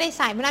ระเจ้าไม่ได้ใ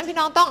ส่เพราะนั้นพี่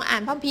น้องต้องอ่า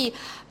นพระคัมภีร์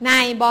ใน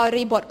บ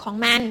ริบทของ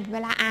มันเว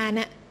ลาอ่าน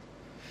น่ะ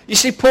You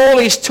see, Paul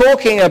is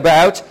talking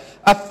about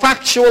a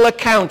factual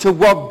account of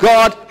what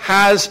God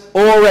has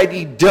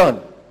already done.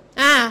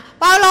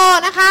 เปาโล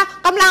นะคะ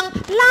กำลัง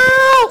เล่า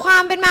ควา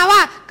มเป็นมาว่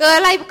าเกิด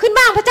อะไรขึ้น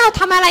บ้างพระเจ้า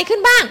ทำอะไรขึ้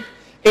นบ้าง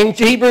In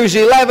Hebrews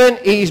 11,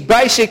 he's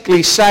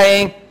basically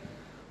saying,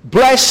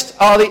 blessed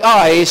are the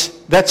eyes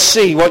that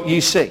see what you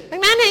see. ดั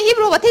งนั้นในฮีบ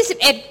รูบทที่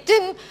11จึ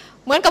ง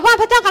เหมือนกับว่า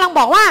พระเจ้ากำลัง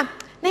บอกว่า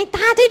ในต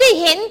าที่ได้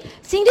เห็น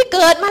สิ่งที่เ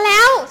กิดมาแ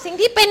ล้วสิ่ง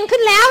ที่เป็นขึ้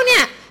นแล้วเนี่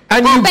ย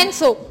ก็เป็น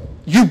สุข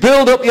You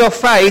build up your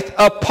faith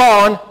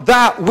upon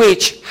that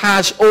which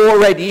has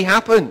already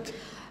happened.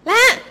 แล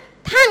ะ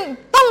ท่าน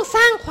ต้องส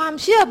ร้างความ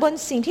เชื่อบน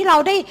สิ่งที่เรา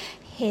ได้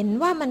เห็น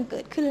ว่ามันเ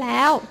กิดขึ้นแ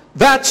ล้ว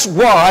That's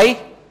why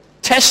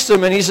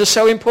testimonies are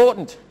so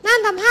important. นั่น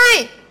ทำให้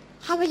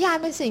คำพยาน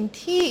เป็นสิ่ง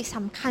ที่ส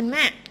ำคัญม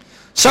าก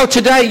So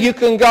today you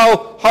can go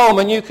home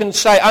and you can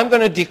say, I'm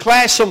going to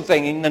declare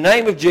something in the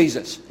name of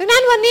Jesus. ดังนั้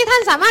นวันนี้ท่า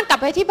นสามารถกลับ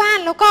ไปที่บ้าน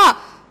แล้วก็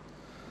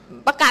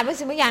ประกาศเป็น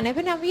สิ่งบางอย่างในพ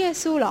ระนามพระเย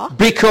ซูเหรอ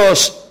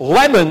Because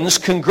lemons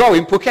can grow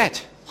in Phuket.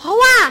 เพราะ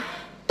ว่า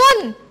ต้น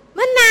ม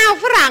ะนาว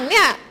ฝรั่งเ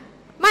นี่ย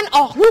มันอ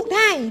อกลูกไ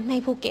ด้ใน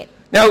ภูเก็ต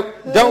Now,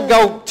 don't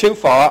go too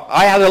far.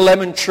 I had a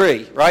lemon tree,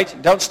 right?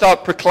 Don't start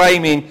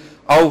proclaiming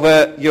over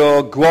your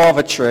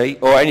guava tree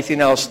or anything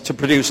else to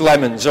produce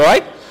lemons, all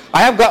right?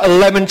 I have got a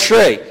lemon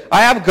tree.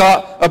 I have got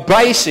a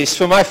basis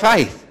for my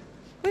faith.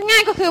 ง่า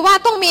ยๆก็คือว่า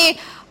ต้องมี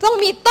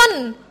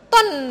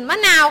ต้นมะ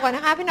นาวก่อนน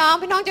ะคะพี่น้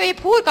องจะไป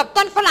พูดกับ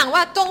ต้นฝรั่งว่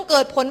าจงเกิ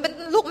ดผลเป็น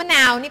ลูกมะน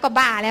าวนี่ก็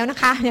บ้าแล้วนะ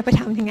คะอย่าไป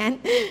ทำอย่างนั้น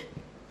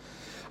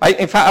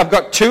In fact, I've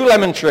got 2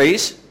 lemon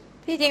trees.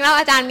 ที่จริงแล้ว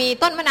อาจารย์มี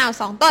ต้นมะนาว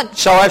2 ต้น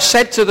So I've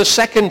said to the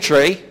second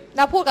tree, เ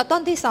ราพูดกับต้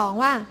นที่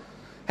2ว่า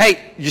hey,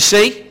 you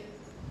see,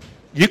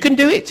 you can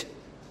do it.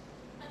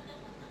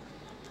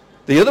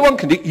 The other one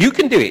can do it. You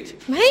can do it.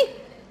 ไหม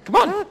Come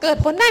on. เกิด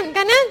ผลได้เหมือน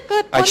กันนะเกิ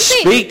ดผ I ลสิ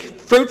speak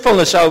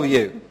fruitfulness over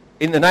you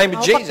in the name of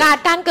เราประ Jesus. กาศ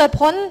การเกิด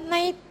ผลใน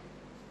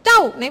เจ้า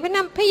ในพระน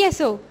ามพระเย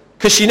ซู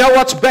Because you know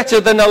what's better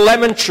than a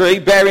lemon tree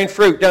bearing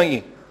fruit, don't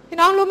you? พี่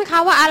น้องรู้ไหมคะ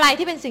ว่าอะไร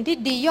ที่เป็นสิ่งที่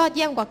ดียอดเ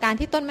ยี่ยมกว่าการ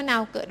ที่ต้นมะนา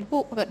วเกิด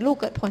ลูก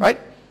เกิดผล Right?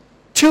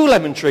 2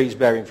 lemon trees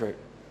bearing fruit.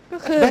 ก็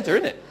คือ That's better,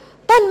 isn't it?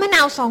 ต้นมะน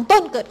าว2 ต้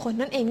นเกิดผล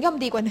นั่นเองย่อม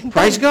ดีกว่า1 ต้น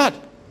Praise God.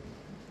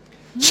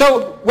 So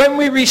when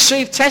we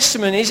receive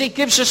testimonies, it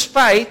gives us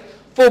faith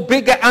for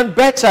bigger and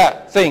better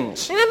things.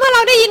 ดังนั้นเมื่อเร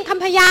าได้ยินค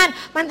ำพยาน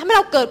มันทำให้เ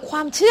ราเกิดคว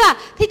ามเชื่อ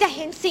ที่จะเ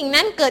ห็นสิ่ง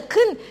นั้นเกิด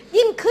ขึ้น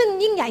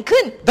ยิ่งใหญ่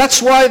ขึ้น That's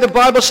why the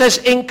Bible says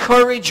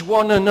encourage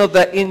one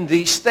another in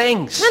these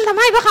things. นั่นทำ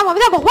ให้พระคำของพ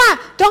ระเจ้าบอกว่า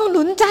จงห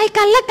นุนใจ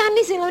กันและกันใน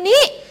สิ่งเหล่า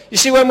นี้ You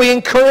see, when we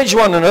encourage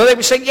one another,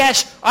 we say, yes,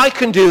 I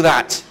can do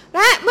that. แ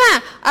ละเมื่อ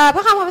พ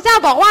ระคำของพระเจ้า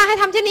บอกว่าให้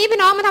ทำเช่นนี้พี่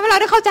น้องมันทำให้เรา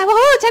ได้เข้าใจว่า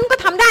ฉันก็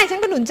ทำได้ฉัน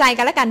ก็หนุนใจ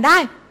กันและกันได้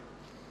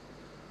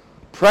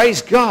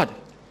Praise God.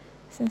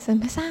 สรรเสริญ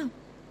พระเจ้า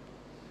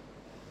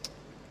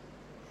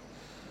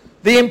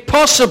The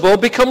impossible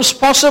becomes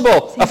possible.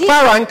 A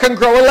farang can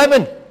grow a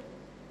lemon.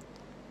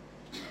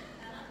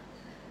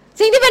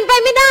 สิ่งที่เป็นไป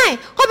ไม่ได้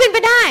ก็เป็นไป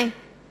ได้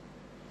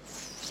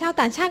ชาว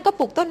ต่างชาติก็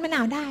ปลูกต้นมะน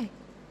าวได้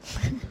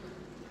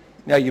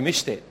No, you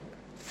missed it.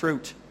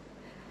 Fruit.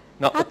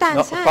 Not the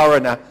Outside.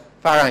 foreigner.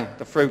 Farang,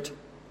 the fruit.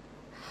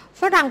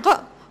 ฝรั่งก็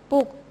ปลู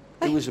ก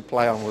It was a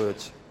play on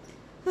words.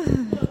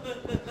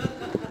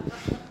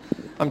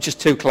 I'm just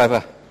too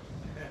clever.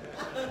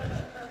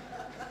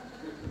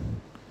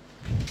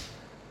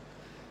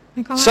 หม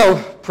ายความว่า So,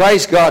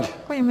 praise God.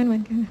 ก็ยังไม่เหมือ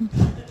นกัน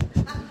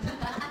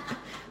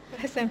สร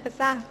รเสริญพระ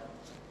เจ้า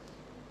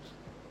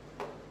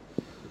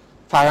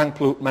Farang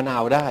plut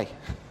manaw dai.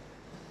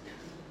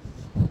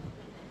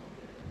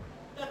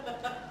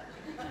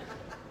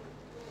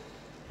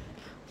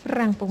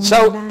 So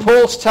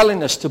Paul's telling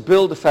us to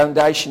build a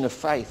foundation of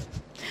faith.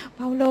 เ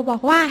ปาโลบอ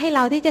กว่าให้เร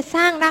าที่จะส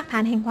ร้างรากฐา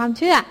นแห่งความเ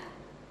ชื่อ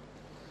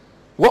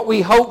What we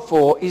hope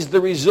for is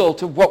the result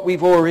of what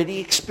we've already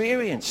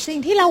experienced. สิ่ง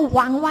ที่เราห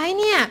วังไว้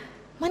เนี่ย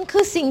มันคื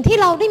อสิ่งที่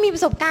เราได้มีปร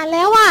ะสบการณ์แ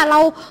ล้วว่าเรา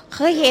เค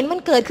ยเห็นมัน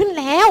เกิดขึ้น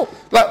แล้ว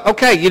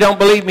Okay, you don't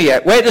believe me yet.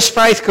 Where does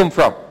faith come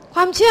from? ค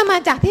วามเชื่อมา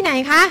จากที่ไหน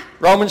คะ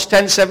Romans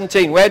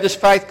 10:17. Where does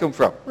faith come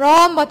from? โร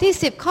มบทที่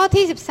10ข้อ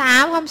ที่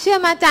13ความเชื่อ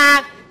มาจาก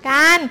ก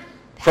าร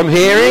From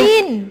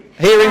hearing?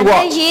 Hearing ได้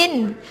what? ยิน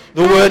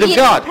The word of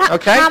God. พระ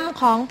Okay. ค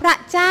ำของพระ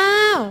เจ้า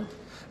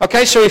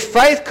Okay, so if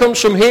faith comes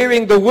from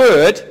hearing the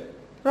word,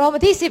 โรมบ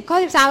ทที่10ข้อ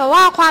13บอก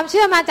ว่าความเ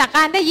ชื่อมาจากก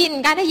ารได้ยิน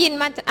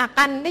มาจากก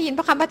ารได้ยินพ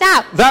ระคำพระเจ้า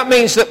that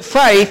means that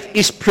faith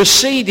is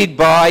preceded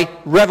by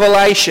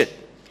revelation.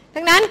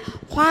 ดังนั้น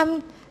ความ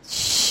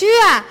เชื่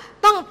อ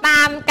ต้องต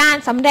ามการ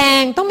สำแด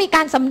งต้องมีก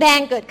ารสำแดง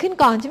เกิดขึ้น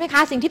ก่อนใช่ไหมค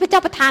ะสิ่งที่พระเจ้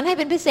าประทานให้เ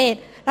ป็นพิเศษ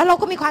แล้วเรา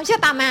ก็มีความเชื่อ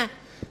ตามมา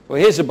Well,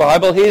 here's the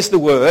Bible, here's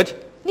the word.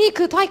 นี่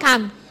คือถ้อยค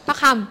ำพระ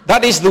ค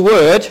That is the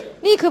word,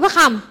 ำนี่คือพระค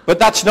but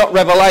that's not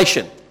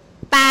revelation.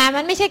 ำแต่มั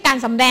นไม่ใช่การ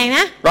สำแดงน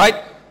ะ Right?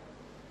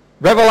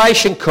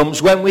 Revelation comes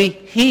when we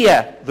hear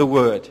the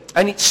word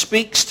and it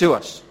speaks to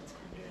us.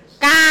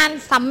 การ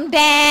สำแ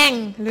ดง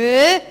หรื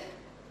อ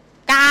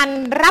การ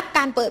รับก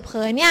ารเปิดเผ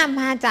ยเนี่ย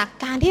มาจาก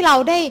การที่เรา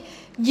ได้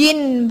ยิน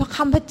พระค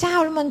ำพระเจ้า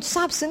แล้วมันซ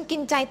าบซึ้งกิ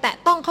นใจแต่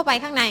ต้องเข้าไป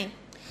ข้างใน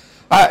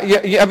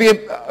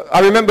I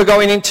remember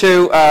going into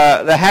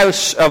the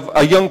house of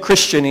a young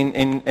Christian,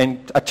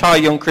 a Thai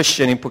young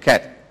Christian in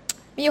Phuket.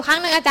 มีอยู่ครั้ง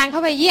หนึ่งอาจารย์เข้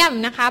าไปเยี่ยม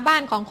นะคะบ้า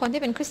นของคน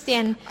ที่เป็นคริสเตีย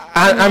น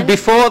And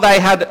before they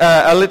had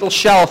a little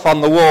shelf on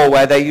the wall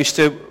where they used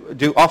to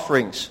do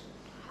offerings.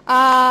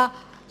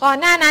 ก่อน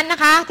หน้านั้นนะ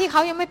คะที่เข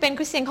ายังไม่เป็นค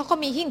ริสเตียนเขาก็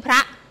มีหิ้งพระ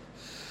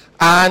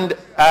And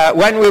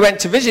when we went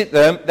to visit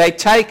them, they'd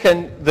taken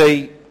the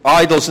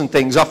idols and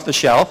things off the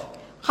shelf.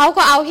 เขา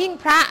ก็เอาหิ้ง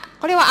พระเ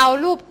ขาเรียกว่าเอา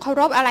รูปเคา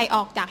รพอะไรอ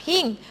อกจาก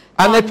หิ้ง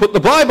And they put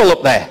the Bible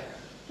up there.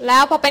 แล้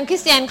วพอเป็นคริ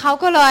สเตียนเขา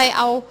ก็เลยเ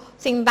อา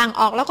สิ่งต่าง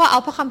ออกแล้วก็เอา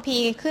พระคัมภี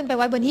ร์ขึ้นไปไ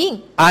ว้บนหิ้ง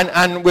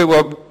And we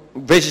were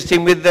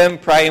visiting with them,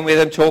 praying with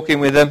them, talking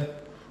with them.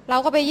 เรา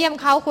ก็ไปเยี่ยม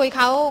เขาคุย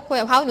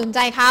กับเขาหนุนใจ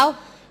เขา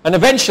And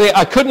eventually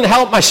I couldn't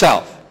help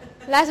myself.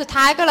 และสุด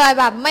ท้ายก็เลย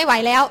แบบไม่ไหว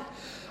แล้ว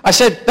I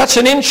said, that's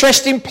an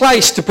interesting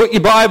place to put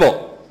your Bible.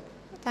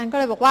 อาจารย์ก็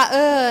เลยบอกว่า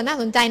น่า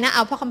สนใจนะเอ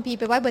าพระคัมภีร์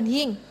ไปไว้บน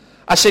หิ้ง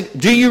I said,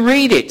 do you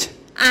read it?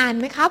 อ่าน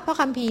ไหมครับพระ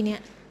คัมภีร์เนี่ย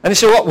And they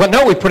said, well,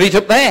 no, we put it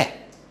up there.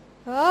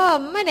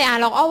 ไม่ได้อ่าน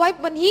หรอกเอาไว้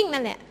บนหิ้ง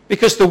นั่นแหละ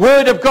Because the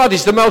Word of God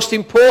is the most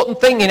important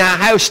thing in our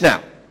house now.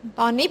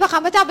 ตอนนี้พระค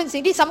ำพระเจ้าเป็นสิ่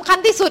งที่สำคัญ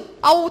ที่สุด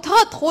เอาเทิ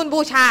ดทูน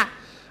บูชา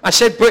I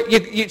said, but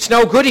it's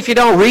no good if you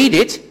don't read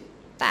it.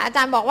 แต่อาจ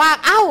ารย์บอกว่า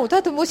เทิ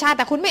ดทูนบูชาแ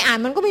ต่คุณไม่อ่าน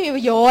มันก็ไม่มีป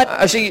ระโยชน์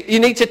I said, you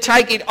need to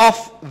take it off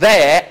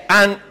there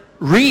and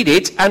read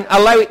it and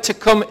allow it to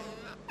come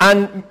and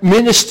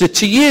minister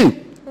to you.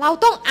 เรา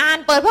ต้องอ่าน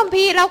เปิดพระคัม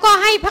ภีร์แล้วก็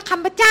ให้พระค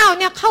ำพระเจ้า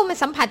เนี่ยเข้ามา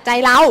สัมผัสใจ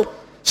เรา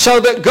So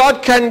that God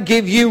can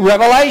give you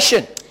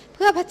revelation. เ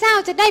พื่อพระเจ้า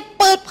จะได้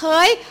เปิดเผ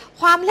ย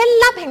ความลึก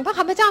ลับแห่งพระค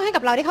ำพระเจ้าให้กั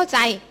บเราได้เข้าใจ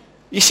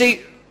You see,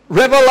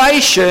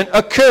 revelation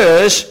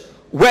occurs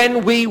when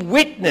we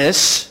witness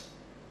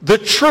the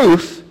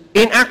truth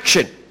in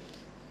action.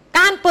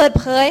 การเปิด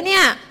เผยเนี่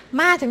ย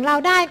มาถึงเรา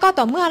ได้ก็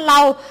ต่อเมื่อเรา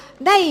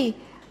ได้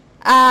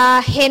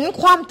เห็น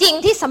ความจริง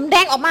ที่สำแด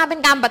งออกมาเป็น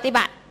การปฏิ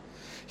บัติ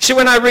See,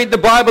 when I read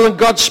the Bible and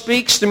God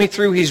speaks to me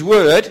through His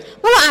Word,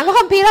 เมื่อเราอ่านพระ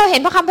คัมภีร์เราเห็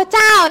นพระคำพระเ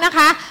จ้านะค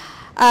ะ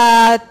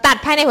ตัด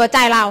ภายในหัวใจ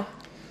เรา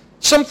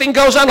something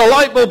goes on, a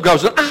light bulb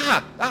goes on.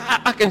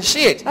 I can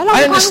see it.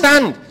 I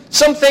understand.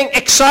 Something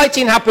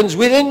exciting happens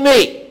within me.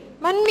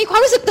 มันมีความ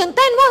รู้สึกตื่นเ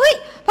ต้นว่าเฮ้ย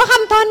พระค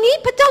ำตอนนี้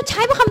พระเจ้าใ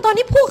ช้พระคำตอน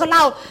นี้พูดกับเร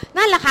า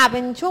นั่นแหละค่ะเป็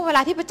นช่วงเวล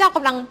าที่พระเจ้าก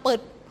ำลังเปิด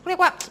เรีย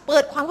กว่าเปิ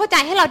ดความเข้าใจ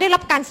ให้เราได้รั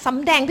บการส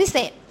ำแดงพิเศ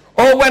ษ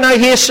Or when I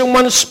hear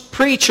someone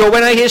preach or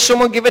when I hear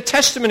someone give a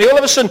testimony, all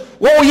of a sudden,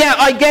 oh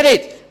yeah, I get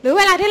it. หรือ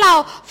เวลาที่เรา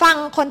ฟัง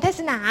คนเทศ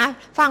นา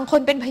ฟังค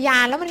นเป็นพยา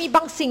นแล้วมันมีบ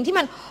างสิ่งที่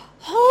มัน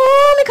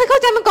ไม่เคยเข้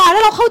าใจมาก่อนแล้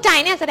วเราเข้าใจ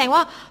เนี่ยแสดงว่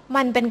า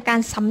มันเป็นการ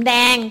สำแด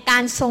งกา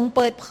รทรงเ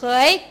ปิดเผ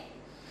ย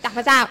จากพ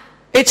ระเจ้า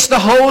It's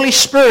the Holy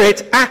Spirit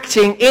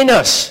acting in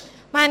us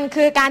มัน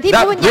คือการที่พ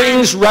ระวิญ that ญาณ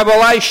brings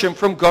revelation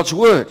from God's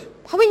Word.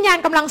 พระวิญญาณ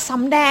กำลังส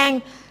ำแดง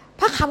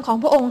พระคำของ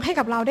พระองค์ให้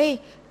กับเราได้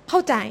เข้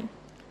าใจ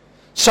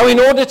So in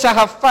order to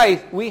have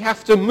faith, we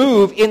have to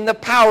move in the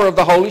power of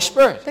the Holy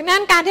Spirit. ดังนั้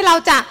นการที่เรา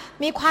จะ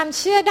มีความ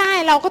เชื่อได้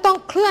เราก็ต้อง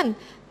เคลื่อน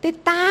ติด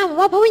ตาม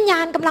ว่าพระวิญญา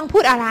ณกำลังพู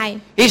ดอะไร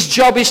His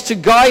job is to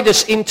guide us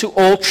into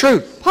all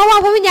truth. เพราะว่า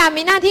พระวิญญาณ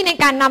มีหน้าที่ใน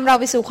การนำเรา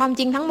ไปสู่ความ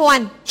จริงทั้งมวล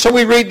So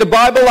we read the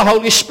Bible, the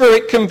Holy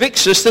Spirit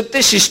convicts us that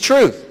this is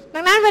truth. ดั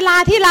งนั้นเวลา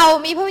ที่เรา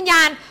มีพระวิญญ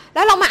าณแ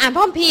ล้วเรามาอ่านพร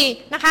ะคัมภีร์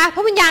นะคะพ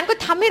ระวิญญาณก็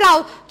ทำให้เรา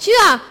เชื่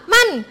อ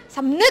มั่นส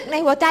ำนึกใน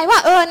หัวใจว่า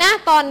นะ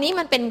ตอนนี้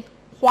มันเป็น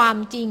ความ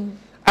จริง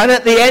And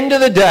at the end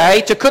of the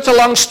day, to cut a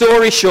long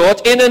story short,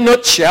 in a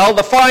nutshell,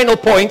 the final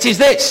point is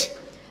this.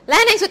 และ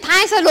ในสุดท้า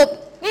ยสรุป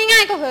ง่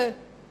ายๆก็คือ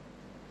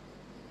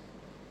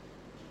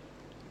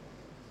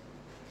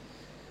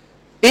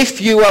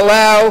If you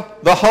allow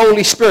the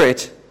Holy Spirit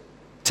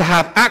to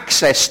have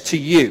access to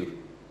you,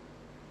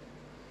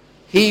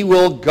 He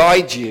will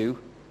guide you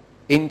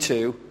into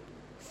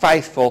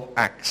faithful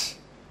acts.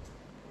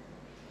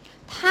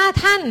 ถ้า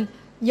ท่าน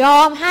ยอ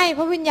มให้พ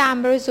ระวิญญาณ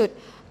บริสุทธิ์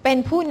เป็น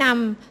ผู้น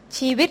ำ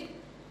ชีวิต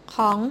ข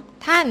อง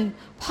ท่าน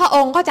พระอ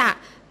งค์ก็จะ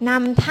น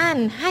ำท่าน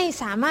ให้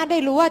สามารถได้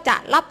รู้ว่าจะ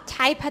รับใ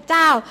ช้พระเ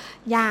จ้า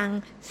อย่าง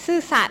ซื่อ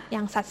สัตย์อย่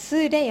างสัตย์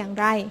ซื่อได้อย่าง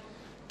ไร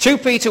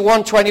 2 Peter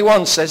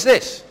 1:21 says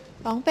this.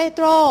 2 เปโต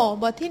ร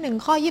บทที่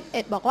1ข้อ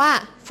21บอกว่า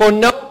For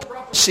no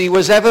prophecy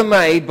was ever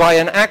made by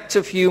an act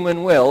of human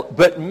will,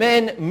 but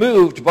men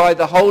moved by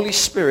the Holy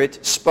Spirit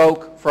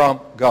spoke from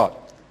God.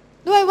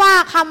 ด้วยว่า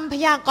คำพ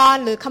ยากร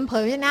ณ์หรือคำเผ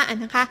ยพระชนะ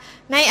นะคะ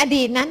ในอ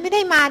ดีตนั้นไม่ไ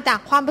ด้มาจาก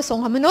ความประสง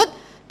ค์ของมนุษย์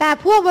แต่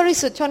พวกบริ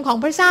สุทธิ์ชนของ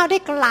พระเจ้าได้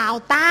กล่าว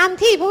ตาม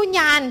ที่พระวิญ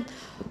ญาณ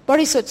บ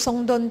ริสุทธิ์ทรง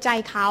ดลใจ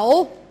เขา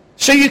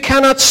So you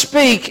cannot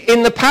speak in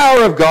the power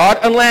of God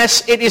unless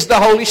it is the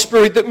Holy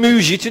Spirit that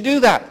moves you to do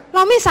that. เร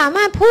าไม่สาม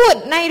ารถพูด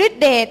ในฤท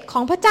ธิ์เดชขอ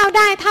งพระเจ้าไ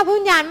ด้ถ้าพระ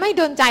วิญญาณไม่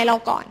ดลใจเรา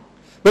ก่อน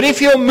But if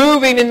you're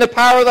moving in the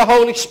power of the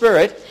Holy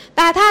Spirit, แ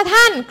ต่ถ้า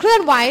ท่านเคลื่อ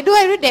นไหวด้ว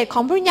ยฤทธิ์เดชข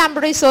องพระวิญญาณบ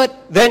ริสุทธิ์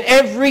then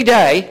every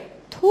day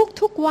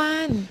ทุกวั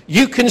น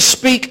you can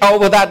speak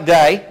over that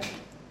day,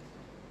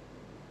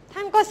 ท่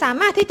านก็สา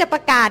มารถที่จะปร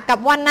ะกาศกับ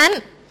วันนั้น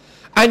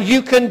and you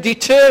can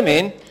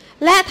determine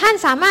และท่าน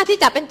สามารถที่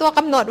จะเป็นตัวก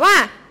ำหนดว่า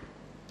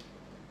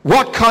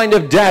what kind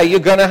of day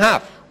you're going to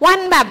have. วัน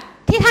แบบ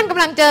ที่ท่านก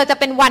ำลังเจอจะ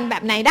เป็นวันแบ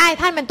บไหนได้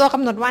ท่านเป็นตัวก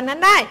ำหนดวันนั้น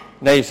ได้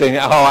Now you're saying,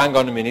 oh, hang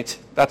on a minute,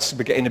 that's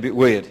getting a bit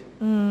weird.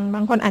 บ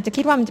างคนอาจจะ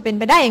คิดว่ามันจะเป็น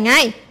ไปได้ยังไง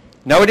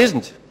No, it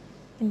isn't.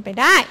 เป็นไป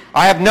ได้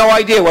I have no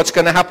idea what's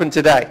going to happen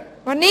today.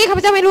 วันนี้ข้าพ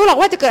เจ้าไม่รู้หรอก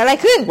ว่าจะเกิดอะไร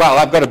ขึ้น Well,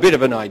 I've got a bit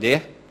of an idea.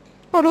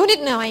 ก็รู้นิด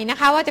หน่อยนะ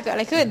คะว่าจะเกิดอะ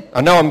ไรขึ้น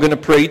I know I'm going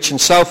to preach, and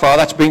so far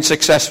that's been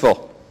successful.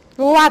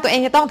 รู้ว่าตัวเอ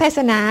งจะต้องเทศ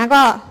นา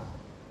ก็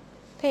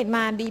เทศม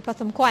าดีพอ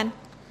สมควร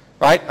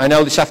Right? I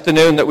know this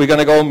afternoon that we're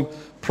going to go and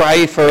pray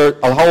for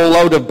a whole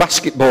load of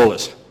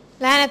basketballers.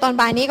 และในตอน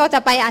บ่ายนี้ก็จะ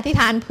ไปอธิษ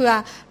ฐานเพื่อ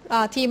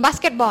ทีมบาส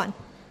เกตบอล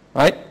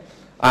Right?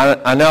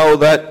 I know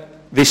that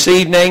this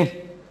evening,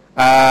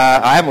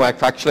 I haven't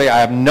worked actually. I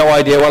have no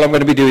idea what I'm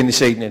going to be doing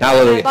this evening. ต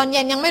Hallelujah. อนเ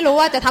ย็นยังไม่รู้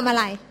ว่าจะทำอะ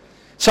ไร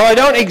So I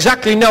don't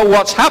exactly know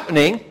what's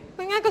happening.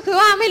 ง่ายๆก็คือ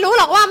ว่าไม่รู้ห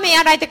รอกว่ามี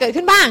อะไรจะเกิด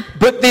ขึ้นบ้าง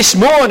But this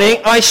morning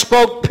I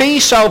spoke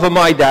peace over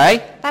my day.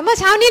 แต่เมื่อ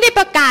เช้านี้ได้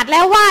ประกาศแ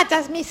ล้วว่าจะ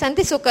มีสัน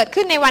ติสุขเกิด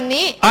ขึ้นในวัน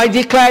นี้ I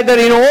declared that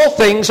in all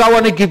things I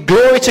want to give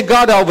glory to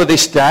God over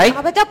this day.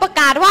 ข้าพเจ้าประ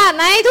กาศว่า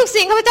ในทุก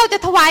สิ่งข้าพเจ้าจะ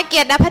ถวายเกี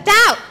ยรติแด่พระเจ้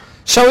า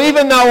So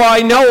even though I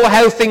know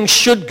how things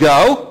should go,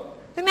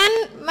 ดังนั้น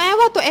แม้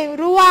ว่าตัว ตัวเอง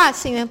รู้ว่า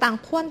สิ่งต่าง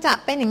ๆควรจะ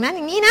เป็นอย่างนั้นอ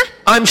ย่างนี้นะ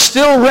I'm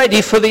still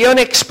ready for the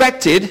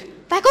unexpected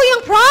แต่ก็ยัง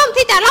พร้อม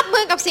ที่จะรับ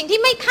มือกับสิ่งที่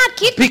ไม่คาด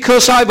คิด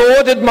because I've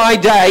ordered my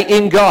day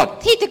in God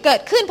ที่จะเกิ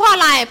ดขึ้นเพราะอะ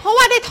ไรเพราะ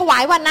ว่าได้ถวา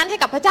ยวันนั้นให้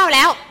กับพระเจ้าแ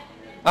ล้ว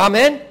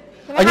Amen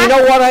and you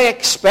know what I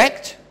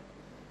expect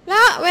แล้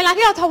วเวลา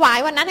ที่เราถวาย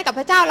วันนั้นให้กับ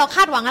พระเจ้าเราค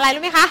าดหวังอะไร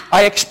รู้ไหมคะ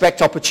I expect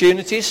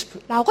opportunities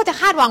เราก็จะ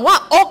คาดหวังว่า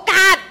โอก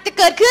าสจะ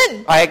เกิดขึ้น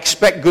I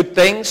expect good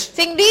things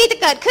สิ่งดีจะ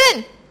เกิดขึ้น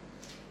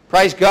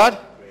praise God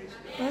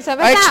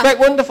I expect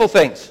wonderful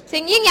things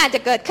สิ่งยิ่งใหญ่จ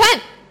ะเกิดขึ้น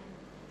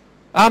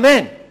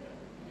Amen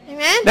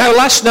Amen Now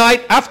last night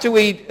after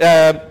we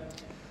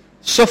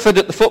suffered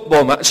at the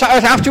football match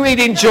after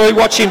we'd enjoyed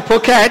watching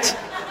Phuket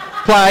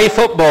play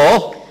football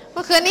เ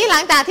มื่อคืนนี้หลั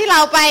งจากที่เร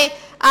าไป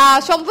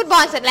ชมฟุตบอ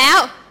ลเสร็จแล้ว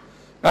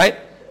right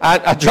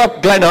I dropped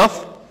Glenn off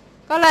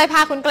ก็เลยพ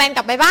าคุณแกลนก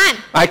ลับไปบ้าน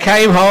I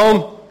came home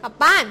กลับ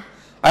บ้าน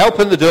I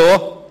opened the door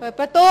เปิด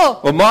ประตู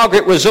well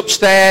Margaret was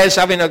upstairs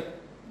having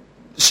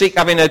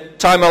a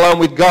time alone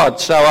with God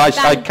so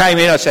I came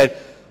in I said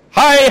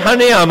hi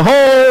honey I'm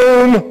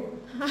home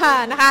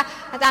นะคะ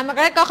อาจารย์มาร์ก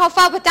าเร็ตก็เข้าเ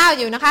ฝ้าพระเจ้า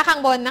อยู่นะคะข้าง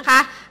บนนะคะ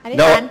อธิษ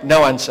ฐาน no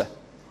answer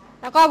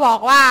แล้วก็บอก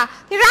ว่า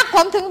ที่รักผ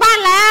มถึงบ้าน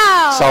แล้ว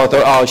so I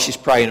thought oh she's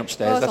praying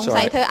upstairs ส that's ง all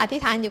สัย right เธออธิ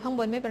ษฐานอยู่ข้าง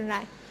บนไม่เป็นไร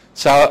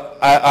so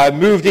I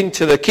moved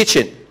into the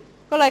kitchen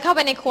ก็เลยเข้าไป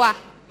ในครัว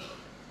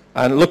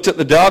and looked at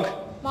the dog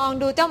มอง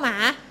ดูเจ้าหมา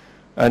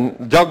and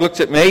the dog looked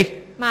at me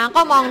หมา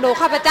ก็มองดู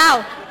ข้าพเจ้า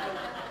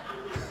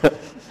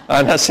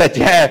and I said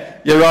yeah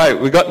you're right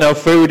we got no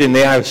food in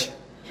the house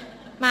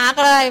หมา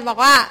ก็เลยบอก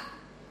ว่า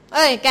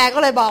แกก็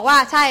เลยบอกว่า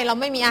ใช่เรา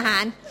ไม่มีอาหา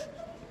ร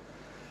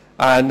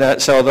and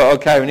so I thought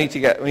okay we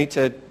need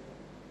to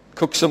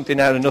cook something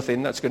out of nothing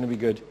that's going to be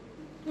good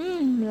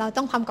เรา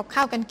ต้องทำกับข้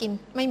าวกันกิน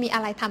ไม่มีอะ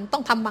ไรทำต้อ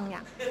งทำบางอย่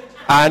าง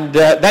and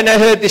then I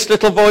heard this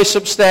little voice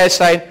upstairs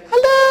saying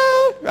hello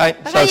right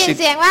so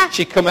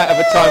she come out of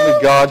a time with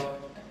God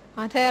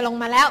เธอลง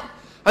มาแล้ว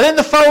and then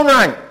the phone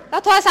rang แล้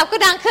วโทรศัพท์ก็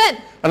ดังขึ้น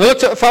and I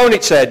looked at the phone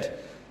it said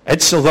Ed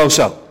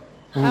Silvoso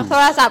แล้วโท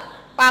รศัพท์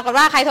ปรากฏ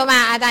ว่าใครโทรมา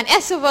อาจารย์เอ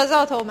สซูเวอร์โซ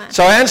โทรมา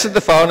so I answered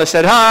the phone I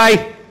said hi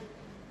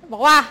บอ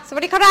กว่าสวั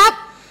สดีครับ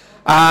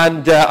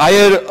and I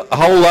heard a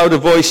whole load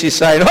of voices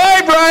saying hi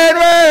Brian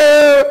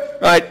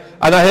right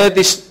and I heard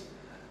this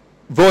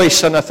voice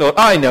and I thought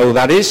I know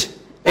that is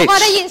ก็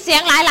ได้ยินเสีย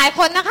งหลายๆ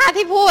คนนะคะ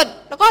ที่พูด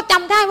แล้วก็จ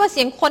ำได้ว่าเ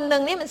สียงคนหนึ่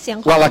งนี่มันเสียง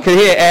คน well I could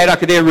hear Ed I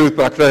could hear Ruth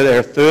but I could hear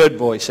a third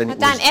voice and it อ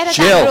าจารย์เอส was อา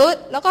จารย์รูธ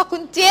แล้วก็คุ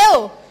ณจิล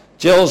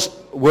Jill's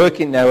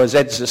working now as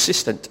Ed's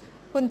assistant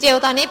คุณจิล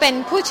ตอนนี้เป็น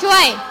ผู้ช่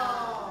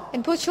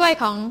วย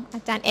ของอ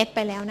าจารย์เอสไป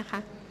แล้วนะคะ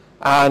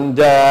and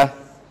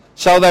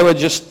so they were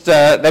just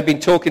they've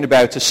been talking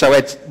about us so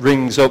Ed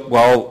rings up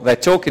while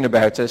they're talking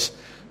about us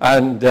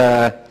and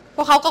พ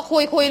วกเขาก็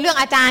คุยเรื่อง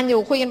อาจารย์อยู่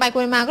คุยกันไป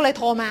คุยมาก็เลย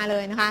โทรมาเล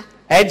ยนะคะ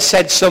Ed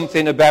said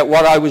something about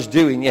what I was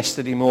doing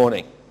yesterday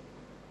morning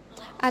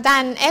อาจา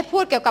รย์เอสพู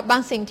ดเกี่ยวกับบา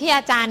งสิ่งที่อ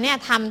าจารย์เนี่ย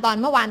ทำตอน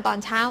เมื่อวานตอน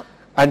เช้า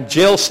and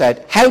Jill said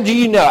how do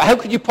you know how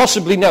could you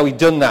possibly know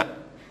he'd done that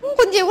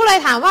คุณจิวก็เลย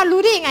ถามว่ารู้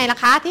ได้ยังไงล่ะ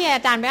คะที่อ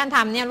าจารย์ไปท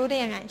ำเนี่ยรู้ได้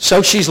ยังไง so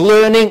she's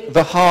learning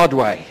the hard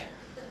way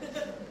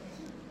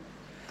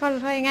ก็เ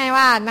รียกง่าย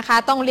ว่านะคะ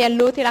ต้องเรียน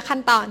รู้ทีละขั้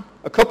นตอน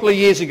a couple of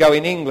years ago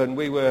in England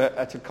we were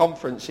at a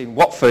conference in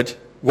Watford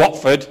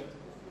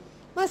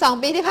เมื่อ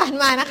2 ปีที่ผ่าน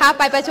มานะคะ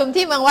ไปประชุม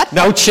ที่เมืองวัด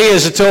no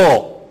cheers at all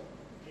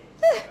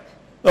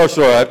that's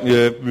all right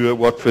yeah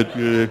Watford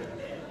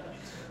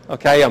yeah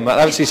okay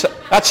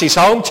that's his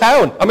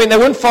hometown I mean they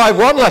won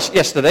 5-1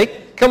 yesterday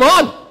come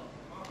on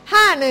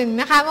 5-1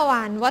 นะคะเมื่อว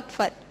านวัตฟ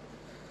อร์ด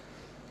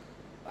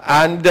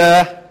and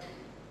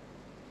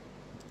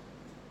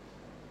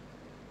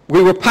we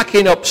were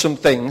packing up some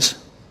things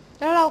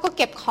แล้วเราก็เ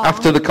ก็บของ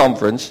after the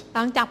conference ห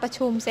ลังจากประ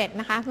ชุมเสร็จ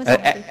นะคะเมื่อ2 ปี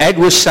Ed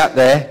was sat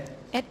there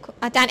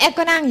อาจารย์เอ็ด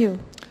ก็นั่งอยู่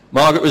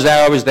Margaret was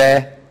there I was there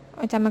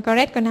อาจารย์มาร์กาเ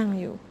ร็ตก็นั่ง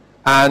อยู่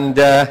and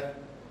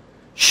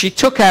she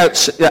took out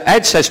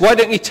Ed says why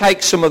don't you take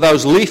some of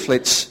those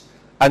leaflets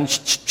and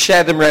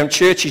share them around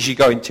churches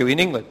you're going to in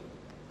England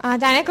อา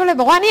จารย์เอ็ดก็เลย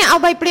บอกว่าเนี่ยเอา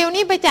ใบปลิว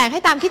นี่ไปแจกให้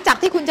ตามคริสตจักร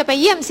ที่คุณจะไป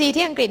เยี่ยมซี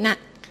ที่อังกฤษน่ะ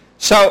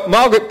so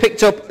Margaret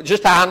picked up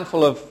just a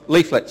handful of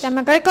leaflets อาจารย์ม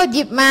าร์กาเร็ตก็ห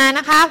ยิบมาน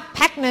ะคะแ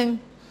พ็คนึง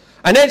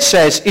and Ed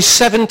says is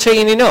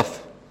 17 enough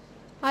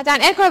อาจาร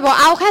ย์เอ็ดก็เลยบอก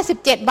เอาแค่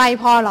17 ใบ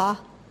พอเหรอ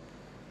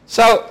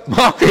so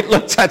Margaret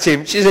looked at him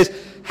she says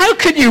how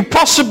could you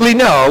possibly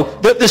know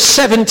that there's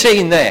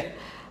 17 there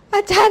อ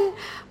าจารย์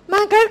ม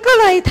าร์กาเร็ตก็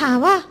เลยถาม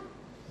ว่า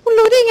คุณ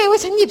รู้ได้ไงว่า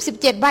ฉันหยิบ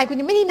17 ใบคุณ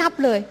ยังไม่ได้นับ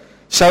เลย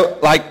so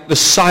like the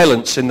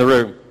silence in the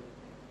room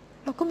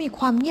แล้วก็มีค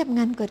วามเงียบ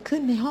งันเกิดขึ้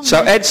นในห้อง so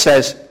Ed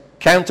says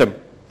count them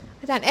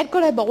อาจารย์เอ็ดก็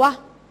เลยบอกว่า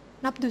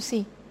นับดูสิ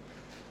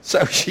so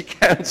she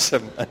counts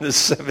them and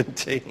there's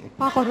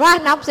 17 ปรากฏว่า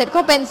นับเสร็จ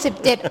ก็เป็น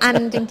17 อัน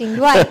จริง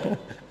ๆด้วย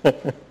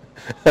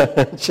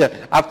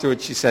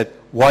afterwards she said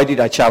why did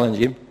I challenge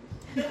him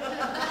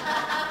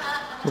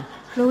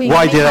รู้อย่าง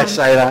why นี้ did ไม่ I ถาม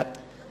say that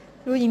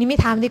รู้อย่างนี้ไม่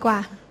ถามดีกว่า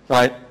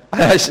right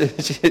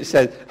she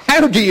said how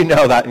do you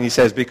know that and he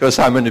says because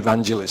I'm an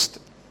evangelist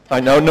I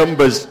know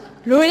numbers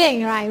รู้ได้อย่า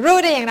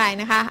งไร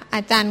นะคะอ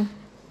าจารย์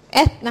เอ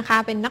สนะคะ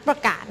เป็นนักประ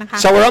กาศนะคะ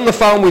so we're on the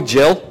phone with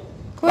Jill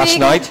last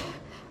night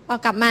พ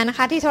อกลับมานะค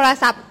ะที่โทร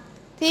ศัพท์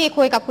ที่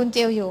คุยกับคุณ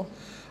จิลอยู่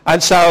And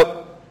so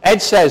Ed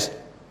says,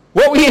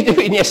 what were you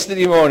doing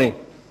yesterday morning?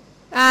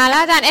 แล้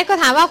วอาจารย์เอ็ดก็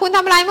ถามว่าคุณท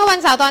ำอะไรเมื่อวัน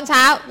เสาร์ตอนเ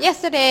ช้า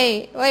yesterday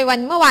เ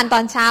มื่อวานต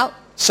อนเช้า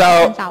So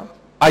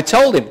I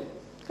told him.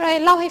 ก็เลย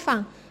เล่าให้ฟัง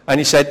And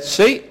he said,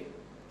 see,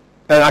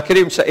 and I could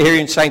even hear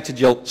him saying to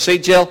Jill, see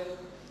Jill,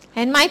 เ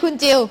ห็นไหมคุณ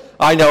จิล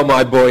I know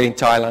my boy in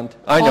Thailand.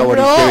 I know what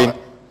he's doing.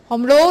 ผ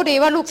มรู้ดี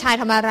ว่าลูกชาย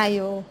ทำอะไรอ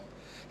ยู่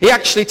He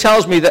actually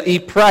tells me that he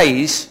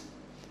prays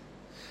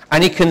and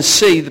he can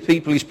see the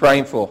people he's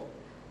praying for.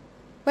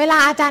 เวลา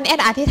อาจารย์เอ็ด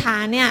อธิษฐา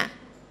นเนี่ย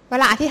เว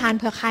ลาอธิษฐาน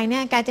เผื่อใครเนี่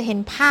ยแกจะเห็น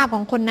ภาพข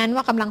องคนนั้น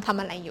ว่ากำลังทำ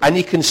อะไรอยู่ And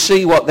he can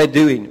see what they're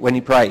doing when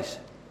he prays.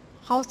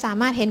 เขาสา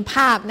มารถเห็นภ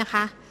าพนะค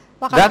ะ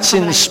ว่ากำลังทำอะไร That's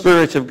in the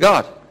Spirit of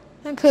God.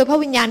 นั่นคือพระ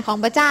วิญญาณของ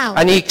พระเจ้า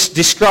And he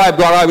described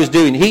what I was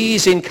doing.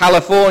 He's in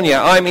California,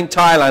 I'm in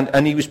Thailand,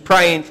 and he was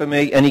praying for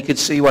me and he could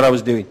see what I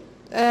was doing.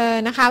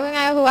 นะคะว่าไ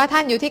งก็คือว่าท่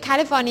านอยู่ที่แค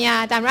ลิฟอร์เนีย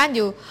อาจารย์รันอ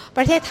ยู่ป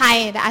ระเทศไทย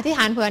แต่อธิษฐ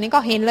านเผื่อนี้ก็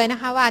เห็นเลยนะ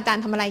คะว่าอาจาร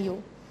ย์ทำอะไรอยู่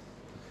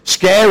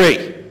Scary.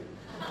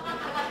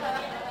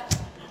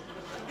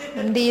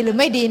 มันดีหรือ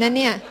ไม่ดีนะเ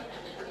นี่ย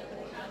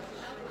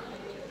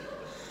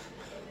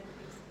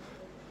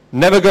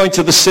Never going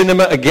to the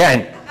cinema again.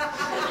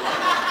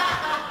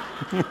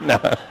 No,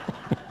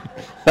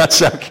 that's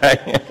okay.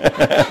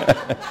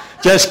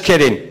 Just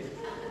kidding.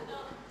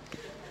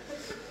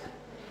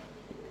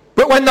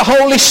 But when the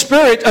Holy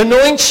Spirit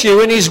anoints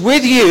you and is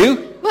with you,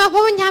 เมื่อพร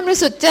ะวิญญาณบริ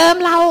สุทธิ์เจิม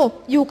เรา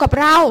อยู่กับ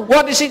เรา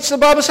what does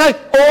the Bible say?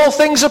 All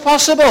things are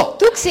possible.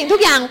 ทุกสิ่งทุ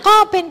กอย่างก็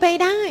เป็นไป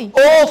ได้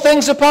All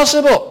things are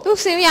possible. ทุก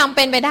สิ่งทุกอย่างเ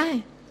ป็นไปได้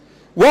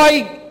Why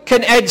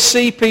can Ed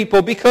see people?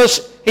 Because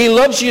he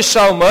loves you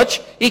so much.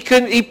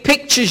 He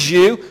pictures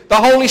you. The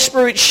Holy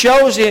Spirit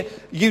shows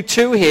you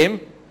to him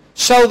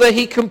so that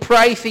he can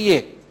pray for you.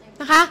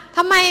 นะคะท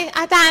ำไม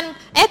อาจารย์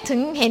เอ็ดถึง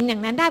เห็นอย่า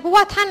งนั้นได้เพราะ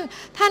ว่า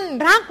ท่าน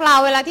รักเรา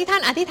เวลาที่ท่า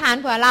นอธิษฐาน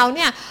เผื่อเราเ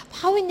นี่ยพ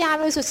ระวิญญาณ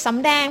บริสุทธิ์ส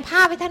ำแดงภ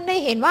าพให้ท่านได้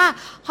เห็นว่า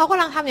เขาก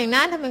ำลังทำอย่าง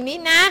นั้นทำอย่างนี้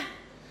นะ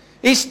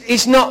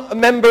He's not a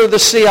member of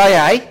the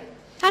CIA.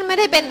 ท่านไม่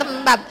ได้เป็น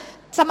แบบ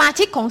สมา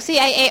ชิกของ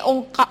CIA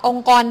อง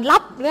ค์กรลั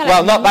บหรืออะไร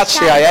Well, not that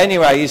CIA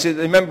anyway. He's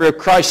a member of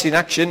Christ in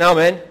Action.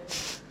 Amen.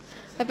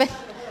 เป็น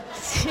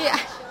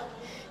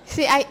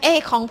CIA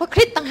ของพระค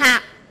ริสต์ต่างหา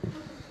ก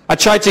I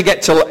tried to get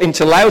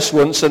into Laos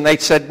once and they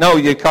said, no,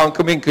 you can't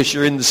come in because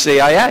you're in the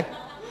CIA.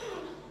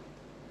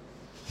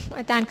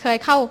 อาจารย์เคย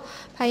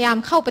พยายาม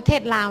เข้าประเท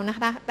ศลาวนะค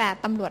ะแต่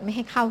ตำรวจไม่ใ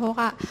ห้เข้าเพราะ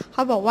ว่าเข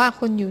าบอกว่า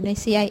คุณอยู่ใน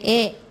CIA.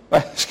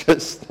 Well, it's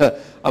because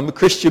I'm a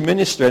Christian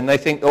minister and they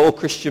think all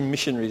Christian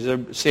missionaries are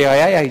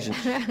CIA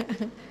agents.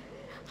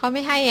 เขาไ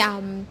ม่ให้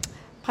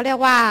เขาเรียก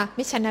ว่า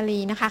มิชชันนารี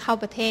นะคะเข้า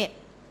ประเทศ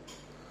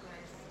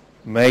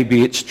Maybe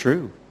it's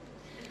true.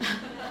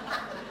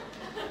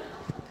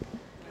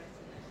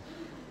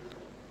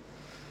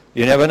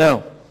 You never know.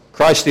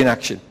 Christ in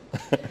action.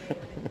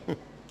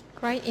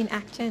 Christ in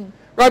action.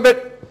 Right, but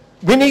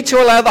we need to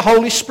allow the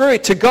Holy Spirit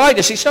to guide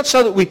us. It's not so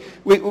that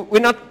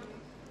we're not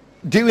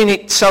doing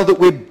it so that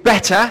we're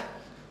better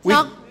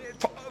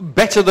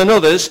than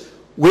others.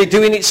 We're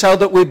doing it so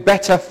that we're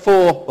better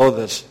for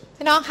others.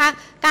 พี่น้องคะ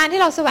การที่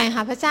เราแสวงห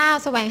าพระเจ้า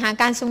แสวงหา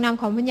การทรงน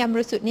ำของวิญญาณบ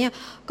ริสุทธิ์เนี่ย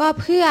ก็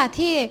เพื่อ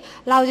ที่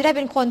เราจะได้เ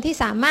ป็นคนที่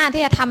สามารถ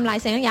ที่จะทำหลาย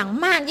สิ่งอย่าง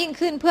มากยิ่ง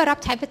ขึ้นเพื่อรับ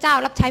ใช้พระเจ้า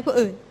รับใช้ผู้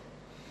อื่น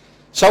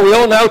So we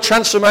all know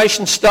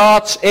transformation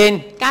starts in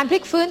การพลิ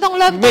กฟื้นต้อง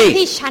เริ่มต้น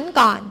ที่ฉัน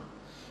ก่อน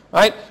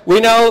Right? We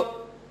know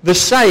the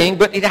saying,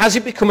 but it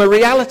hasn't become a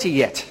reality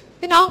yet.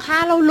 พี่น้องคะ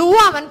เรารู้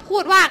ว่ามันพู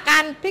ดว่ากา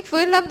รพลิก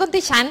ฟื้นเริ่มต้น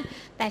ที่ฉัน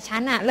แต่ฉั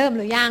นเริ่มห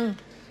รือยัง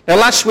Now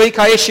last week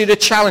I issued a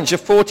challenge,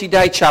 a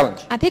 40-day challenge.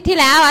 อาทิตย์ที่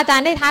แล้วอาจาร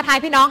ย์ได้ท้าทาย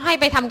พี่น้องให้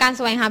ไปทำการแ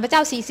สวงหาพระเจ้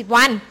า40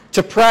วัน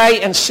To pray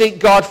and seek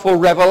God for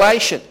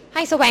revelation. ใ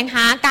ห้แสวงห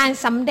าการ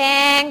สำแด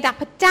งจาก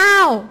พระเจ้า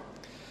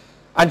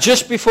And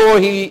just before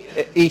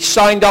he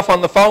signed off on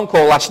the phone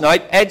call last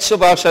night, Ed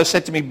Silvoso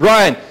said to me,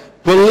 Brian,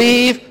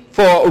 believe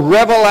for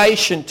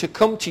revelation to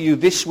come to you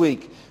this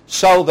week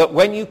so that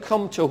when you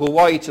come to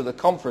Hawaii to the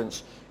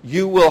conference,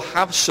 you will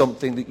have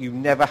something that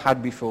you've never had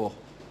before.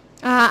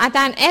 อาจ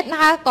ารย์เอ็ดนะ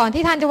คะก่อน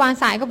ที่ท่านจะวาง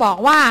สายก็บอก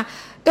ว่า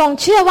จง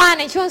เชื่อว่า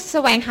ในช่วงแส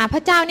วงหาพร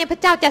ะเจ้าเนี่ยพร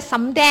ะเจ้าจะส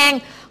ำแดง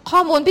ข้อ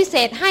มูลพิเศ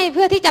ษให้เ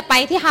พื่อที่จะไป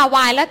ที่ฮาว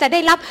ายแล้วจะได้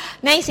รับ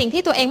ในสิ่ง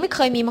ที่ตัวเองไม่เค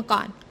ยมีมาก่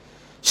อน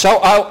So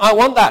I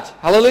want that.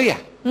 Hallelujah.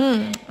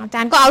 อาจ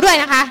ารย์ก็เอาด้วย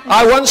นะคะ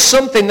I want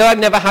something that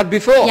I've never had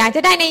before. อยากจ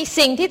ะได้ใน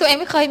สิ่งที่ตัวเอง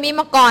ไม่เคยมี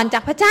มาก่อนจา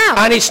กพระเจ้า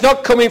And it's not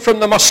coming from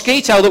the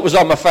mosquito that was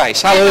on my face.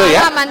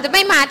 Hallelujah. มันจะไ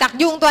ม่มาจาก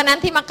ยุงตัวนั้น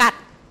ที่มากัด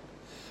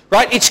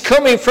Right? It's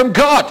coming from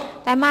God.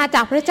 แต่มาจ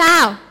ากพระเจ้า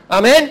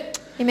Amen.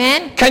 Amen.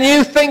 Can you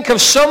think of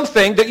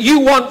something that you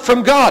want from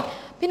God?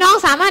 พี่น้อง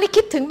สามารถที่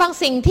คิดถึงบาง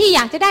สิ่งที่อย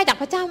ากจะได้จาก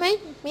พระเจ้าไหม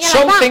มีอะไร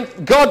บ้าง Something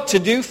God to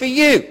do for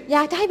you. อย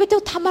ากจะให้พระเจ้า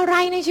ทำอะไร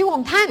ในชีวิตข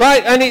องท่าน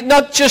Right? And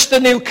not just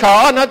a new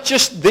car, not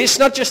just this,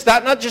 not just that,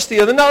 not just the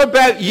other, not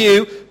about you,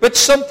 but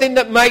something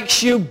that makes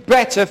you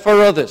better for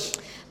others.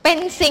 เป็น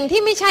สิ่ง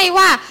ที่ไม่ใช่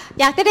ว่า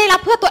อยากจะได้รับ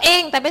เพื่อตัวเอ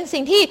งแต่เป็น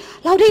สิ่งที่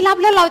เราได้รับ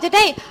แล้วเราจะไ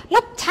ด้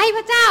รับใช้พ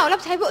ระเจ้ารั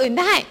บใช้ผู้อื่น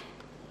ได้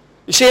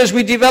You see, as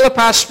we develop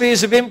our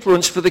spheres of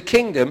influence for the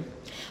kingdom,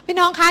 พี่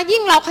น้องคะยิ่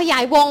งเราขยา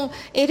ยวง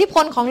อิทธิพ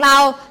ลของเรา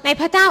ใน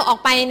พระเจ้าออก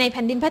ไปในแ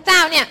ผ่นดินพระเจ้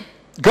าเนี่ย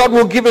God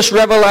will give us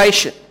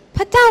revelation. พ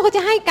ระเจ้าก็จ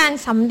ะให้การ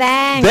สำแด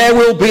ง There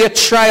will be a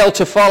trail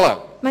to follow.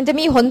 มันจะ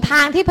มีหนท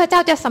างที่พระเจ้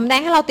าจะสำแดง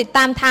ให้เราติดต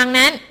ามทาง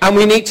นั้น And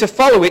we need to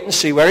follow it and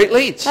see where it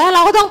leads. แล้วเร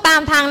าก็ต้องตา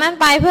มทางนั้น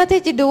ไปเพื่อ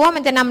ที่จะดูว่ามั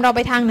นจะนำเราไ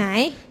ปทางไหน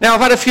Now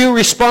I've had a few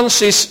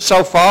responses so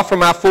far from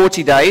our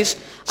 40 days.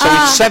 So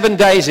it's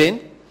 7 days in.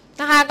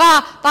 นะคะก็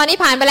ตอนนี้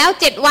ผ่านไปแล้ว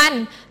7วัน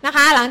นะค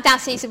ะหลังจาก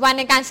40วัน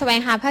ในการแสวง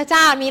หาพระเจ้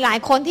ามีหลาย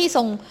คนที่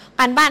ส่ง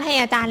การบ้านให้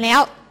อาจารย์แล้ว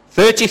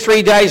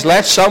 33 days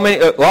left. So many,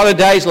 a lot of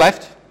days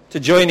left to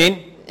join in.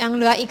 ยังเ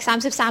หลืออีก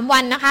33วั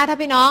นนะคะถ้า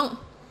พี่น้อง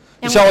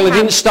ยัง So ไม่ it ได้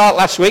didn't start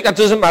last week. That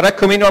doesn't matter.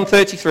 Come in on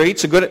 33.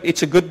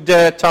 It's a good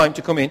time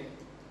to come in.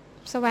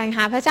 แสวงห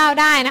าพระเจ้า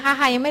ได้นะคะใ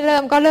ครยังไม่เริ่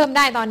มก็เริ่มไ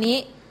ด้ตอนนี้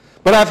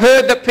But I've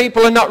heard that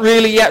people are not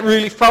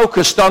really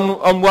focused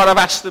on what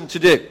I've asked them to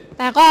do.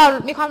 แต่ก็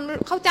มีความ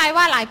เข้าใจ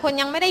ว่าหลายคน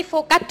ยังไม่ได้โฟ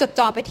กัสจด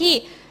จ่อไปที่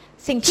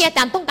สิ่งที่อาจ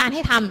ารย์ต้องการใ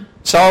ห้ท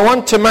ำ So I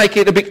want to make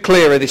it a bit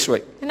clearer this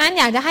week. ฉะนั้น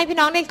อยากจะให้พี่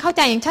น้องได้เข้าใ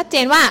จอย่างชัดเจ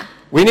นว่า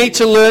We need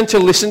to learn to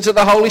listen to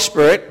the Holy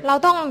Spirit. เรา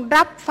ต้อง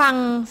รับฟัง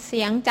เ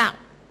สียงจาก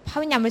พระ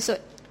วิญญาณบริสุท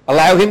ธิ์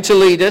Allow Him to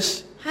lead us.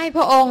 ให้พ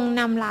ระองค์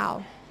นำเรา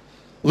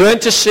Learn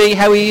to see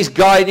how He is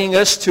guiding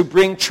us to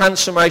bring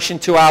transformation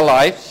to our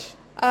lives.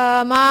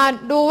 มา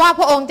ดูว่า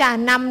พระองค์จะ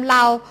นำเร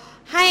า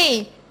ให้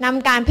น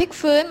ำการพลิก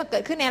ฟื้นมาเกิ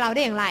ดขึ้นในเราไ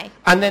ด้อย่างไร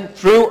And then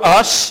through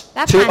us แล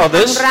ะ to ผ่านทาง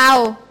others, เรา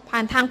ผ่า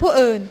นทางผู้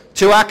อื่น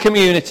to our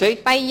community.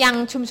 ไปยัง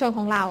ชุมชนข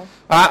องเรา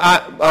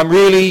I'm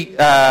really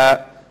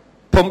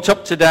pumped up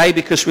today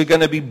because we're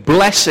going to be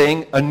blessing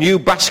a new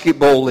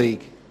basketball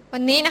league. วั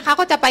นนี้นะคะ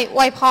ก็จะไปอ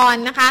วยพร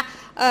นะคะ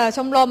ช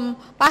มรม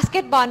บาสเก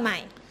ตบอลใหม่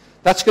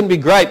That's going to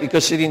be great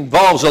because it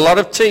involves a lot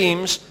of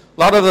teams. A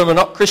lot of them are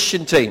not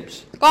Christian teams.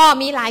 ก็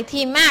มีหลาย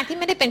ทีมมากที่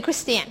ไม่ได้เป็นคริ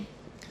สเตียน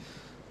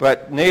But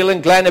Neil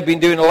and Glenn have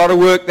been doing a lot of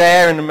work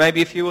there and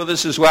maybe a few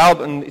others as well.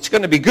 And it's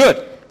going to be good.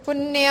 คุณ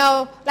เนียล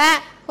และ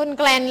คุณแ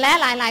กลนและ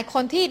หลายๆค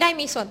นที่ได้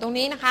มีส่วนตรง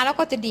นี้นะคะแล้ว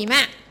ก็จะดีม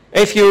าก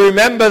If you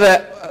remember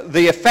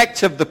the effect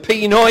of the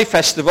Pinoy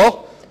Festival,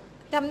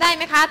 จำได้ไ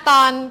หมคะต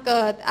อนเ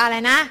กิดอะไร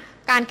นะ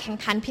การแข่ง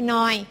ขันพิน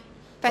อย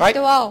เฟส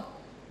ติวัล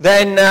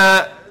then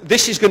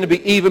this is going to be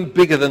even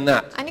bigger than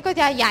that. อันนี้ก็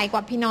จะใหญ่กว่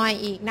าพินอย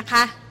อีกนะค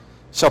ะ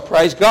So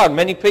praise God,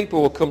 many people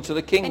will come to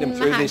the เป็น kingdom ม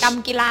through ห this. กรรม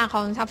กีฬาข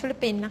องชาวฟิลิป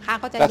ปินส์นะคะ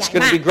ก็จะใหญ่ That's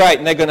going มา to ก be great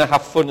and they're going to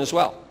have fun as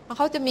well. เ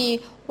ขาจะมี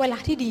เวลา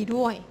ที่ดี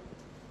ด้วย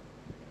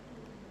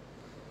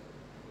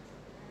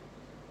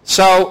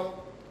So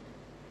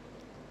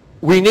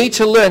we need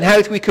to learn how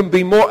we can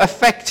be more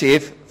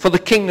effective for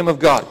the kingdom of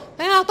God. แ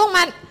ล้วเราต้องม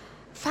า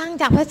ฟัง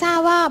จากพระเจ้า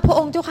ว่าพระอ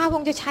งค์เจ้าข้าพระอ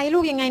งค์จะใช้ลู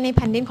กยังไงในแ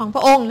ผ่นดินของพ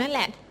ระองค์นั่นแห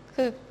ละ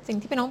คือสิ่ง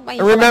ที่พี่น้องไป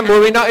And remember,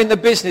 we're not in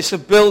the business of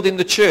building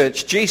the church.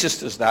 Jesus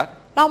does that.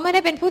 เราไม่ไ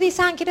ด้เป็นผู้ที่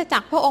สร้างคริสตจั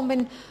กรพระองค์เป็น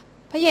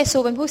พระเยซู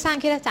เป็นผู้สร้าง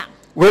คริสตจักร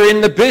We're in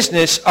the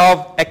business of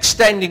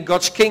extending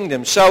God's kingdom.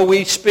 So we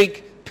speak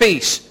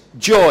peace,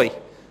 joy,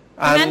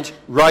 and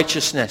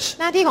righteousness.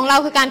 หน้าที่ของเรา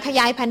คือการข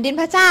ยายแผ่นดิน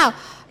พระเจ้า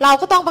เรา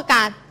ก็ต้องประก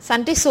าศสั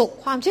นติสุข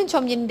ความชื่นช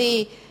มยินดี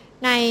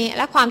ในแ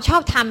ละความชอ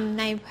บธรรม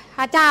ในพ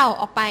ระเจ้า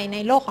ออกไปใน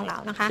โลกของเรา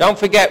นะคะ Don't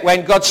forget, when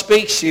God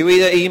speaks to you,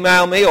 either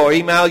email me or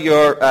email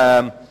your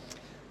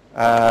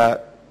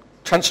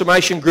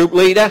transformation group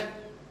leader.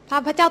 ถ้า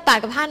พระเจ้าตรัส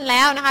กับท่านแ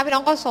ล้วนะคะพี่น้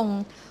องก็ส่ง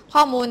ข้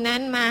อมูลนั้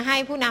นมาให้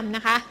ผู้นำน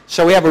ะคะ So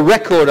we have a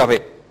record of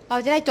it. เรา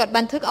จะได้จด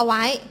บันทึกเอาไ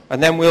ว้ And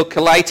then we'll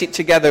collate it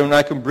together and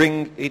I can bring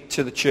it to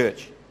the church.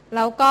 แ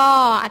ล้วก็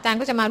อาจารย์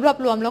ก็จะมารวบ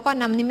รวมแล้วก็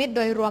นำนิมิตโ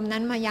ดยรวมนั้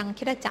นมายังค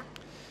ริสตจักร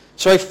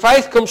So if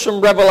faith comes from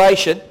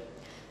revelation,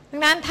 ดั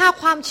งนั้นถ้า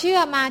ความเชื่อ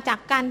มาจาก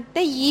การไ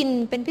ด้ยิน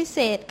เป็นพิเศ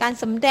ษการ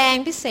สำแดง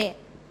พิเศษ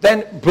then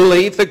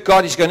believe that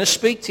God is going to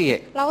speak to you.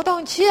 เราก็ต้อ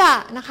งเชื่อ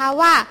นะคะ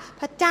ว่า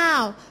พระเจ้า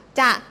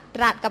จะต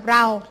รัสกับเร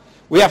า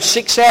We have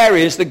 6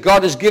 areas that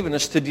God has given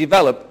us to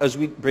develop as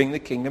we bring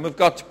the kingdom of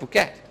God to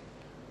Phuket.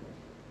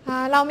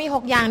 เรามี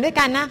6อย่างด้วย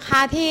กันนะค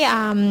ะที่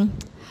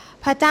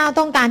พระเจ้า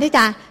ต้องการที่จ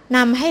ะน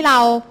ำให้เรา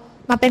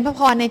มาเป็นพระ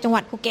พรในจังห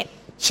วัดภูเก็ต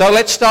So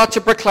let's start to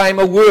proclaim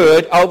a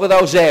word over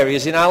those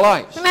areas in our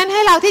lives. ดังนั้นใ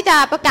ห้เราที่จะ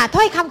ประกาศ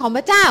ถ้อยคำของพ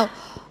ระเจ้า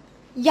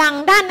ยัง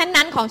ด้าน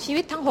นั้นๆของชี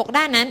วิตทั้ง6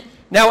ด้านนั้น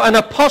Now an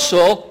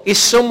apostle is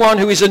someone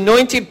who is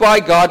anointed by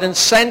God and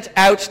sent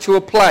out to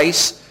a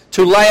place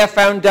to lay a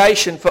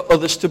foundation for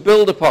others to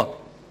build upon.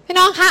 พี่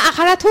น้องคะอัค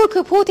รทูต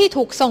คือผู้ที่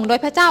ถูกส่งโดย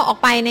พระเจ้าออก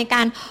ไปในก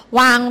าร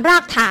วางรา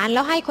กฐานแ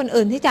ล้วให้คน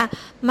อื่นที่จะ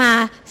มา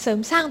เสริม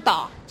สร้างต่อ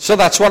So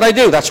that's what I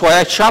do. That's why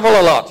I travel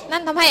a lot. นั่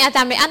นทำให้อาจ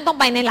ารย์ไปอั้นต้อง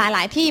ไปในหล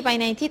ายๆที่ไป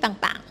ในที่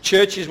ต่าง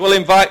Churches will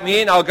invite me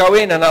in. I'll go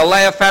in and I'll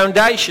lay a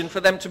foundation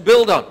for them to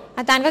build on. ๆ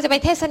อาจารย์ก็จะไป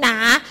เทศนา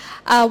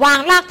วาง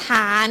รากฐ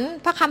าน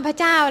พระคำพระ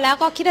เจ้าแล้ว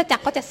ก็คริสตจัก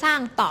รก็จะสร้าง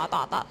ต่อ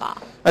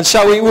And so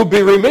it would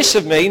be remiss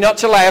of me not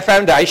to lay a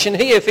foundation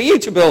here for you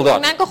to build ดัง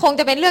on. นั้นก็คง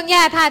จะเป็นเรื่องแ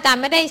ย่ถ้าอาจาร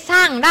ย์ไม่ได้ส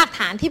ร้างราก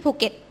ฐานที่ภู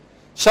เก็ต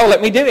So let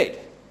me do it.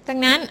 ดัง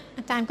นั้น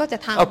อาจารย์ก็จะ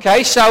ทำ Okay,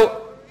 so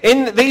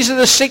these are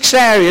the 6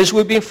 areas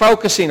we've been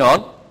focusing on.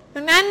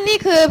 ดังนั้นนี่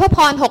คือพระพ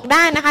ร6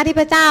ด้านนะคะที่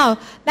พระเจ้า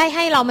ได้ใ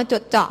ห้เรามาจ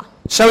ดจ่อ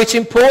So it's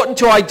important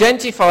to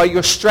identify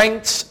your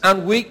strengths and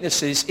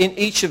weaknesses in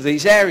each of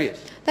these areas.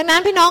 ดังนั้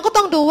นพี่น้องก็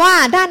ต้องดูว่า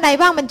ด้านใด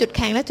บ้างเป็นจุดแ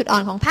ข็งและจุดอ่อ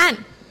นของท่าน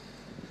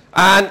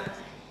And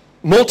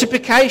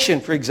multiplication,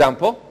 for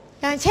example.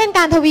 อย่างเช่นก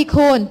ารทวี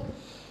คูณ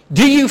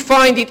Do you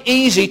find it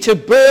easy to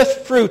birth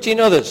fruit in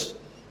others?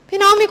 พี่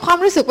น้องมีความ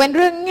รู้สึกเป็นเ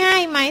รื่องง่า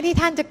ยไหมที่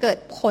ท่านจะเกิด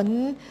ผล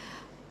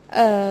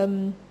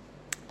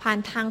ผ่าน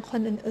ทางคน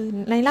อื่น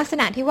ๆในลักษ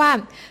ณะที่ว่า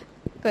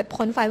เกิดผ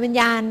ลฝ่ายวิญ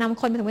ญาณนำ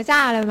คนไปถึงพระเจ้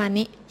าอะไรประมาณ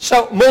นี้ So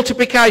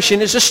multiplication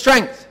is a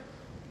strength.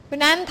 เพรา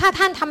ะนั้นถ้า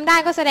ท่านทำได้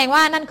ก็แสดงว่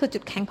านั่นคือจุ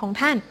ดแข็งของ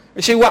ท่าน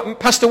You see what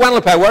Pastor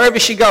Wanlapau, wherever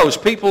she goes,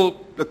 people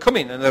are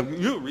coming and they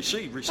you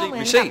receive. อาจ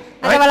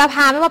ารย์วรภ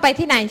าไม่ว่าไป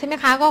ที่ไหนใช่ไหม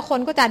คะก็คน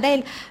ก็จะ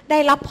ได้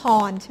รับพ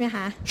รใช่ไหมค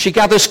ะ She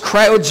gathers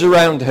crowds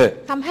around her.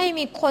 ทำให้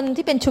มีคน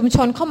ที่เป็นชุมช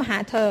นเข้ามาหา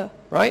เธอ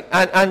Right?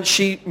 And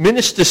she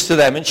ministers to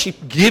them and she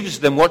gives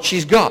them what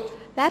she's got.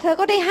 และเธอ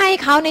ก็ได้ให้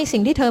เขาในสิ่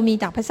งที่เธอมี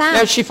จากพระเจ้า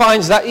Now she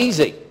finds that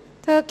easy.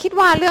 เธอคิด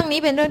ว่าเรื่องนี้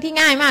เป็นเรื่องที่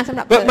ง่ายมากสำห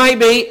รับเธอ But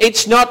maybe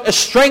it's not a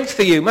strength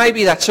for you.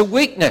 Maybe that's a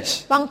weakness.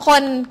 บางค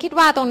นคิด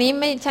ว่าตรงนี้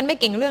ฉันไม่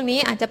เก่งเรื่องนี้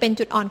อาจจะเป็น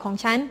จุดอ่อนของ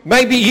ฉัน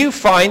Maybe you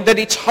find that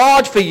it's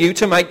hard for you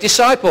to make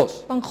disciples.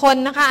 บางคน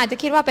นะคะอาจจะ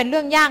คิดว่าเป็นเ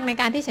รื่องยากใน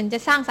การที่ฉันจะ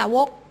สร้างสาว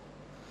ก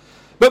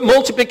But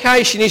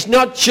multiplication is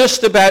not just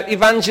about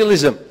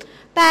evangelism.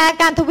 แต่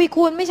การทวี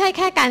คูณไม่ใช่แ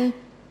ค่การ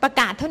ประ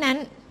กาศเท่านั้น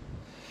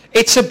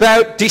It's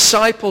about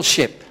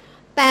discipleship.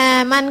 แต่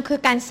มันคือ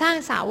การสร้าง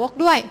สาวก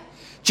ด้วย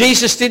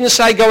Jesus didn't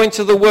say go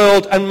into the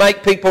world and make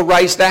people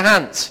raise their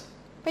hands.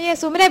 พระเย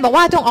ซูไม่ได้บอก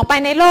ว่าจงออกไป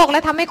ในโลกและ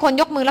ทำให้คน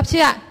ยกมือรับเ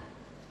ชื่อ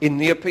In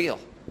the appeal.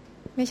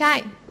 ไม่ใช่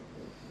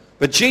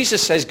But Jesus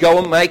says go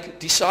and make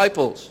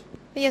disciples.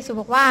 พระเยซู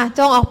บอกว่า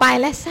จงออกไป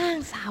และสร้าง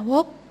สาว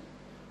ก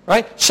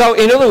Right? So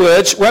in other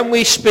words, when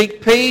we speak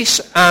peace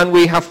and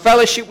we have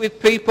fellowship with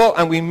people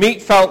and we meet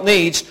felt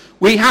needs,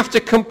 we have to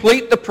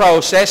complete the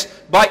process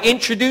by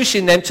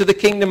introducing them to the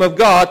kingdom of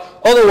God.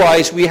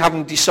 Otherwise, we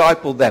haven't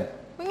discipled them.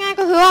 ง่าย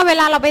ก็คือว่าเว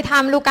ลาเราไปท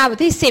ำลูกาบ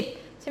ทที่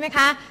10ใช่ไหมค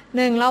ะ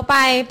1เราไป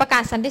ประกา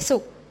ศสันติสุ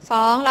ข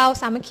2เรา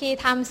สามัคคี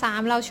ทำ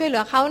3เราช่วยเหลื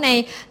อเขาใน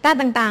ด้าน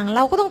ต่างๆเร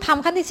าก็ต้องท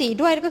ำขั้นที่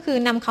4ด้วยก็คือ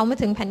นำเขามา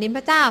ถึงแผ่นดินพ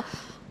ระเจ้า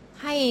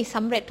ให้ส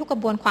ำเร็จทุกกร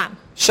ะบวนความ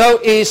So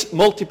is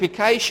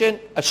multiplication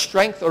a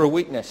strength or a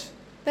weakness?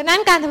 ดังนั้น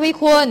การทวี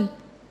คูณ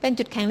เป็น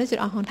จุดแข็งหรือจุด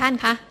อ่อนของท่าน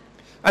คะ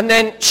And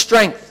then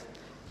strength.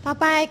 ต่อ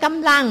ไปก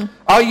ำลัง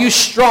Are you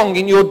strong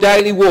in your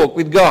daily walk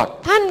with God?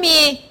 ท่านมี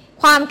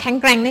ความแข็ง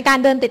แกร่งในการ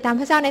เดินติดตาม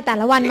พระเจ้าในแต่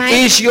ละวันไหม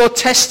Is your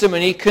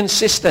testimony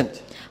consistent?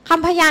 ค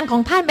ำพยานขอ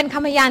งท่านเป็นค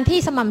ำพยานที่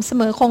สม่ำเส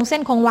มอคงเส้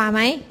นคงวาไห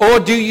ม Or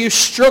do you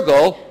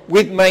struggle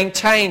with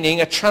maintaining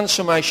a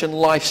transformation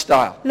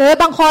lifestyle? หรือ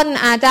บางคน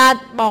อาจจะ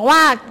บอกว่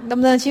าด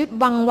ำเนินชีวิต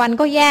บางวัน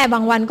ก็แย่บ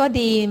างวันก็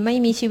ดีไม่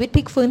มีชีวิตพ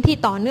ลิกฟื้นที่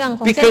ต่อเนื่อง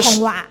คงเส้นคง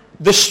วา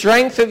The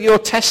strength of your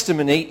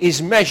testimony is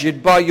measured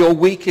by your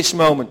weakest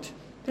moment.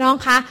 น้อง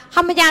คะค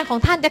ำพยานของ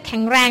ท่านจะแข็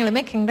งแรงหรือไ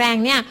ม่แข็งแรง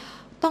เนี่ย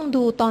ต้อง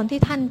ดูตอนที่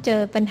ท่านเจ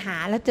อปัญหา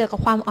และเจอกับ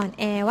ความอ่อน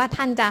แอว่า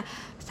ท่านจะ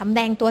สำแด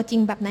งตัวจริ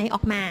งแบบไหนอ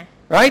อกมา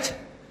Right?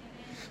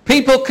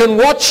 People can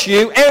watch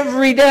you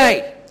every day.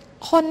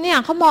 คนเนี่ย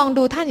เขามอง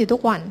ดูท่านอยู่ทุ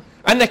กวัน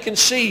And they can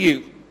see you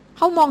เ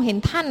ขามองเห็น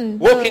ท่าน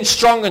walking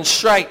strong and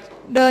straight.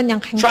 เดินอย่า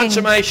งแข็งแกร่ง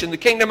Transformation,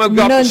 the kingdom of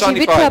God เดินชี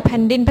วิตเพื่อ personified. แผ่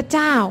นดินพระเ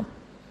จ้า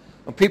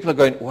And people are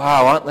going,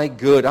 wow, aren't they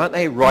good? Aren't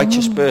they a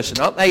righteous person?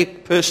 Aren't they a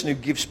person who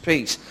gives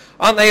peace?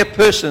 Aren't they a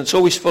person that's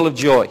always full of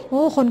joy? โ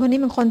อ้คนนี้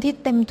เป็นคนที่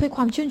เต็มด้วยค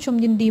วามชื่นชม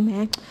ยินดีแหม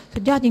สุ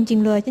ดยอดจริง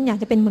ๆเลยฉันอยาก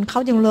จะเป็นเหมือนเขา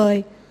จังเลย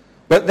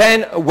But then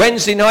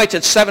Wednesday night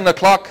at 7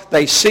 o'clock,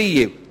 they see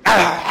you.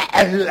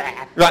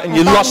 Right, and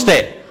you lost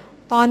it.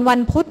 ตอนวัน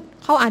พุธ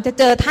เขาอาจจะ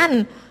เจอท่าน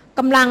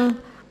กำลัง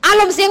อา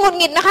รมณ์เสียงหงุด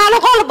หงิดนะคะแล้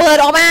วก็ระเบิด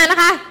ออกมานะ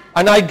คะ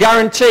And I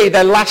guarantee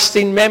their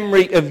lasting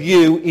memory of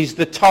you is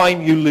the time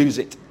you lose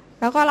it.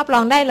 แล้วก็รับร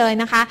องได้เลย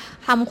นะคะ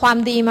ทำความ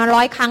ดีมา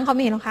100 ครั้งเขาไ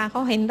ม่เห็นหรอกค่ะเข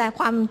าเห็นแต่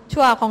ความ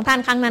ชั่วของท่าน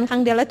ครั้งนั้นครั้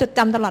งเดียวแล้วจดจ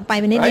ำตลอดไป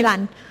เป็นนิรั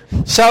นดร์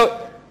So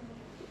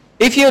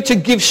if you're to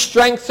give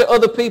strength to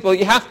other people,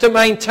 you have to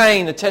maintain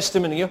a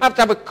testimony. You have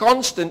to have a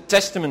constant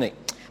testimony.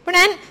 เพราะฉะ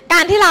นั้นกา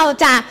รที่เรา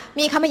จะ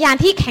มีคำพยาน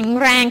ที่แข็ง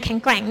แรงแข็ง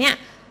แกร่งเนี่ย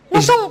เร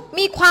าต้อง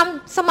มีความ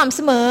สม่ำเ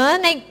สมอ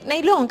ใน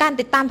เรื่องของการ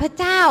ติดตามพระ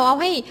เจ้าเอา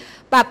ให้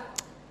แบบ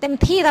เต็ม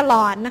ที่ตล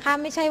อดนะคะ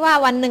ไม่ใช่ว่า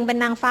วันหนึ่งเป็น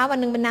นางฟ้าวัน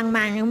หนึ่งเป็นนางม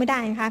ารยังไม่ได้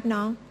นะคะพี่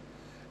น้อง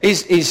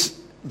Is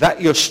that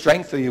your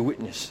strength or your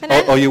weakness?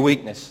 Or your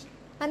weakness?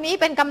 อันนี้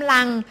เป็นกำ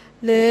ลัง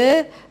หรือ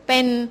เป็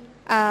น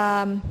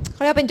เข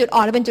าเรียกว่าเป็นจุดอ่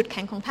อนหรือเป็นจุดแ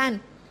ข็งของท่าน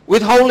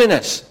With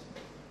holiness.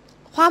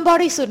 ความบ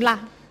ริสุทธิ์ล่ะ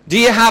Do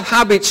you have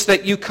habits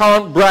that you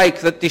can't break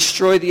that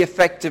destroy the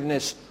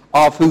effectiveness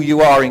of who you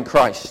are in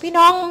Christ? พี่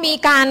น้องมี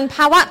การภ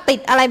าวะติด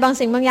อะไรบาง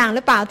สิ่งบางอย่างห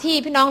รือเปล่าที่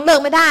พี่น้องเลิก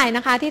ไม่ได้น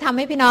ะคะที่ทำใ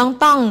ห้พี่น้อง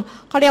ต้อง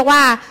เขาเรียกว่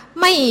า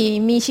ไม่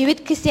มีชีวิต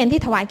คริสเตียนที่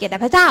ถวายเกียรติแ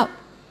ด่พระเจ้า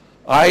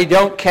I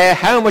don't care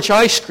how much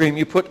ice cream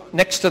you put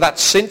next to that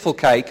sinful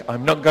cake,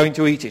 I'm not going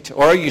to eat it.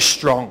 Or are you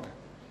strong?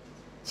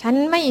 ฉัน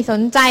ไม่ส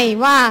นใจ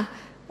ว่า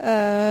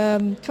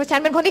ฉัน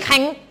เป็นคนที่แ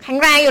ข็ง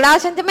แรงอยู่แล้ว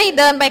ฉันจะไม่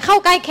เดินไปเข้า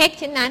ใกล้เค้ก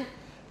ชิ้นนั้น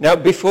Now,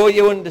 before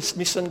you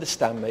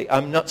misunderstand me,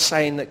 I'm not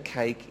saying that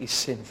cake is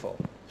sinful.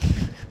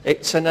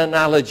 It's an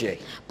analogy.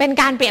 เป็น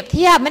การเปรียบเ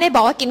ทียบไม่ได้บ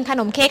อกว่ากินข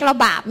นมเค้กแล้ว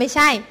บาปไม่ใ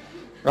ช่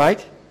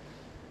Right?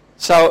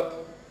 So,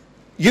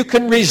 you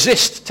can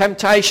resist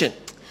temptation.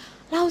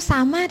 เราส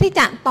ามารถที่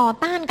จะต่อ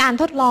ต้านการ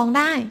ทดลองไ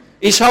ด้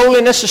Is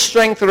holiness a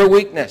strength or a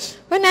weakness?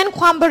 เพราะนั้น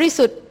ความบริ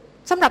สุทธิ์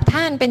สำหรับ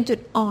ท่านเป็นจุด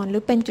อ่อนหรื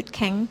อเป็นจุดแ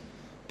ข็ง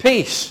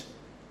Peace.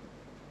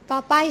 ต่อ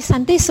ไปสั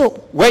นติสุข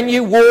When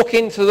you walk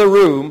into the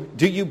room,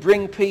 do you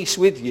bring peace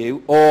with you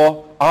or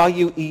are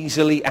you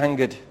easily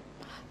angered?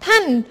 ท่า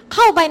นเ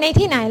ข้าไปใน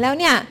ที่ไหนแล้ว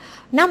เนี่ย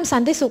นำสั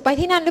นติสุขไป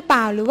ที่นั่นหรือเป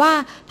ล่าหรือว่า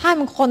ท่านเ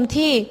ป็นคน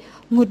ที่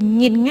หงุดห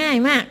งิดง่าย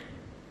มาก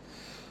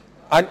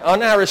On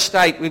our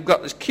estate, we've got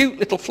this cute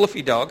little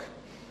fluffy dog.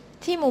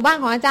 ที่หมู่บ้าน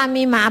ของอาจารย์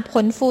มีหมาข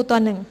นฟูตัว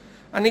หนึ่ง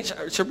And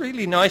it's a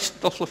really nice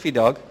little fluffy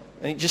dog.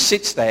 And it just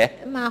sits there.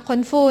 หมาขน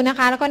ฟูนะค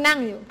ะแล้วก็นั่ง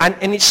อยู่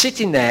And it's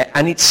sitting there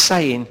and it's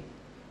saying,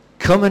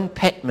 come and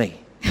pet me.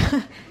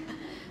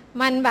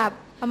 มันแบบ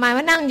ประมาณ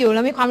ว่านั่งอยู่แ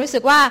ล้วมีความรู้สึ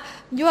กว่า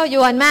ยั่วย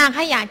วนมากใ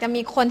ห้อยากจะ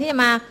มีคนที่จะ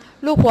มา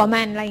ลูบหัว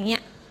มันอะไรอย่างเงี้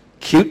ย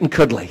Cute and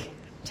cuddly.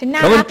 ฉันน่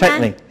า Come รั and ก pet นะ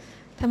me.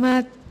 เธ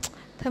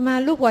อมา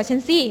ลูบหัวฉัน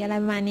สิอะไร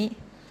ประมาณนี้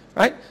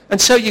Right? And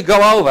so you go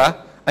over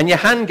and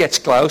your hand gets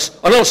close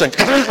and all of a sudden,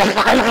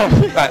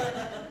 right.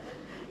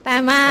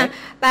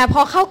 แต่พ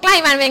อเข้าใกล้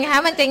มันเป็นไงค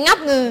ะมันจะงับ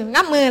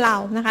มือเรา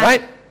นะคะ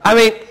Right? I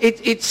mean,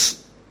 it's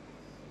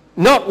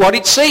not what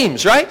it seems,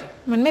 right?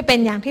 มันไม่เป็น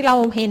อย่างที่เรา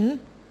เห็น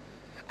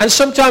And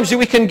sometimes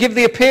we can give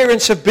the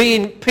appearance of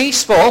being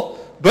peaceful,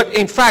 but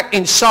in fact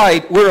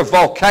inside we're a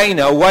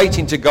volcano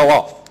waiting to go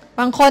off.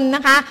 บางคนน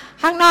ะคะ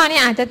ข้างนอกนี่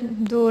อาจจะ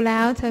ดูแล้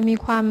วเธอมี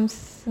ความ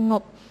สง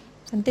บ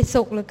สันติ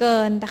สุขเหลือเกิ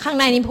นแต่ข้าง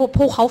ในนี้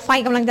ภูเขาไฟ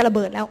กำลังจะระเ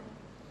บิดแล้ว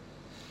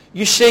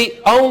You see,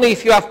 only if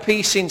you have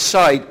peace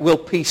inside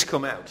will peace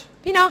come out.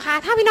 พี่น้องคะ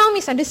ถ้าพี่น้อง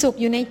มีสันติสุข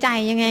อยู่ในใจ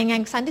ยังไง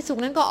สันติสุข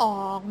นั้นก็อ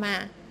อกมา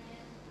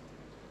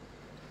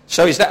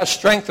So is that a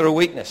strength or a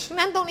weakness?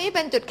 นั้นตรงนี้เ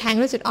ป็นจุดแข็ง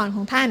หรือจุดอ่อนข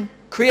องท่าน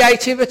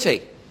Creativity.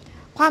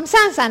 ความส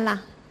ร้างสรรค์ล่ะ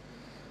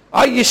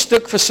Are you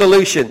stuck for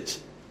solutions?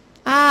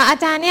 อา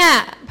จารย์เนี่ย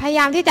พยาย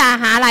ามที่จะ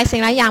หาหลายสิ่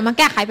งหลายอย่างมา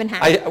แก้ไขปัญหา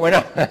When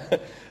I'm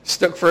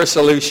stuck for a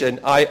solution,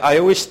 I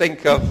always think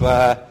of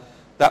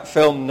that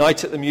film Night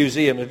at the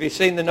Museum. Have you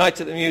seen the Night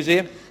at the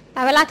Museum? แ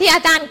ต่เวลาที่อ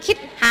าจารย์คิด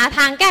หาท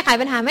างแก้ไข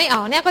ปัญหาไม่อ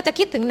อกเนี่ยก็จะ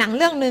คิดถึงหนัง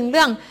เรื่องนึงเ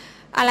รื่อง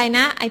อะไรน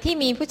ะไอ้ที่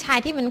มีผู้ชาย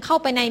ที่มันเข้า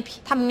ไปใน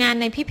ทำงาน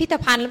ในพิพิธ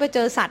ภัณฑ์แล้วไปเจ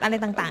อสัตว์อะไร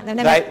ต่างๆจำไ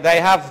ด้ไหม They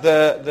have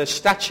the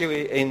statue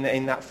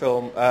in that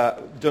film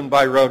done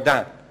by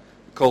Rodin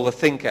called The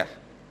Thinker.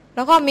 แ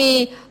ล้วก็มี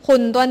หุ่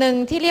นตัวหนึ่ง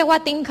ที่เรียกว่า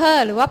ติงเกอ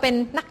ร์หรือว่าเป็น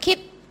นักคิด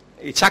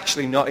It's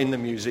actually not in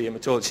the museum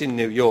at all. It's in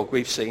New York.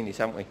 We've seen it,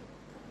 haven't we?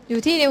 อยู่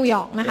ที่นิวย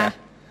อร์กนะคะ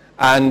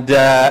Yeah. And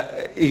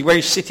where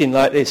he's sitting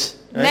like this.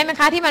 ได้ไหม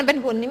คะที่มันเป็น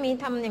หุ่นที่มี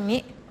ทำอย่างนี้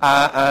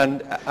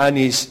And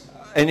he's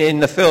in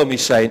the film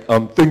he's saying,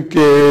 I'm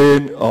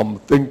thinking.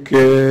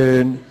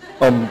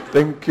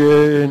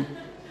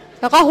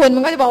 แล้วก็หุ่นมั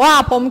นก็จะบอกว่า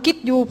ผมคิด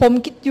อยู่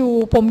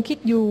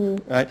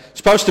Right?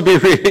 Supposed to be,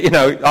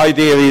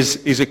 ideally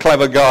he's a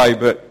clever guy,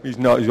 but he's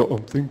not. He's like,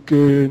 I'm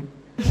thinking.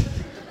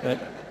 Right?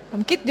 ผ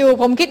มคิดอ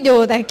ยู่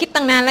แต่คิด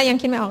ตั้งนานแล้วยัง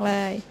คิดไม่ออกเล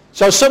ย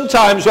So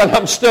sometimes when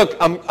I'm stuck,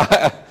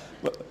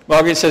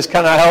 Margaret says,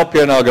 can I help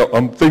you? And I'll go,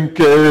 I'm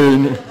thinking.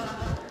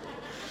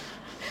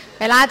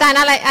 เวลาอาจ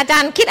า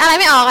รย์คิดอะไร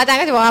ไม่ออกอาจารย์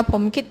ก็จะบอกว่าผ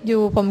มคิดอ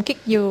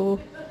ยู่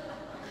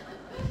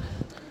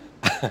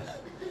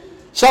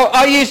So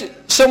are you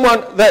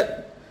someone that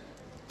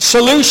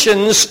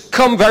solutions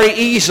come very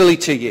easily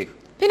to you?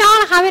 พี่น้อง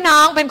นะคะพี่น้อ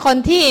งเป็นคน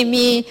ที่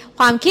มี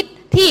ความคิด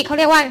ที่เขาเ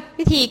รียกว่า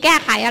วิธีแก้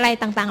ไขอะไร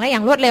ต่างๆและอย่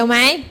างรวดเร็วไหม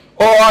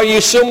Or are you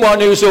someone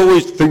who's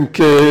always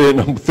thinking,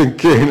 I'm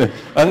thinking,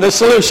 and the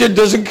solution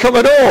doesn't come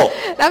at all?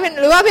 แล้ว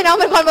หรือว่าพี่น้อง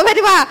เป็นคนประเภท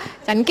ที่ว่า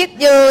ฉันคิด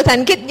อยู่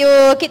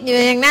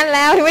อย่างนั้นแ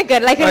ล้วที่ไม่เกิ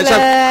ดอะไรขึ้นเลย So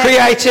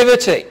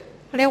creativity.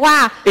 เรียกว่า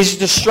Is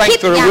it a คิด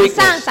strength or อ a ย่าง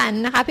สร้าง weakness? สรร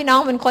ค์นะคะพี่น้อง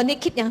เป็นคนที่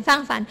คิดอย่างสร้า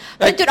งสรรค์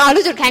เป็นจุดอ่อนหรื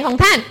อจุดแข็งของ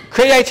ท่าน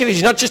Creativity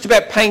is not just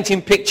about painting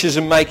pictures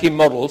and making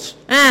models.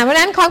 เพราะฉะ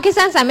นั้นความคิด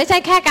สร้างสรรค์ไม่ใช่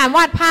แค่การว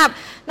าดภาพ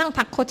นั่ง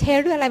ถักโคเท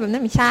หรืออะไรแบบนั้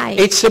นไม่ใช่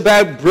It's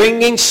about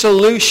bringing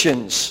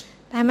solutions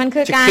แต่มัน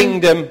คือ to การ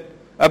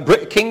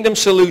kingdom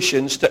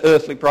solutions to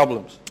earthly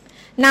problems.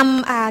 น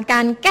ำกา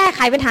รแก้ไข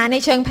ปัญหาใน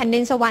เชิงแผ่นดิ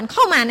นสวรรค์เข้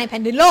ามาในแผ่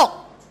นดินโลก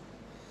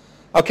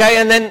Okay,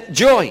 and then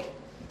joy.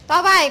 ต่อ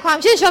ไปความ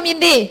ชื่นชมยิน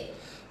ดี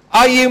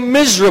Are you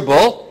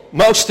miserable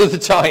most of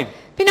the time?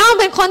 พี่น้อง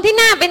เป็นคนที่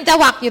น่าเป็นจ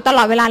วักอยู่ตล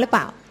อดเวลาหรือเป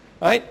ล่า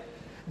Right?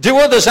 Do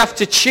others have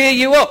to cheer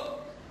you up?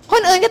 ค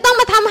นอื่นจะต้อง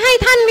มาทำให้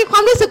ท่านมีควา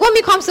มรู้สึกว่า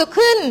มีความสุข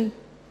ขึ้น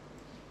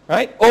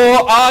Right? Or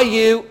are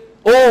you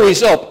always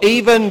up,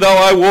 even though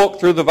I walk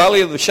through the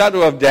valley of the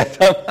shadow of death,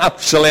 I'm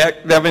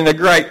absolutely having a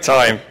great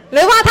time. ห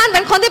รือว่าท่านเ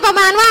ป็นคนที่ประ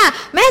มาณว่า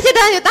แม้จะเ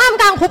ดินอยู่ท่าม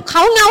กลางหุบเข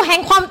าเงาแห่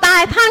งความตา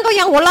ยท่านก็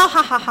ยังหัวเราะ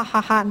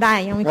ฮ่าๆๆได้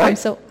ยังมีความ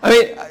Right? สุข I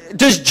mean,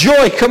 does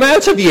joy come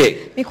out of you?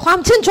 มีความ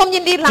ชื่นชมยิ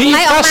นดีหลั่ Do ง you ไหล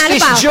ออกมา pass หรื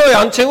อเปล่า this joy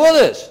on to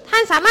others? ท่า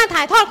นสามารถถ่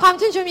ายทอดความ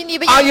ชื่นชมยินดีไ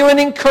ปยัง Are you an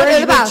คนอื่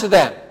นหรือเปล่า encouragement to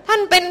them? ท่าน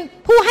เป็น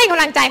ผู้ให้ก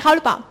ำลังใจเขาห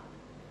รือเปล่า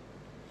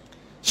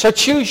So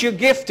choose your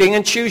gifting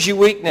and choose your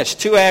weakness,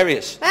 2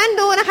 areas. เพราะฉะนั้น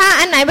ดูนะคะ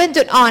อันไหนเป็น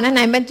จุดอ่อนอันไห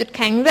นเป็นจุดแ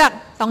ข็งเลือก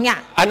2อย่า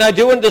ง And I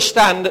do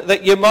understand that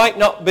you might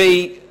not be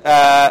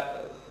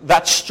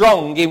that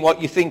strong in what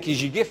you think is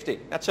your gifting.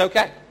 That's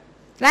okay.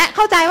 และเ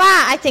ข้าใจว่า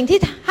ไอ้สิ่งที่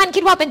ท่าน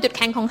คิดว่าเป็นจุดแ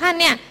ข็งของท่าน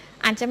เนี่ย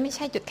อาจจะไม่ใ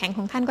ช่จุดแข็งข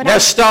องท่านก็ได้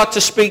Now start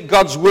to speak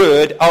God's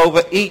word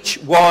over each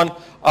one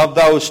of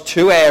those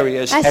two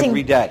areas และสิ่ง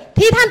every day.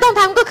 ที่ท่านต้อง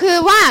ทำก็คือ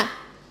ว่า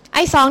ไ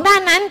อ้สองด้า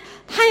นนั้น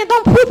ท่านจะต้อ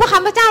งพูดพระค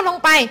ำพระเจ้าลง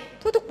ไป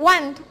ทุกๆวั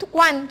นทุก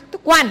ๆวันทุ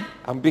กๆวัน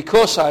And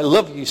because I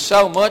love you so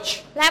much,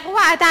 และเพราะ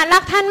ว่าอาจารย์รั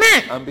กท่านมาก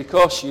and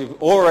because you've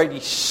already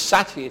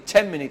sat here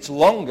 10 minutes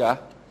longer,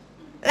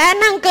 และ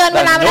นั่งเกินเ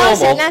วลาไปแล้ว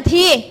10 นา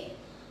ที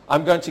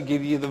I'm going to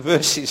give you the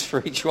verses for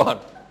each one.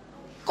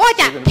 ก็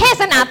จะเท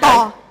ศนาต่อ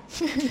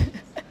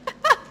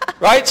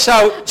Right? So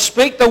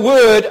speak the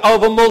word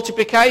over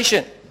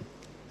multiplication.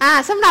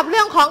 สำหรับเ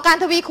รื่องของการ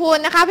ทวีคูณ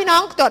นะคะพี่น้อ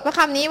งจดพระค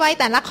ำนี้ไว้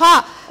แต่ละข้อ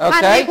กา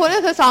รทวีคูณ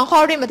ก็คือ2 โค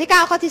รินธ์บทที่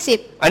 9 ข้อที่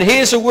 10 And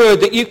here's a word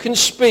that you can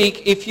speak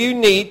if you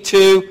need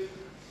to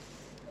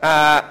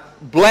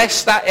bless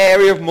that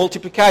area of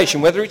multiplication,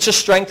 whether it's a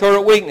strength or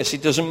a weakness,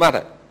 it doesn't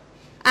matter.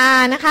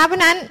 นะคะเพรา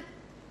ะนั้น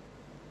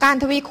การ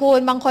ทวีคูณ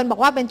บางคนบอก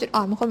ว่าเป็นจุดอ่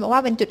อนบางคนบอกว่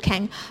าเป็นจุดแข็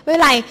งเว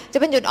ลาจะ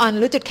เป็นจุดอ่อน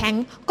หรือจุดแข็ง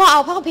ก็เอา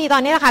พระคัมภีร์ตอ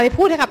นนี้แหละค่ะไป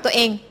พูดให้กับตัวเ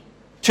อง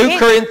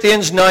 2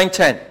 Corinthians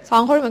 9:10.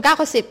 2 โครินธ์บท 9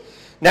 ข้อ 10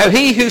 Now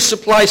he who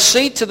supplies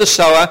seed to the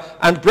sower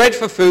and bread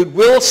for food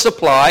will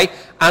supply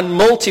and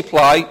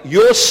multiply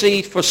your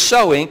seed for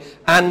sowing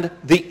and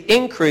the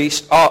increase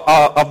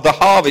of the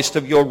harvest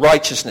of your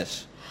righteousness.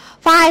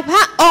 ฝ่ายพร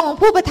ะองค์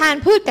ผู้ประทาน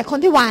พืชแก่คน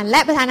ที่หว่านและ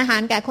ประทานอาหา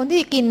รแก่คน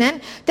ที่กินนั้น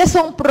จะท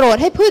รงโปรด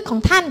ให้พืชของ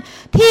ท่าน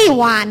ที่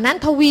หว่านนั้น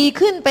ทวี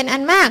ขึ้นเป็นอั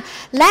นมาก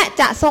และ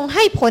จะทรงใ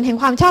ห้ผลแห่ง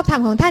ความชอบธรร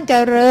มของท่านเจ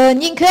ริญ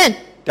ยิ่งขึ้น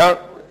Don't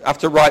have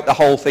to write the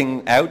whole thing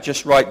out,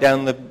 just write down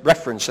the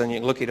reference and you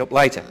can look it up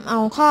later. เอา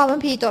ข้อพระคั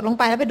มภีร์จดลง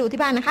ไปแล้วไปดูที่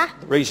บ้านนะคะ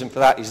The reason for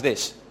that is this.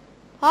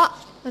 เพราะ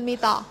มันมี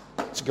ต่อ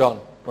It's gone.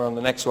 We're on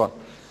the next one.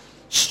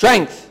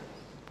 Strength.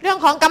 เรื่อง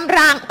ของกำ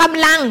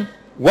ลัง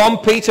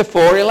 1 Peter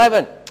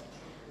 4:11.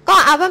 ก็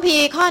เอาพระคัมภี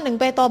ร์ข้อ1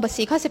 เปโตรบท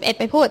 4 ข้อ 11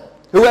 ไปพูด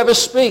Whoever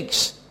speaks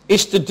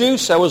is to do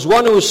so as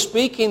one who is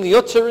speaking the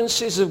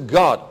utterances of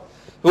God.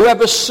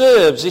 Whoever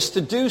serves is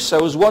to do so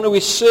as one who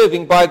is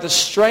serving by the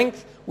strength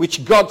which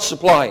God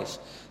supplies,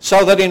 so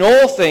that in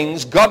all things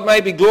God may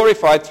be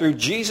glorified through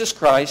Jesus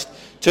Christ,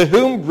 to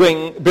whom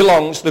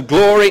belongs the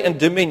glory and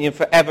dominion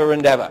forever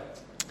and ever.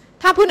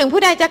 ถ้าผู้หนึ่ง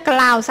ผู้ใดจะก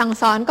ล่าวสั่ง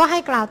สอนก็ให้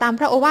กล่าวตาม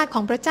พระโอวาทข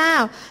องพระเจ้า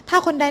ถ้า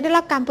คนใดได้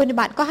รับการปฏิ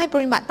บัติก็ให้ป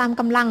ฏิบัติตาม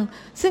กำลัง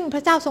ซึ่งพร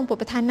ะเจ้าทรงโปรด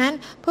ประทานนั้น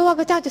เพื่อว่า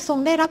พระเจ้าจะทรง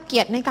ได้รับเกี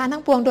ยรติในการทั้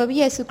งปวงโดยพระ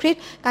เยซูคริส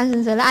ต์การสร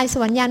รเสริญและไอส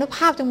วรรยานุภ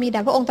าพจงมีแด่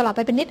พระองค์ตลอดไ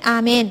ปเป็นนิจอา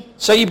เมน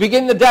So you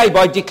begin the day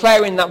by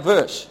declaring that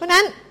verse. เพราะ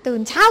นั้นตื่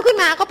นเช้าขึ้น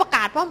มาก็ประก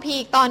าศพระคัมภี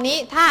ร์ตอนนี้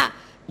ถ้า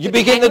You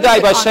begin the day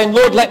by saying,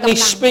 Lord, let me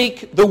speak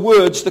the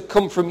words that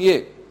come from you.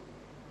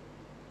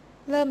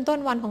 เริ่มต้น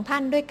วันของท่า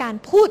นด้วยการ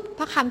พูด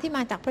พระคำที่ม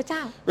าจากพระเจ้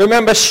า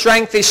Remember,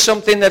 strength is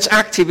something that's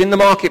active in the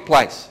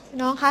marketplace.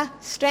 น้องคะ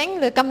strength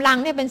หรือกำลัง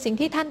เนี่ยเป็นสิ่ง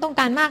ที่ท่านต้อง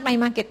การมากใน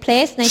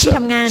marketplace ในที่ท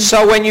ำงาน So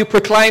when you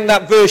proclaim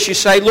that verse, you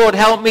say, Lord,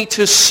 help me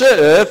to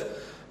serve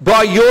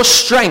by your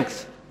strength.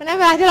 เพราะฉะนั้น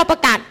เวลาที่เราปร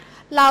ะกาศ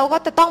เราก็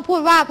จะต้องพูด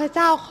ว่าพระเ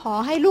จ้าขอ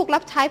ให้ลูกรั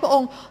บใช้พระอ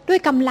งค์ด้วย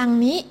กำลัง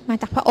นี้มา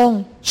จากพระองค์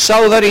So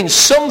that in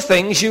some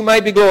things you may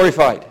be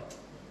glorified.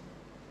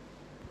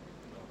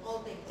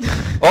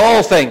 All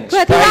things. เ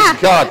พื่อที่ว่า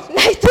Praise God. ใ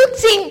นทุก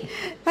สิ่ง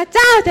พระเ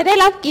จ้าจะได้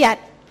รับเกียรติ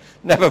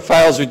Never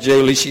fails with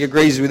Julie. She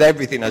agrees with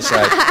everything I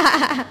say.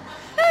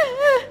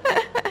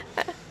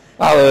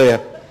 Hallelujah.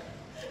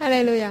 ฮาเล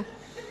ลูยา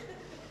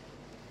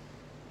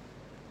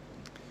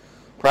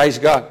Praise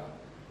God.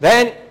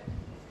 Then,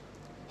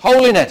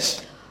 holiness.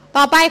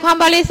 ต่อไปความ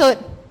บริสุท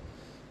ธิ์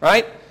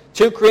Right?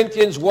 2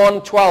 Corinthians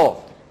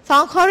 1:12.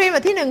 2 โครินธ์บ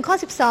ทที่ 1 ข้อ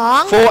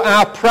 12 For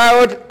our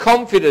proud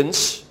confidence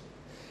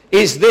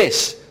is this,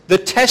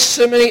 the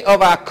testimony of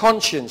our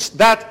conscience,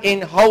 that in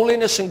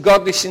holiness and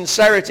godly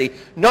sincerity,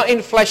 not in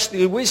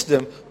fleshly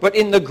wisdom, but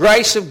in the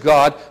grace of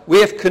God, we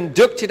have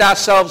conducted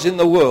ourselves in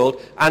the world,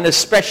 and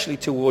especially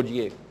toward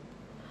you.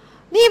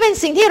 นี่เป็น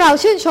สิ่งที่เรา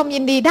ชื่นชมยิ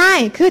นดีได้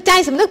คือใจ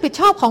สำนึกผิด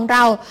ชอบของเร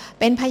า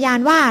เป็นพยาน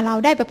ว่าเรา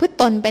ได้ประพฤติ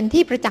ตนเป็น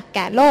ที่ประจักษ์แ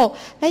ก่โลก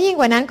และยิ่ง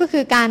กว่านั้นก็คื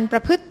อการปร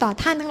ะพฤติต่อ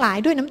ท่านทั้งหลาย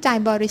ด้วยน้ำใจ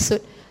บริสุท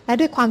ธิ์และ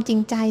ด้วยความจริง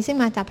ใจซึ่ง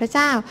มาจากพระเ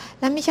จ้า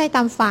และไม่ใช่ต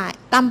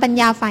ามปัญ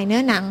ญาฝ่ายเนื้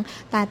อหนัง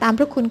แต่ตามพ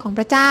ระคุณของพ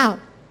ระเจ้า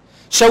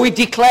So we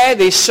declare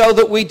this so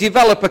that we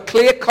develop a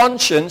clear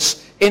conscience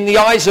in the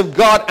eyes of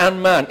God and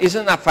man.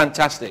 Isn't that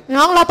fantastic?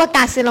 น้องเราประก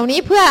าศสิ่งเหล่านี้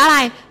เพื่ออะไร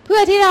เพื่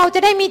อที่เราจะ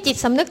ได้มีจิต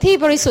สำนึกที่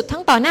บริสุทธิ์ทั้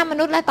งต่อหน้าม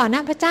นุษย์และต่อหน้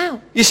าพระเจ้า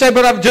You say,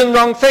 but I've done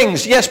wrong things.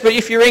 Yes, but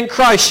if you're in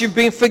Christ, you've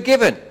been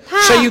forgiven.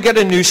 So you get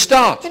a new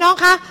start. พี่น้อง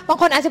คะบาง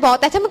คนอาจจะบอก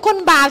แต่ฉันเป็นคน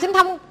บาปฉันท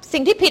ำสิ่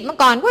งที่ผิดมา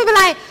ก่อนไม่เป็น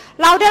ไร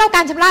เราได้รับก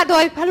ารชำระโด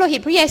ยพระโลหิ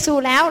ตพระเยซู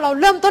แล้วเรา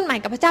เริ่มต้นใหม่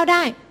กับพระเจ้าไ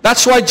ด้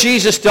That's why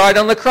Jesus died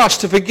on the cross,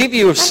 to forgive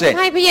you of นั่น sin.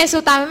 ให้พระเยซู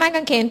ตายบนไม้ก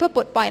างเขนเพื่อป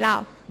ลดปล่อยเรา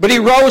But he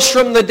rose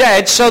from the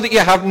dead so that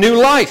you have new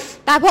life.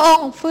 แต่พระอง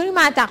ค์ฟื้น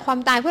มาจากความ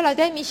ตายเพื่อเราจ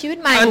ะได้มีชีวิต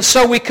ใหม่ And so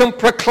we can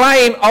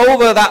proclaim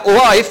over that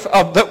life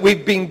that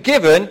we've been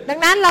given. ดัง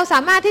นั้นเราส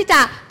ามารถที่จะ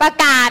ประ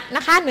กาศน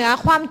ะคะเหนือ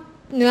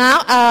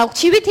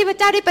ชีวิตที่พระ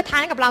เจ้าได้ประทา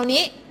นกับเรา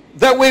นี้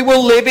That we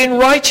will live in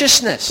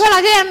righteousness. เพื่อเรา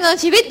จะดำเนิน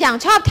ชีวิตอย่าง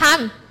ชอบธรรม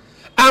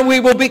And we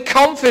will be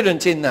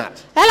confident in that.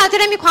 และเราจะ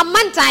ได้มีความ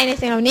มั่นใจใน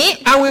สิ่งเหล่านี้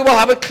And we will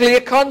have a clear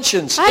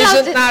conscience.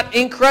 Isn't that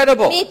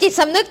incredible? มีจิต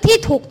สำนึกที่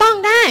ถูกต้อง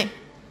ได้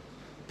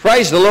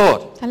Praise the Lord.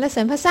 สรรเส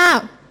ริญพระเจ้า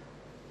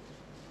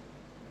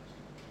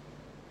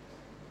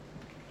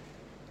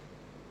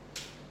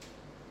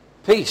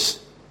Peace.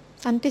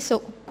 สันติสุ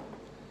ข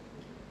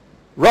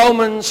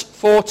Romans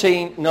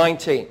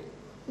 14:19.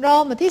 โร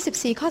มบทที่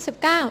14ข้อ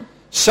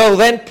19 So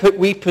then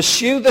we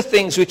pursue the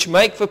things which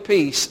make for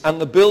peace and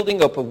the building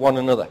up of one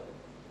another.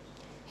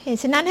 เหตุ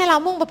ฉะนั้นให้เรา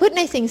มุ่งประพฤติใ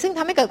นสิ่งซึ่งท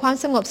ำให้เกิดความ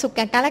สงบสุขแ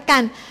ก่กันและกั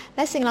นแล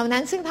ะสิ่งเหล่านั้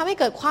นซึ่งทำให้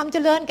เกิดความเจ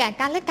ริญแก่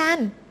กันและกัน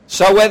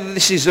So whether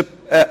this is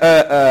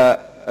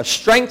a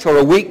strength or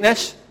a weakness,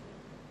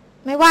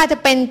 ไม่ว่าจะ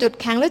เป็นจุด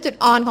แข็งหรือจุด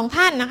อ่อนของ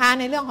ท่านนะคะ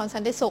ในเรื่องของสั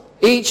นติสุข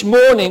each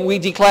morning we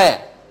declare,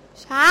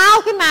 เช้า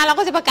ขึ้นมาเรา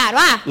ก็จะประกาศ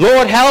ว่า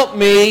Lord help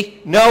me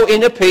know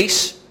inner peace.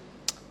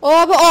 โอ้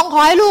พระองค์ข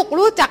อให้ลูก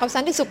รู้จักกับ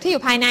สันติสุขที่อ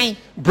ยู่ภายใน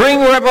Bring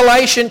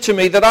revelation to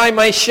me that I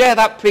may share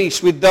that peace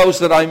with those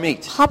that I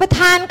meet. ขอประ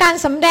ทานการ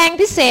สำแดง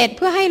พิเศษเ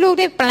พื่อให้ลูก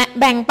ได้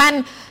แบ่งปัน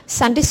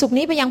สันติสุข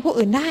นี้ไปยังผู้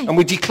อื่นได้ And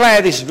we declare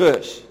this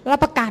verse. เรา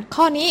ประกาศ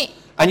ข้อนี้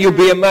And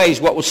you'll be amazed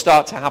what will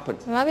start to happen.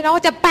 แล้วพี่น้อง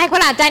ก็จะแปลกปร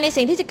ะหลาดใจใน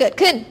สิ่งที่จะเกิด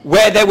ขึ้น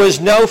Where there was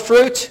no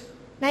fruit,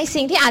 ใน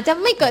สิ่งที่อาจจะ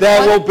ไม่เกิดผ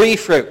there ล will be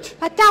fruit.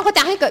 พระเจ้าก็จ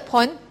ะให้เกิดผ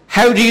ล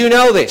How do you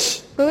know this?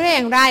 รู้ได้อ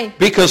ย่างไร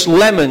Because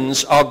lemons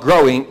are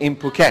growing in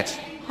Phuket.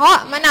 เพราะ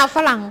มะนาวฝ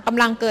รั่งก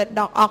ำลังเกิด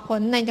ดอกออกผ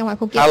ลในจังหวัด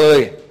ภูเก็ต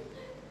Hallelujah.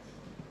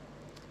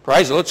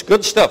 Praise the Lord. It's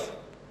good stuff.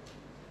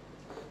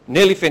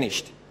 Nearly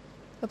finished.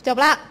 จบ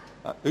แล้ว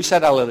Who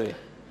said hallelujah?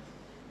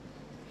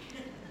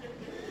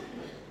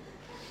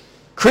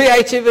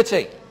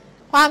 Creativity.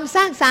 ความส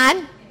ร้างสรร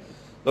ค์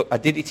Look, I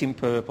did it in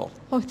purple.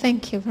 Oh thank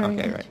you very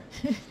Okay, much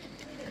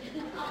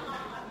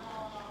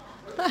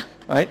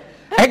Right.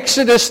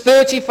 Exodus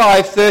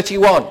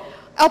 35:31.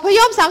 อพย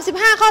พ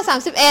35ข้อ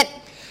31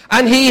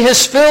 And he has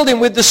filled him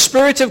with the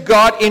Spirit of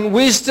God in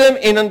wisdom,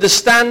 in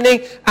understanding,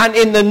 and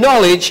in the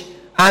knowledge,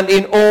 and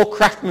in all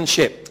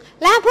craftsmanship.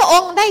 และพระอ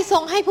งค์ได้ทร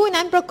งให้ผู้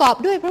นั้นประกอบ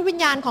ด้วยพระวิญ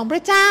ญาณของพร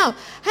ะเจ้า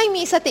ให้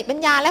มีสติปัญ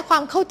ญาและควา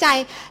มเข้าใจ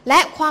และ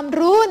ความ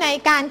รู้ใน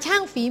การช่า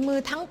งฝีมือ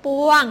ทั้งป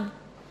วง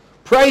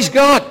Praise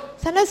God.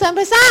 สรรเสริญ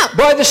พระเจ้า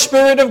By the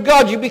Spirit of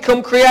God you become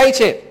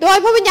creative. โดย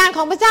พระวิญญาณข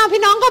องพระเจ้า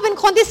พี่น้องก็เป็น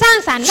คนที่สร้าง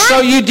สรรค์ได้ So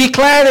you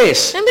declare this.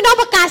 นั้นพี่น้อง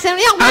ประกาศสิ่ง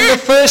นี้ออกมา And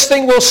the first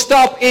thing will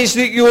stop is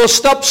that you will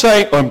stop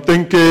saying, I'm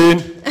thinking.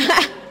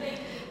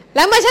 แ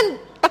ล้วเมื่อฉัน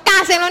ประกา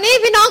ศสิ่งเหล่านี้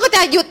พี่น้องก็จ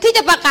ะหยุดที่จ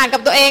ะประกาศกั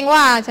บตัวเองว่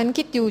าฉัน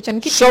คิดอยู่ฉัน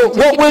คิดอยู่ So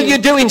what will you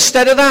do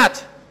instead of that?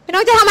 พี่น้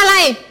องจะทำอะไร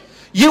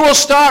You will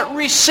start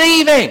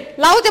receiving.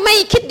 เราจะไม่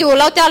คิดอยู่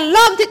เราจะเ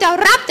ริ่มที่จะ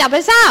รับจากพ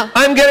ระเจ้า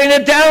I'm getting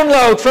a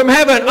download from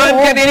heaven. I'm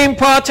getting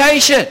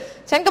impartation.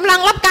 ฉันกำลัง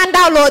รับการด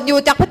าวน์โหลดอยู่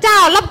จากพระเจ้า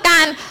รับกา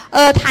ร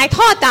ถ่ายท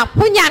อดจากพ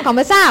ระวิญญาณของ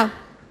พระเจ้า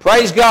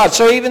Praise God.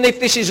 So even if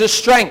this is a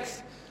strength,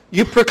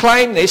 you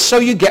proclaim this so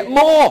you get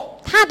more.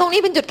 ถ้าตรง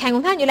นี้เป็นจุดแข็งข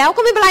องท่านอยู่แล้ว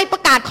ก็ไม่เป็นไรปร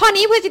ะกาศข้อ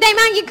นี้เพื่อจะได้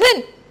มากยิ่งขึ้น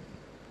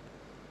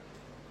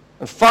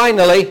And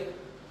finally,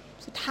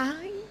 สุดท้า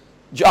ย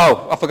oh,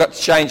 I forgot to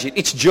change it.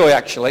 It's joy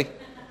actually.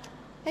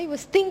 I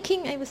was thinking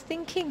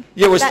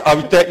You was,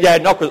 I'm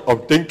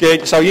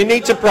thinking. So you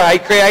need to pray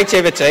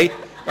creativity,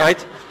 right?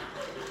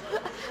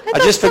 I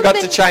just forgot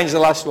to change the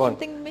last one.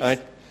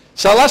 Right?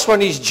 So last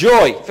one is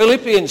joy.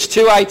 Philippians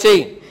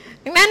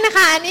 2:18. ดังนั้นนะค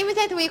ะอันนี้ไม่ใ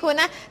ช่ทวีคูณ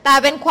นะแต่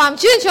เป็นความ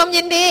ชื่นชม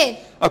ยินดี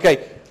Okay.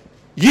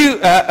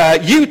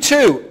 You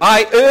too, I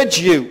urge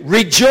you,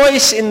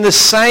 rejoice in the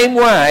same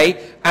way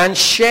and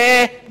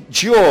share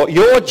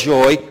your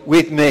joy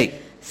with me.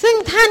 ซึ่ง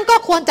ท่านก็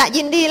ควรจะ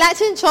ยินดีและ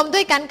ชื่นชมด้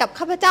วยกันกับ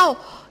ข้าพเจ้า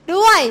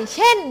ด้วยเ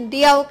ช่นเ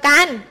ดียวกั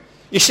น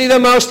You see,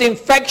 the most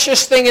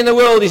infectious thing in the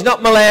world is not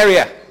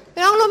malaria.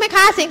 พี่น้องรู้ไหมค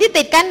ะสิ่งที่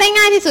ติดกันได้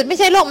ง่ายที่สุดไม่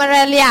ใช่โรคมาล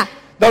าเรีย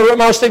The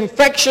most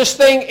infectious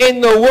thing in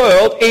the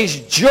world is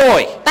joy.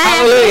 แต่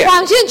คือ Hallelujah. ควา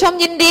มชื่นชม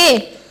ยินดี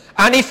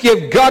And if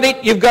you've got it,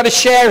 you've got to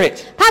share it.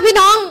 ถ้าพี่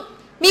น้อง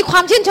มีควา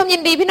มชื่นชมยิ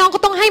นดีพี่น้องก็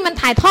ต้องให้มัน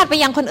ถ่ายทอดไป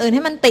ยังคนอื่นใ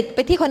ห้มันติดไป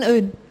ที่คน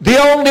อื่น The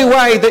only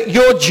way that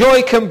your joy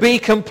can be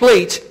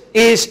complete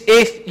is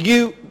if you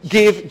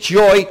give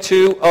joy to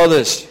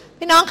others.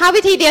 พี่น้องคะ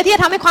วิธีเดียวที่จ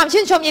ะทำให้ความ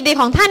ชื่นชมยินดี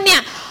ของท่านเนี่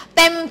ย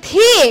เต็ม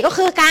ที่ก็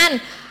คือการ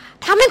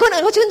ทำให้คนอื่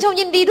นเขาชื่นชม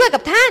ยินดีด้วยกั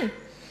บท่าน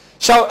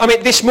So, I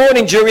mean, this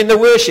morning during the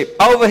worship,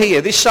 over here,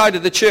 this side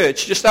of the church,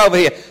 just over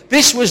here,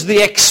 this was the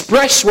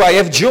expressway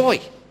of joy.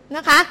 น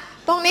ะคะ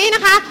ตรงนี้น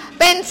ะคะ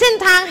เป็นเส้น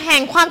ทางแห่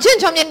งความชื่น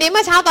ชมยินดีเ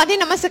มื่อเช้าตอนที่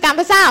นมัสการ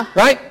พระเจ้า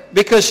Right?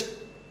 Because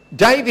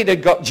David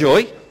had got joy.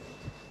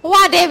 เพราะ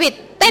ว่าเดวิด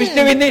เต้น He's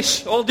doing this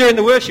all during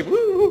the worship.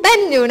 เต้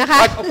นอยู่นะคะ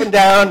Like up and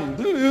down.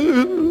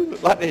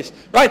 Like this.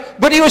 Right?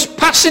 But he was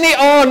passing it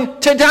on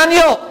to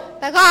Daniel.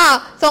 แล้วก็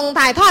ส่ง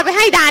ถ่ายทอดไปใ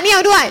ห้ดาเนีย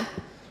ลด้วย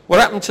What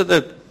happened to the...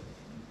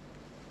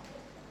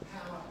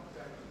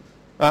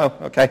 Oh,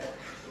 okay.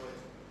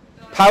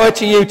 Power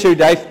to you too,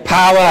 Dave.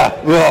 Power.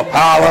 Oh,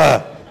 power.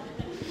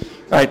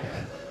 Right.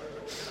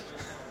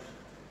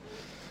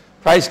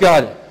 Praise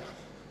God.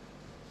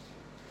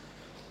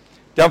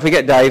 Don't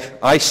forget, Dave,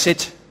 I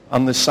sit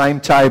on the same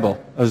table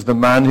as the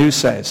man who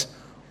says,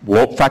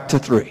 walk factor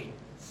 3.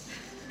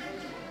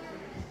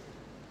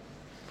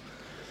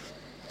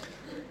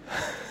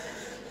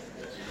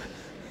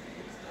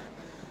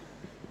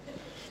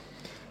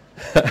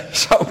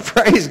 So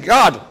praise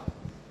God.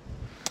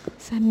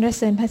 สรรเ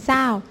สริญพระเจ้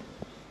า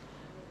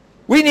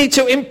We need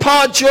to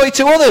impart joy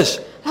to others.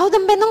 เราจ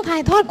ำเป็นต้องถ่า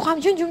ยทอดความ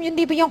ชื่นชมยิน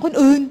ดีไปยังคน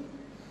อื่น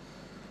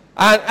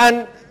And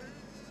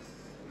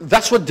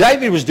That's what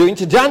David was doing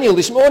to Daniel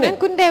this งั้น morning.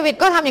 คุณเดวิด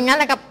ก็ทำอย่างนั้นแ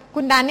หละกับ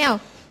คุณดาเนียล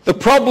The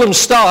problem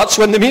starts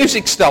when the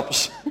music stops.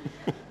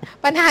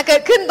 ปัญหาเกิ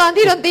ดขึ้นตอน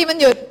ที่ดนตรีมัน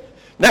หยุด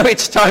Now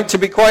it's time to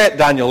be quiet,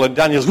 Daniel. And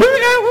Daniel's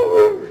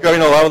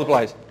going all over the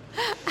place.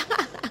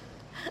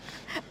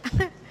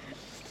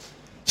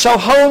 So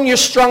hone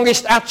your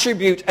strongest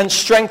attribute and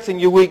strengthen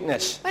your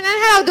weakness. เพราะฉะนั้น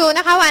ให้เราดูน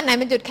ะคะว่าอันไหน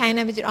เป็นจุดแข็งอันไห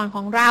นเป็นจุดอ่อนข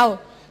องเรา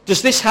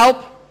Does this help?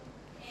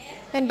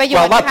 เป็นประโยช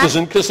Well, น์นะ that คะ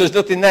doesn't because there's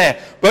nothing there.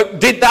 But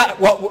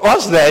what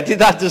was there?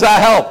 Does that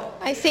help?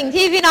 ไอสิ่ง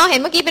ที่พี่น้องเห็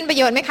นเมื่อกี้เป็นประ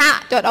โยชน์ไหมคะ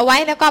จดเอาไว้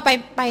แล้วก็ไ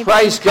ป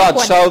Praise God.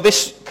 So this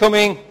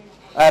coming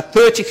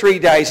 33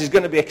 days is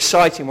going to be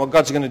exciting what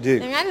God's going to do.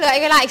 อย่างนั้นเหลือ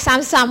เวลาอีก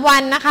33วั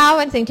นนะคะ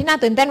วันสิ่งที่น่า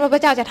ตื่นเต้นว่าพร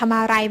ะเจ้าจะทำ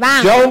อะไรบ้าง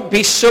Don't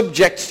be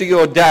subject to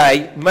your day.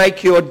 Make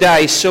your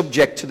day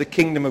subject to the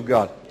kingdom of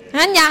God.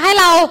 งั้นอย่าให้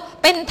เรา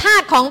เป็นทา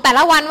สของแต่ล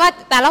ะวันว่า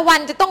แต่ละวัน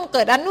จะต้องเ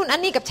กิดอันนู่นอั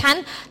นนี้กับฉัน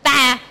แต่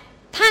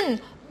ท่าน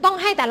ต้อง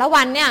ให้แต่ละ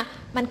วันเนี่ย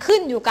มันขึ้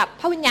นอยู่กับ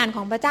พระวิญญาณข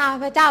องพระเจ้า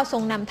พระเจ้าทร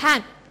งนำท่าน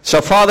So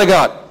Father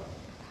God,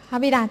 พระ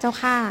บิดาเจ้า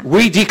ข้า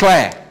we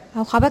declare เร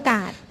าขอประก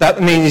าศ that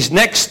in these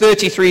next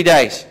 33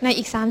 days ใน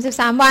อีก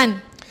33วัน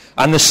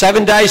and the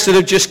 7 days that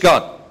have just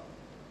gone,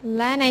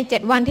 และใน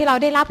7วันที่เรา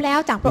ได้รับแล้ว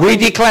จากพระอง we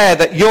ค์ declare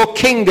that your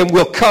kingdom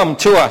will come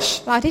to us.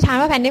 เราอธิษฐาน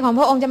ว่าแผ่นดินของ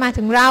พระองค์จะมา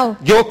ถึงเรา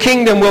Your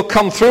kingdom will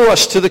come through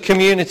us to the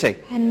community.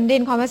 แผ่นดิ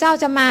นของพระเจ้า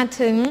จะมา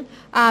ถึง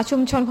ชุ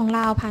มชนของเ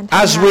ราผ่านทาง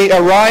As we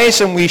arise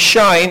and we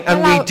shine and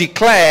we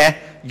declare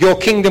your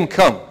kingdom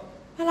come.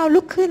 ถ้าเรา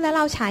ลุกขึ้นแล้วเ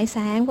ราฉายแส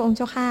งพระองค์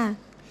เจ้าข้า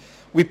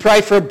We pray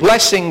for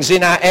blessings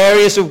in our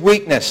areas of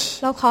weakness.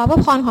 เราขอพระ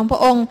พรของพร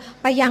ะองค์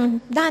ไปยัง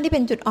ด้านที่เ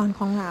ป็นจุดอ่อน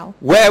ของเรา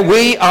Where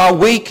we are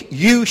weak,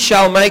 you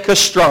shall make us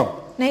strong.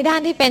 ในด้าน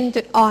ที่เป็น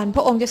จุดอ่อนพ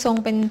ระองค์จะทรง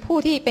เป็นผู้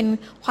ที่เป็น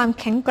ความ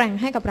แข็งแกร่ง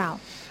ให้กับเรา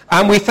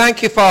And we thank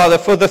you, Father,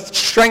 for the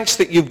strength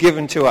that you've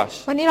given to us.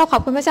 วันนี้เราขอ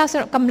บคุณพระเจ้าสำ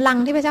หรับกำลัง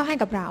ที่พระเจ้าให้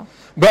กับเรา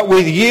But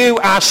with you,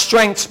 our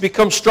strengths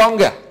become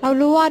stronger. เรา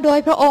รู้ว่าโดย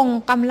พระองค์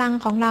กำลัง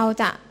ของเรา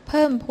จะเ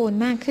พิ่มพูน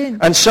มากขึ้น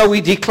And so we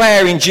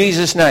declare in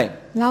Jesus' name,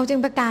 เราจึง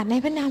ประกาศใน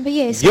พระนามพระเ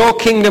ยซู your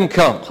kingdom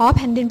come. ขอแ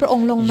ผ่นดินพระอง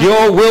ค์ลงมา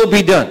Your will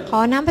be done ขอ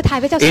น้ำพระทัย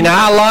พระเจ้าทรง in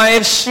our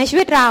lives ในชี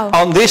วิตเรา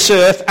on this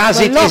earth as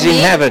บน it โลก is in นี้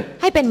heaven.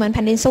 ให้เป็นเหมือนแ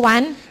ผ่นดินสวร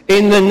รค์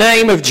In the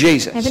name of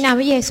Jesus ในพระนาม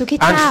พระเยซูคริส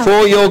ต์ and เจ้า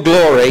for your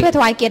glory. เพื่อถ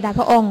วายเกียรติแด่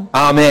พระองค์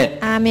Amen.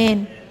 อาเมน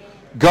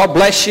God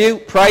bless you.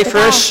 Pray for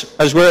us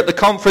as we're at the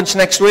conference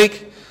next week.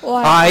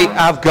 I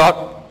have got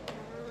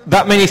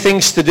that many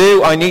things to do.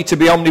 I need to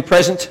be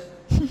omnipresent.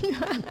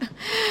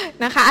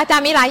 นะคะอาจาร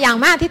ย์มีหลายอย่าง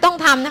มากที่ต้อง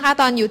ทำนะคะ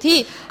ตอนอยู่ที่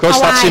Of course, ฮ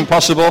าวาย that's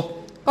impossible.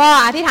 ก็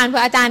อธิษฐานเพื่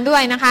ออาจารย์ด้ว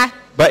ยนะคะ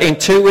But in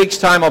 2 weeks'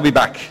 time, I'll be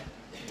back.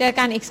 เจอ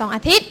กันอีก2 อ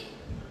าทิตย์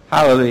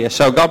Hallelujah.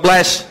 So God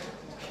bless.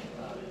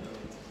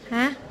 ฮ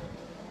ะ